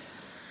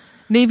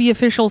 Navy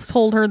officials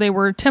told her they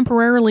were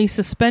temporarily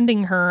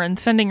suspending her and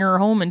sending her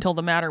home until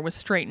the matter was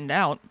straightened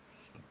out.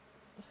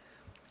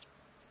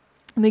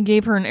 They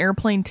gave her an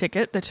airplane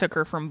ticket that took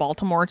her from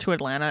Baltimore to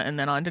Atlanta and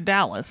then on to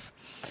Dallas.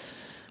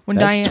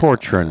 That's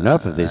torture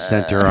enough if they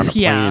sent her on a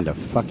plane into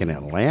fucking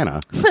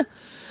Atlanta.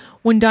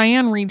 When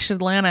Diane reached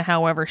Atlanta,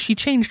 however, she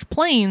changed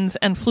planes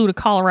and flew to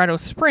Colorado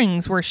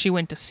Springs, where she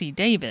went to see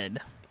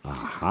David.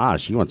 Aha,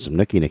 she wants some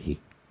nookie.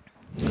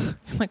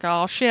 Like,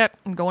 oh shit,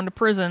 I'm going to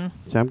prison.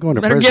 So I'm going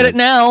to Better prison. get it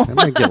now. I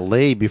might get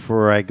laid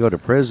before I go to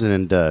prison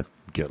and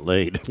get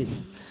laid.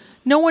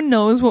 No one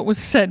knows what was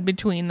said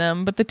between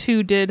them, but the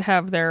two did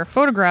have their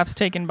photographs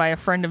taken by a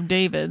friend of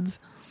David's.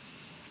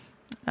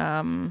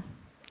 In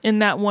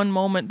that one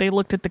moment, they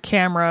looked at the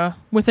camera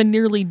with a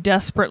nearly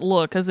desperate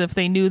look, as if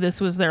they knew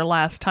this was their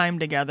last time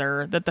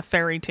together, that the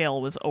fairy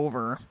tale was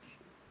over.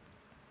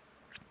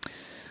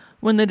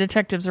 When the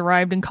detectives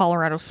arrived in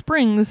Colorado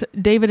Springs,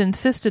 David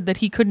insisted that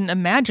he couldn't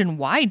imagine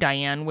why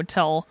Diane would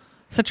tell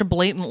such a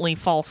blatantly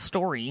false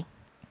story.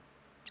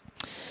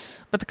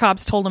 But the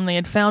cops told him they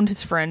had found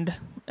his friend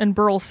in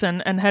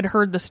Burleson and had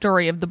heard the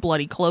story of the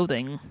bloody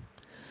clothing.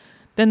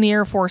 Then the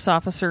Air Force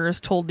officers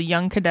told the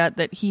young cadet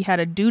that he had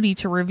a duty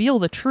to reveal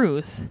the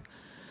truth.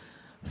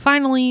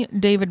 Finally,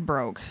 David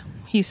broke.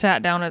 He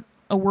sat down at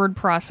a word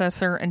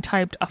processor and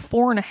typed a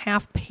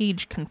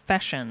 4.5-page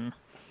confession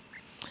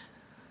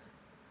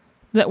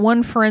that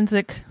one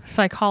forensic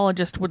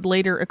psychologist would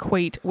later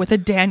equate with a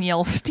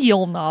Danielle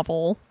Steele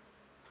novel.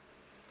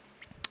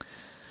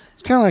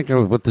 It's kind of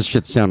like what this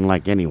shit sounded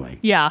like anyway.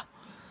 Yeah.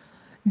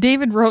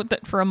 David wrote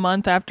that for a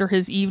month after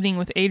his evening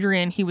with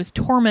Adrian, he was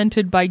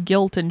tormented by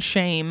guilt and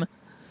shame.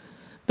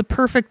 The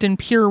perfect and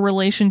pure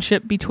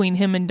relationship between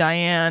him and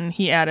Diane,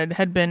 he added,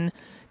 had been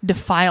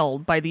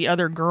defiled by the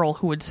other girl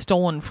who had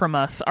stolen from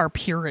us our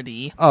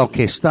purity.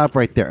 Okay, stop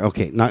right there.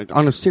 Okay, now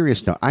on a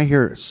serious note, I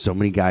hear so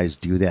many guys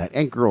do that,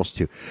 and girls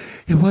too.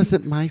 It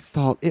wasn't my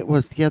fault. It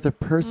was the other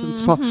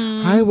person's fault.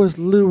 I was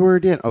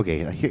lured in. Okay,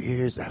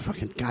 here's that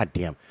fucking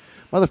goddamn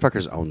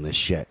motherfuckers own this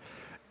shit.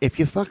 If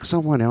you fuck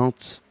someone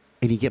else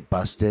and you get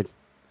busted,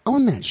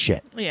 own that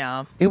shit.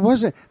 Yeah. It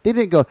wasn't, they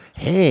didn't go,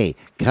 hey,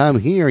 come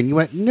here. And you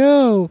went,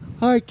 no,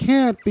 I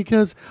can't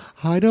because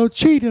I don't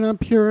cheat and I'm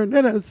pure and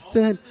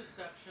innocent. Own the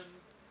deception.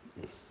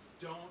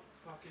 Don't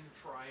fucking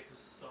try to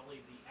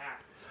sully the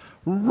act.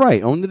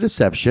 Right. Own the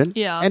deception.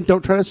 Yeah. And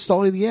don't try to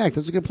sully the act.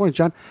 That's a good point,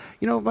 John.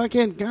 You know,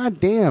 fucking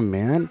goddamn,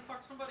 man.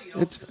 Fuck somebody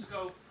else. Just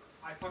go,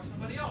 I fuck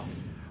somebody else.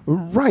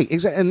 Right,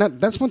 exactly, and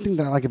that's one thing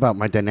that I like about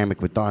my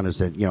dynamic with Dawn is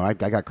that, you know, I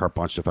got carte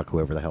blanche to fuck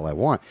whoever the hell I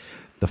want.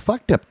 The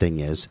fucked up thing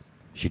is,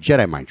 she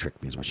Jedi mind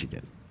tricked me is what she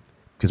did.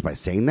 Because by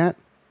saying that,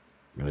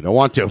 I really don't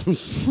want to.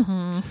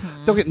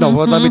 Don't get, no,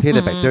 well, let me take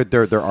that back.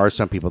 There are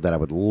some people that I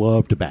would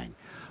love to bang,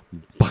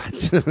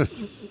 but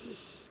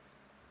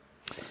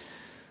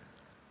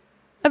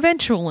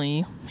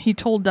Eventually, he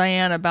told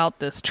Diane about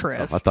this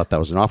tryst. I thought that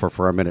was an offer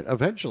for a minute.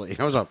 Eventually,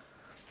 I was all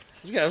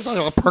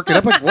perking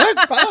up like,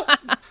 what?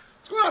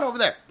 What's going on over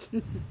there?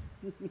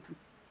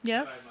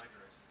 Yes?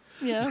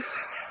 Yes.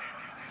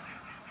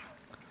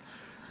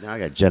 Now I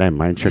got Jedi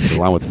mind tricks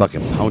along with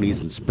fucking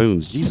ponies and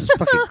spoons. Jesus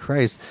fucking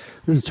Christ.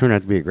 This has turned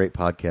out to be a great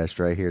podcast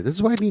right here. This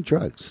is why I need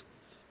drugs.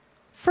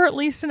 For at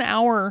least an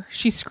hour,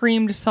 she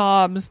screamed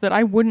sobs that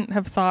I wouldn't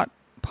have thought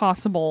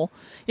possible.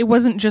 It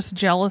wasn't just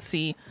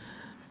jealousy.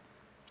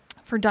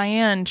 For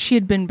Diane, she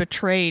had been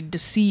betrayed,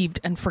 deceived,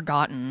 and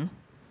forgotten.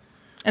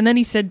 And then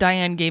he said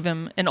Diane gave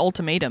him an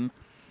ultimatum.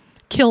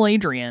 Kill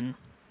Adrian.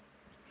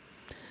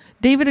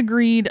 David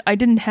agreed. I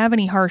didn't have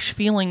any harsh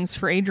feelings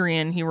for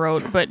Adrian, he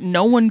wrote, but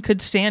no one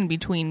could stand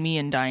between me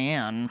and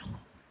Diane.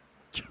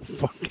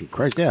 Fucking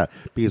Christ, yeah.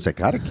 Being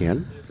psychotic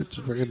can. This It's is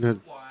the fucking,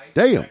 reason why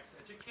damn. sex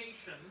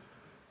education,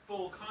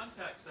 full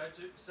contact sex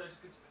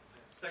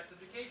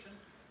education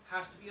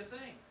has to be a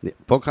thing. Yeah,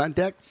 full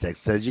contact,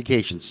 sex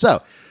education.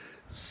 So,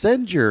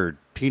 send your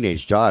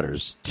teenage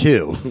daughters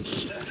to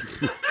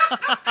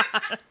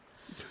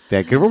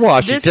Vancouver,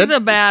 Washington. This is a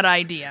bad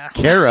idea.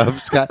 Care of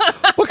Scott.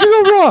 What can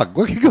go wrong?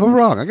 What can go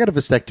wrong? I got a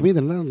vasectomy,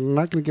 then I'm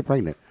not going to get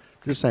pregnant.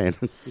 Just saying.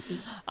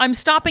 I'm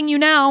stopping you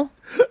now.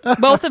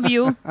 Both of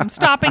you. I'm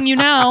stopping you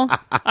now.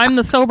 I'm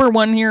the sober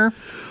one here.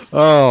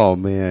 Oh,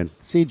 man.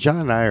 See,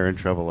 John and I are in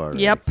trouble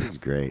already. Yep. This is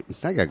great.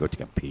 I got to go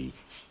take a pee.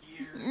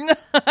 Years.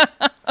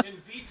 In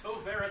vito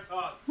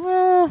veritas.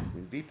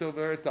 In vito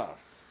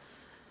veritas.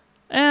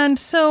 And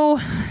so,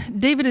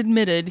 David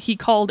admitted he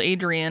called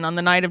Adrian on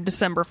the night of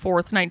December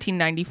 4th,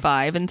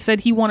 1995, and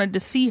said he wanted to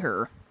see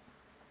her.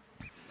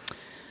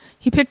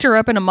 He picked her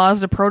up in a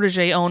Mazda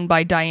Protege owned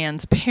by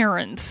Diane's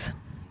parents.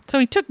 So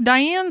he took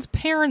Diane's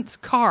parents'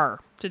 car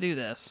to do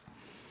this.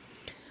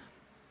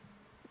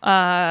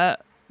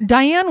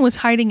 Diane was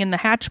hiding in the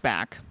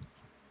hatchback.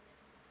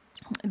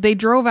 They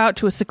drove out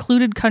to a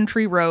secluded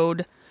country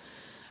road,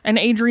 and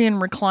Adrian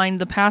reclined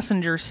the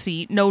passenger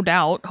seat, no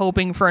doubt,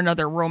 hoping for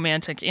another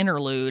romantic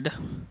interlude.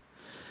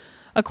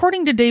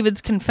 According to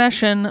David's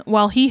confession,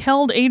 while he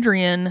held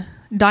Adrian,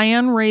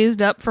 Diane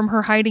raised up from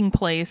her hiding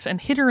place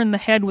and hit her in the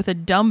head with a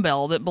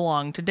dumbbell that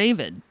belonged to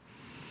David.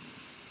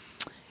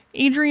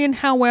 Adrian,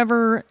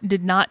 however,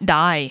 did not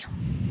die.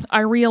 I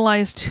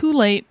realized too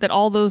late that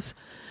all those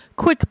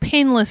quick,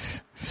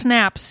 painless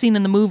snaps seen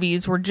in the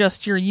movies were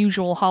just your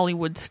usual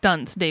Hollywood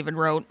stunts, David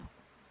wrote.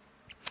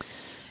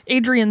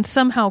 Adrian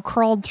somehow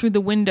crawled through the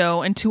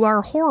window and, to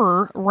our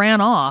horror, ran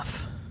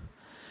off.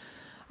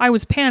 I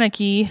was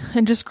panicky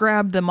and just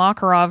grabbed the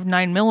Makarov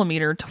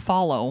 9mm to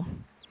follow.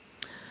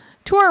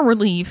 To our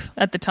relief,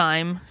 at the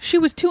time, she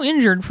was too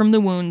injured from the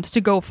wounds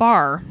to go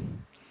far.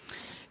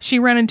 She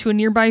ran into a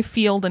nearby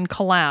field and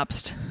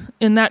collapsed.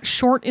 In that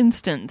short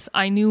instance,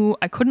 I knew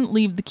I couldn't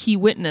leave the key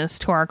witness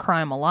to our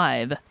crime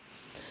alive.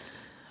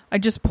 I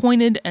just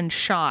pointed and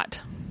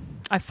shot.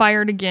 I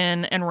fired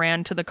again and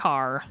ran to the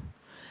car.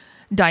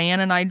 Diane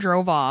and I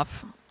drove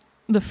off.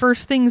 The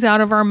first things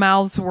out of our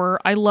mouths were,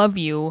 "I love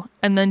you,"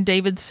 and then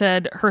David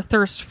said her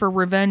thirst for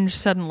revenge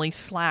suddenly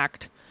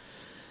slacked.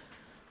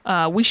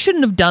 We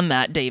shouldn't have done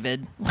that,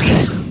 David.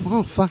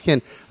 Well,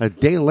 fucking a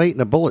day late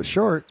and a bullet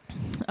short.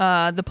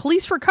 The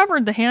police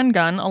recovered the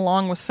handgun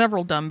along with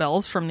several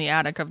dumbbells from the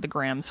attic of the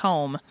Grahams'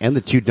 home. And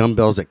the 2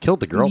 dumbbells that killed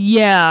the girl.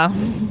 Yeah.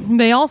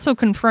 They also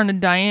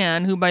confronted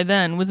Diane, who by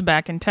then was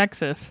back in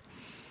Texas.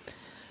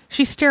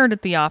 She stared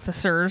at the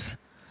officers.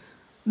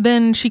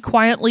 Then she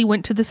quietly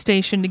went to the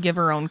station to give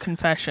her own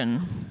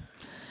confession.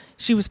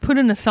 She was put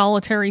in a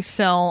solitary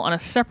cell on a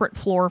separate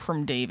floor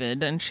from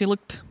David, and she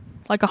looked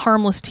like a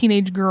harmless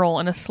teenage girl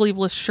in a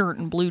sleeveless shirt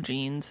and blue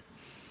jeans.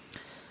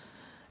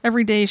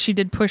 Every day she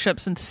did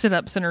push-ups and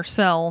sit-ups in her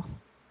cell.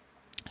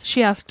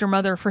 She asked her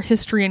mother for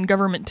history and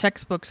government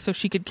textbooks so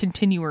she could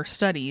continue her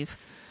studies.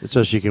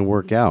 So she can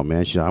work out,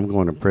 man. She said, I'm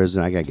going to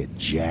prison. I got to get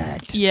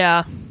jacked.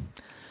 Yeah.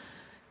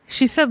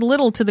 She said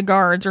little to the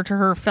guards or to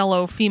her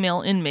fellow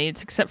female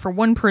inmates, except for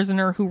one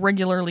prisoner who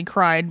regularly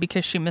cried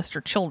because she missed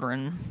her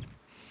children.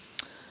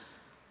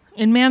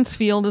 In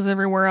Mansfield, as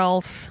everywhere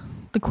else,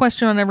 the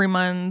question on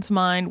everyone's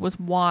mind was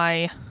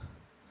why.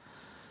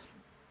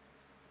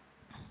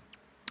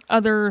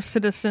 Other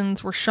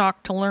citizens were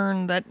shocked to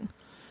learn that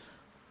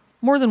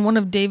more than one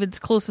of David's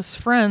closest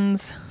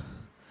friends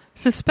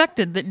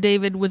suspected that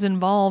David was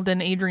involved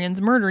in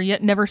Adrian's murder,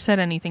 yet never said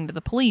anything to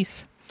the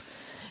police.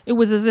 It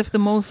was as if the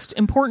most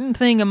important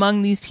thing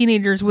among these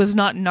teenagers was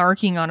not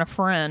narking on a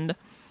friend.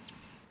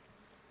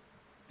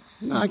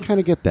 No, I kind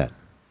of get that.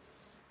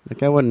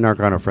 Like, I wouldn't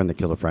narc on a friend that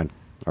killed a friend.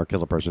 Or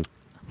kill a person.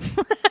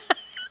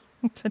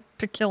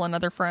 to kill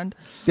another friend.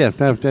 Yeah,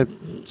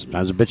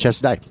 sometimes a bitch has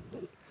to die.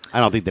 I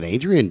don't think that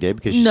Adrian did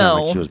because she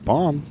sounded like she was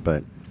bombed,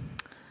 but...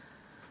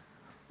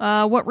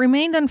 What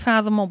remained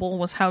unfathomable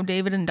was how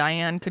David and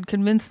Diane could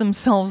convince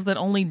themselves that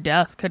only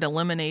death could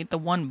eliminate the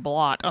one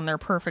blot on their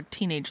perfect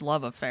teenage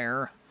love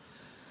affair.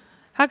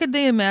 How could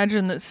they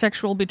imagine that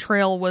sexual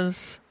betrayal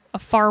was a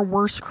far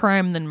worse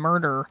crime than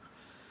murder?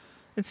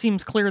 It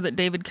seems clear that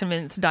David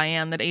convinced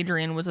Diane that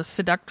Adrian was a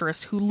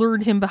seductress who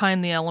lured him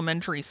behind the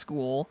elementary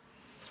school.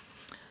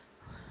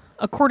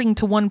 According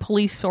to one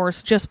police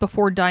source, just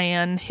before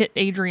Diane hit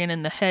Adrian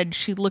in the head,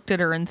 she looked at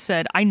her and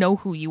said, "I know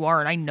who you are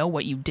and I know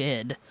what you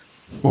did."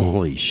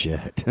 Holy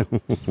shit.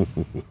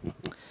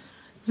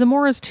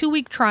 Zamora's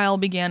 2-week trial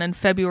began in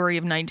February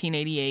of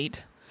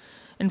 1988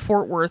 in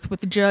Fort Worth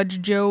with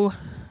Judge Joe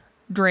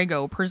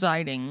Drago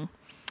presiding.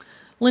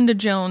 Linda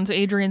Jones,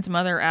 Adrian's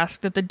mother,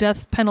 asked that the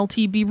death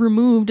penalty be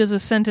removed as a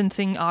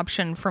sentencing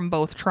option from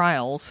both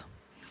trials.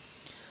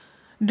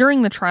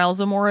 During the trial,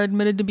 Zamora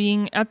admitted to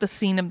being at the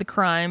scene of the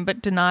crime,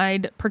 but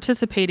denied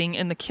participating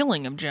in the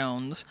killing of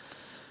Jones.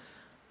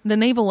 The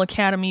Naval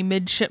Academy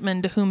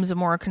midshipman to whom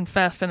Zamora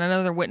confessed and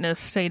another witness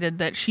stated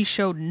that she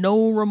showed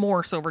no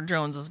remorse over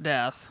Jones's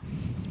death.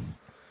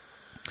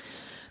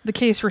 The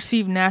case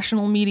received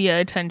national media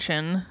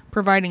attention,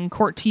 providing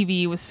Court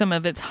TV with some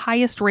of its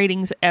highest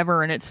ratings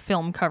ever in its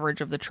film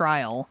coverage of the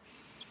trial.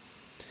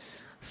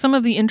 Some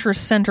of the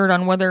interest centered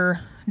on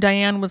whether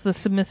Diane was the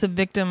submissive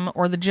victim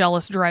or the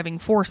jealous driving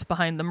force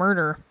behind the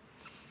murder.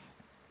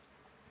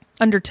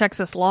 Under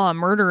Texas law,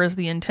 murder is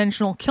the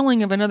intentional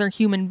killing of another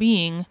human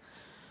being,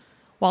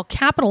 while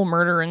capital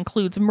murder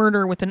includes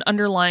murder with an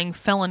underlying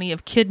felony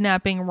of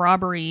kidnapping,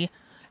 robbery,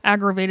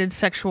 aggravated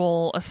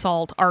sexual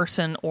assault,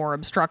 arson, or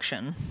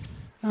obstruction.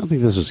 I don't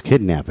think this was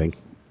kidnapping.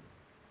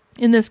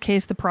 In this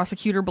case, the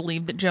prosecutor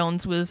believed that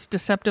Jones was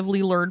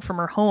deceptively lured from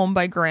her home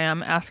by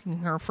Graham, asking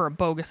her for a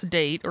bogus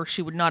date, or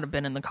she would not have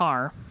been in the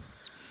car.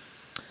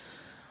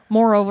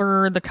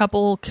 Moreover, the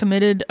couple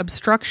committed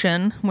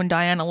obstruction when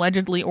Diane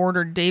allegedly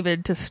ordered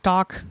David to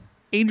stalk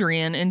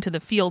Adrian into the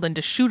field and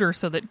to shoot her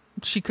so that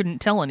she couldn't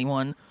tell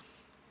anyone.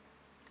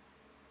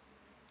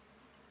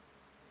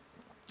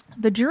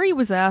 The jury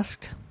was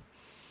asked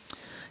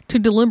to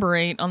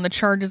deliberate on the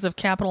charges of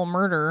capital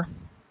murder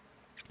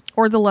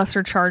or the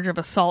lesser charge of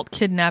assault,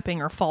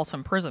 kidnapping, or false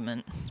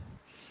imprisonment.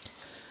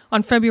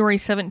 On February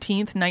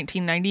 17th,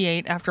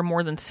 1998, after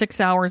more than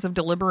 6 hours of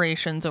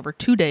deliberations over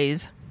 2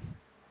 days,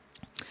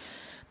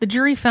 the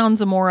jury found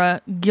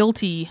Zamora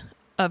guilty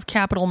of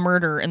capital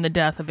murder in the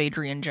death of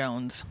Adrian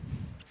Jones.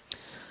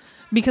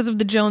 Because of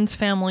the Jones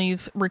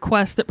family's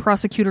request that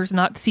prosecutors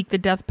not seek the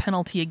death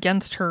penalty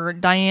against her,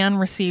 Diane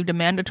received a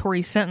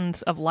mandatory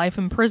sentence of life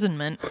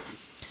imprisonment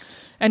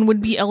and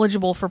would be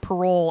eligible for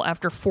parole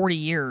after 40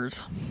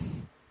 years.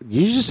 Did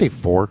you just say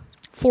 4?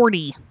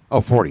 40. Oh,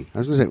 40. I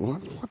was going to say,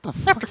 what the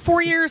fuck? After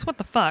 4 years? What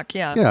the fuck?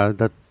 Yeah. Yeah,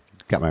 that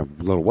got my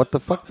little what the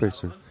fuck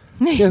face.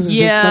 Yes, It's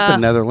not the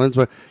Netherlands,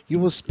 but you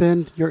will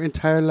spend your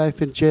entire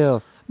life in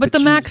jail. But the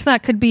max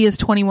that could be is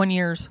 21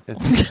 years.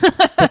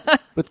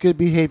 With good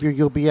behavior,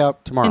 you'll be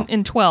out tomorrow.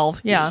 In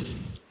 12, yeah.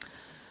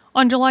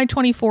 On July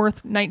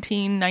 24th,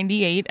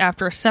 1998,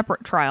 after a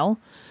separate trial,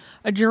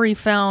 a jury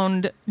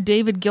found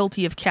David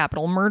guilty of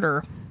capital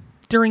murder.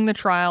 During the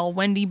trial,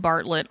 Wendy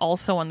Bartlett,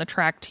 also on the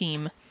track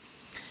team,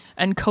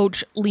 and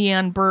coach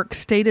Leanne Burke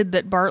stated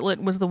that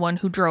Bartlett was the one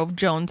who drove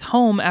Jones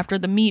home after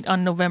the meet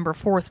on November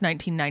 4th,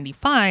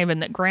 1995,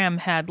 and that Graham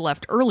had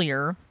left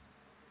earlier,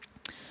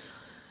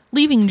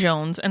 leaving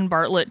Jones and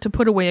Bartlett to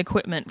put away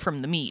equipment from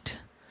the meet.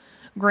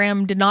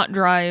 Graham did not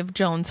drive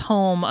Jones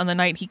home on the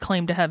night he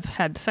claimed to have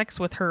had sex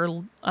with her,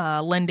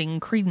 lending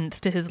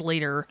credence to his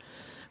later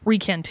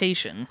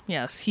recantation.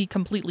 Yes, he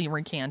completely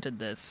recanted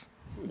this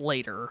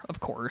later, of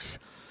course.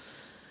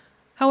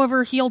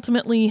 However, he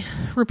ultimately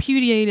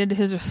repudiated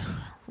his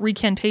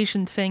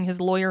recantation, saying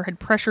his lawyer had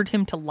pressured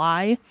him to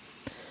lie,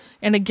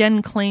 and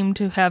again claimed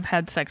to have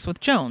had sex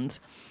with Jones,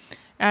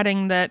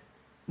 adding that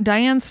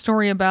Diane's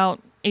story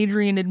about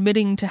Adrian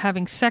admitting to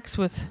having sex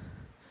with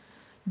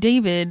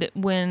David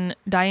when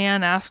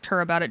Diane asked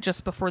her about it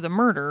just before the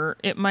murder,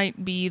 it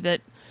might be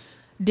that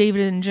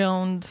Adrian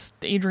Jones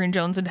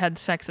had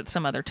sex at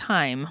some other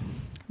time,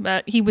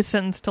 but he was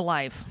sentenced to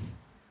life.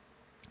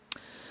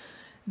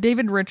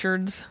 David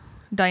Richards,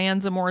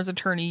 Diane Zamora's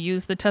attorney,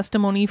 used the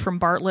testimony from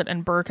Bartlett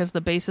and Burke as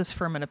the basis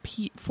for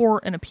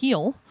an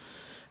appeal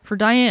for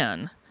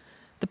Diane.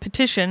 The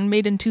petition,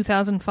 made in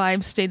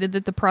 2005, stated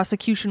that the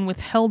prosecution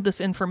withheld this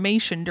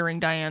information during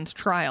Diane's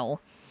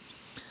trial.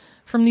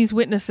 From these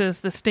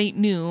witnesses, the state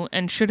knew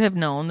and should have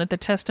known that the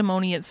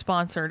testimony it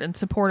sponsored in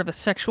support of a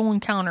sexual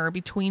encounter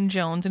between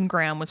Jones and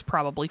Graham was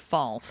probably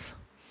false.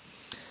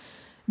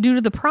 Due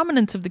to the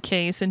prominence of the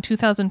case, in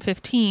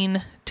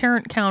 2015,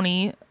 Tarrant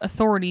County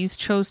authorities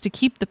chose to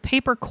keep the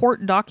paper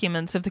court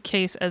documents of the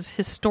case as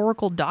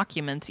historical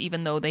documents,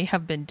 even though they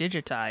have been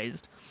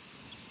digitized.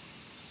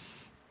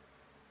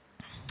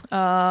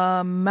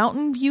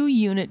 Mountain View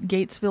Unit,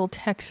 Gatesville,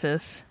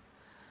 Texas,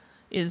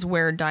 is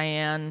where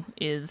Diane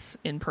is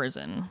in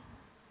prison.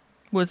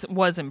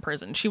 Was in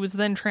prison. She was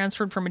then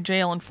transferred from a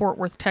jail in Fort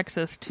Worth,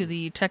 Texas, to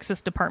the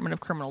Texas Department of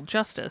Criminal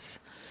Justice.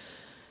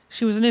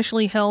 She was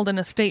initially held in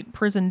a state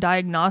prison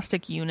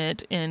diagnostic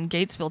unit in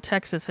Gatesville,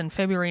 Texas in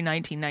February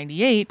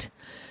 1998,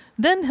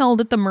 then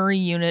held at the Murray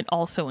Unit,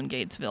 also in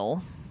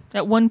Gatesville.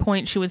 At one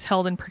point, she was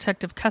held in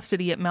protective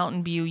custody at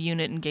Mountain View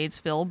Unit in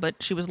Gatesville,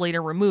 but she was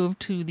later removed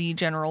to the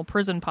general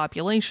prison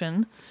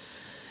population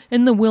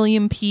in the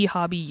William P.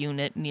 Hobby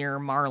Unit near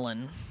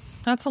Marlin.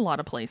 That's a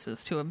lot of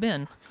places to have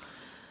been.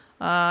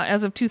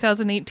 As of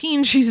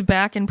 2018, she's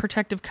back in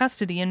protective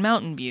custody in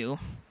Mountain View.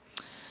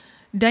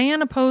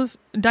 Diane, opposed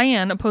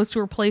to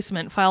her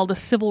placement, filed a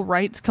civil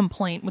rights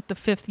complaint with the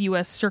 5th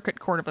U.S. Circuit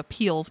Court of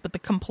Appeals, but the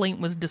complaint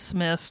was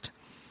dismissed.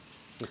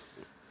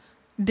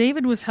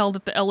 David was held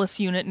at the Ellis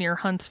Unit near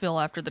Huntsville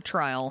after the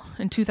trial.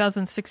 In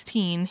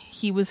 2016,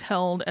 he was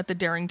held at the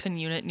Darrington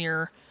Unit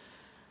near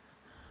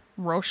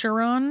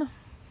Rocheron.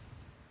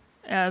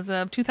 As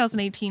of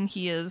 2018,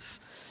 he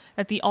is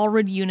at the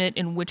Allred Unit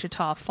in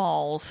Wichita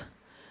Falls.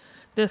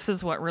 This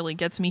is what really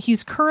gets me.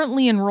 He's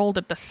currently enrolled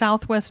at the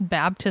Southwest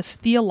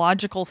Baptist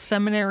Theological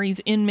Seminary's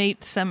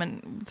inmate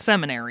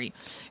seminary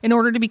in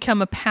order to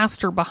become a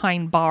pastor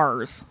behind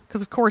bars.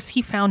 Because, of course,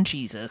 he found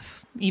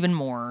Jesus even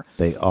more.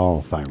 They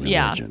all find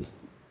religion.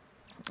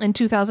 Yeah. In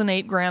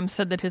 2008, Graham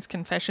said that his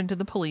confession to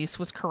the police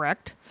was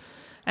correct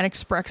and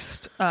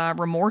expressed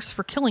remorse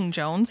for killing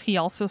Jones. He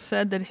also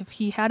said that if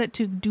he had it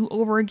to do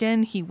over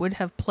again, he would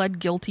have pled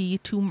guilty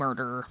to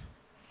murder.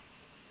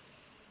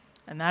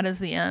 And that is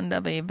the end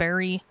of a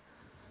very,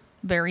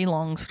 very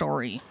long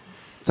story.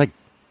 It's like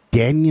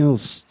Daniel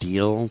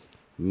Steele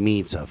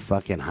meets a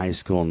fucking high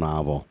school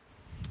novel.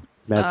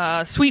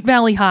 That's Sweet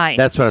Valley High.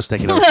 That's what I was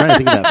thinking. I was trying to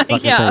think of that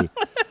fucking Yeah. thing.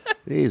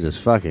 Jesus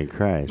fucking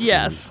Christ.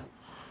 Yes. Man.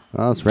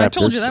 Well, let's wrap I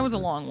told this. you that was a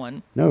long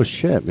one. No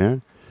shit,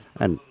 man.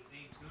 And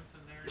Dean Koontz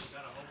in there, you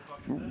got a whole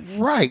fucking thing.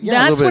 right,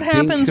 yeah. That's a little what bit of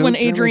Dean happens when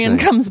Koontz and Adrian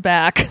everything. comes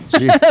back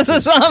as a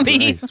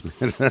zombie. Christ.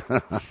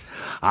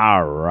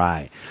 All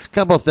right.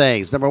 Couple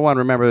things. Number one,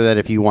 remember that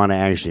if you want to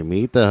actually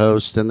meet the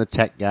host and the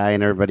tech guy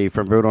and everybody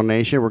from Brutal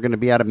Nation, we're going to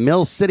be out of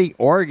Mill City,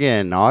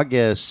 Oregon,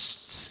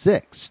 August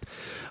 6th.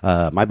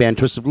 My band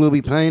Twisted Blue will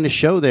be playing a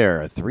show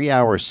there, a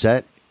 3-hour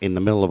set in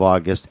the middle of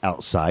August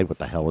outside. What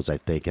the hell was I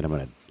thinking? I'm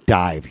going to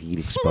die of heat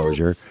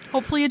exposure.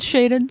 Hopefully it's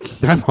shaded.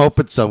 I'm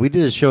hoping so. We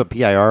did a show at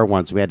PIR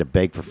once. We had to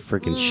beg for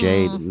freaking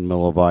shade in the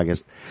middle of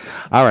August.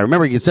 All right.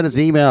 Remember, you can send us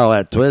an email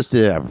at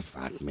Twisted.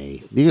 Fuck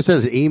me. You can send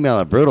us an email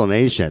at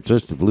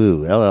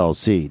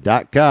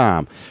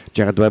brutalnation@twistedbluellc.com.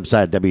 Check out the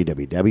website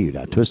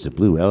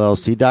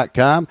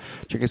www.twistedbluellc.com.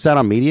 Check us out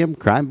on Medium,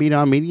 Crime Beat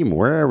on Medium,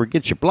 wherever.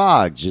 Get your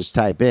blogs. Just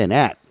type in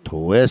at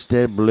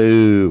Twisted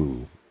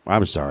Blue.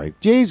 I'm sorry.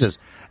 Jesus.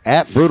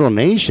 At Brutal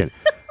Nation.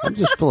 I'm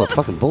just full of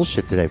fucking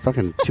bullshit today.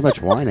 Fucking too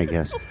much wine, I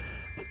guess.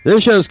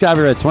 This show is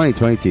copyright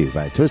 2022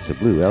 by Twisted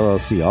Blue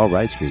LLC. All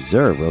rights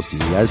reserved. We'll see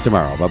you guys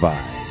tomorrow.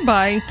 Bye-bye.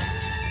 Bye.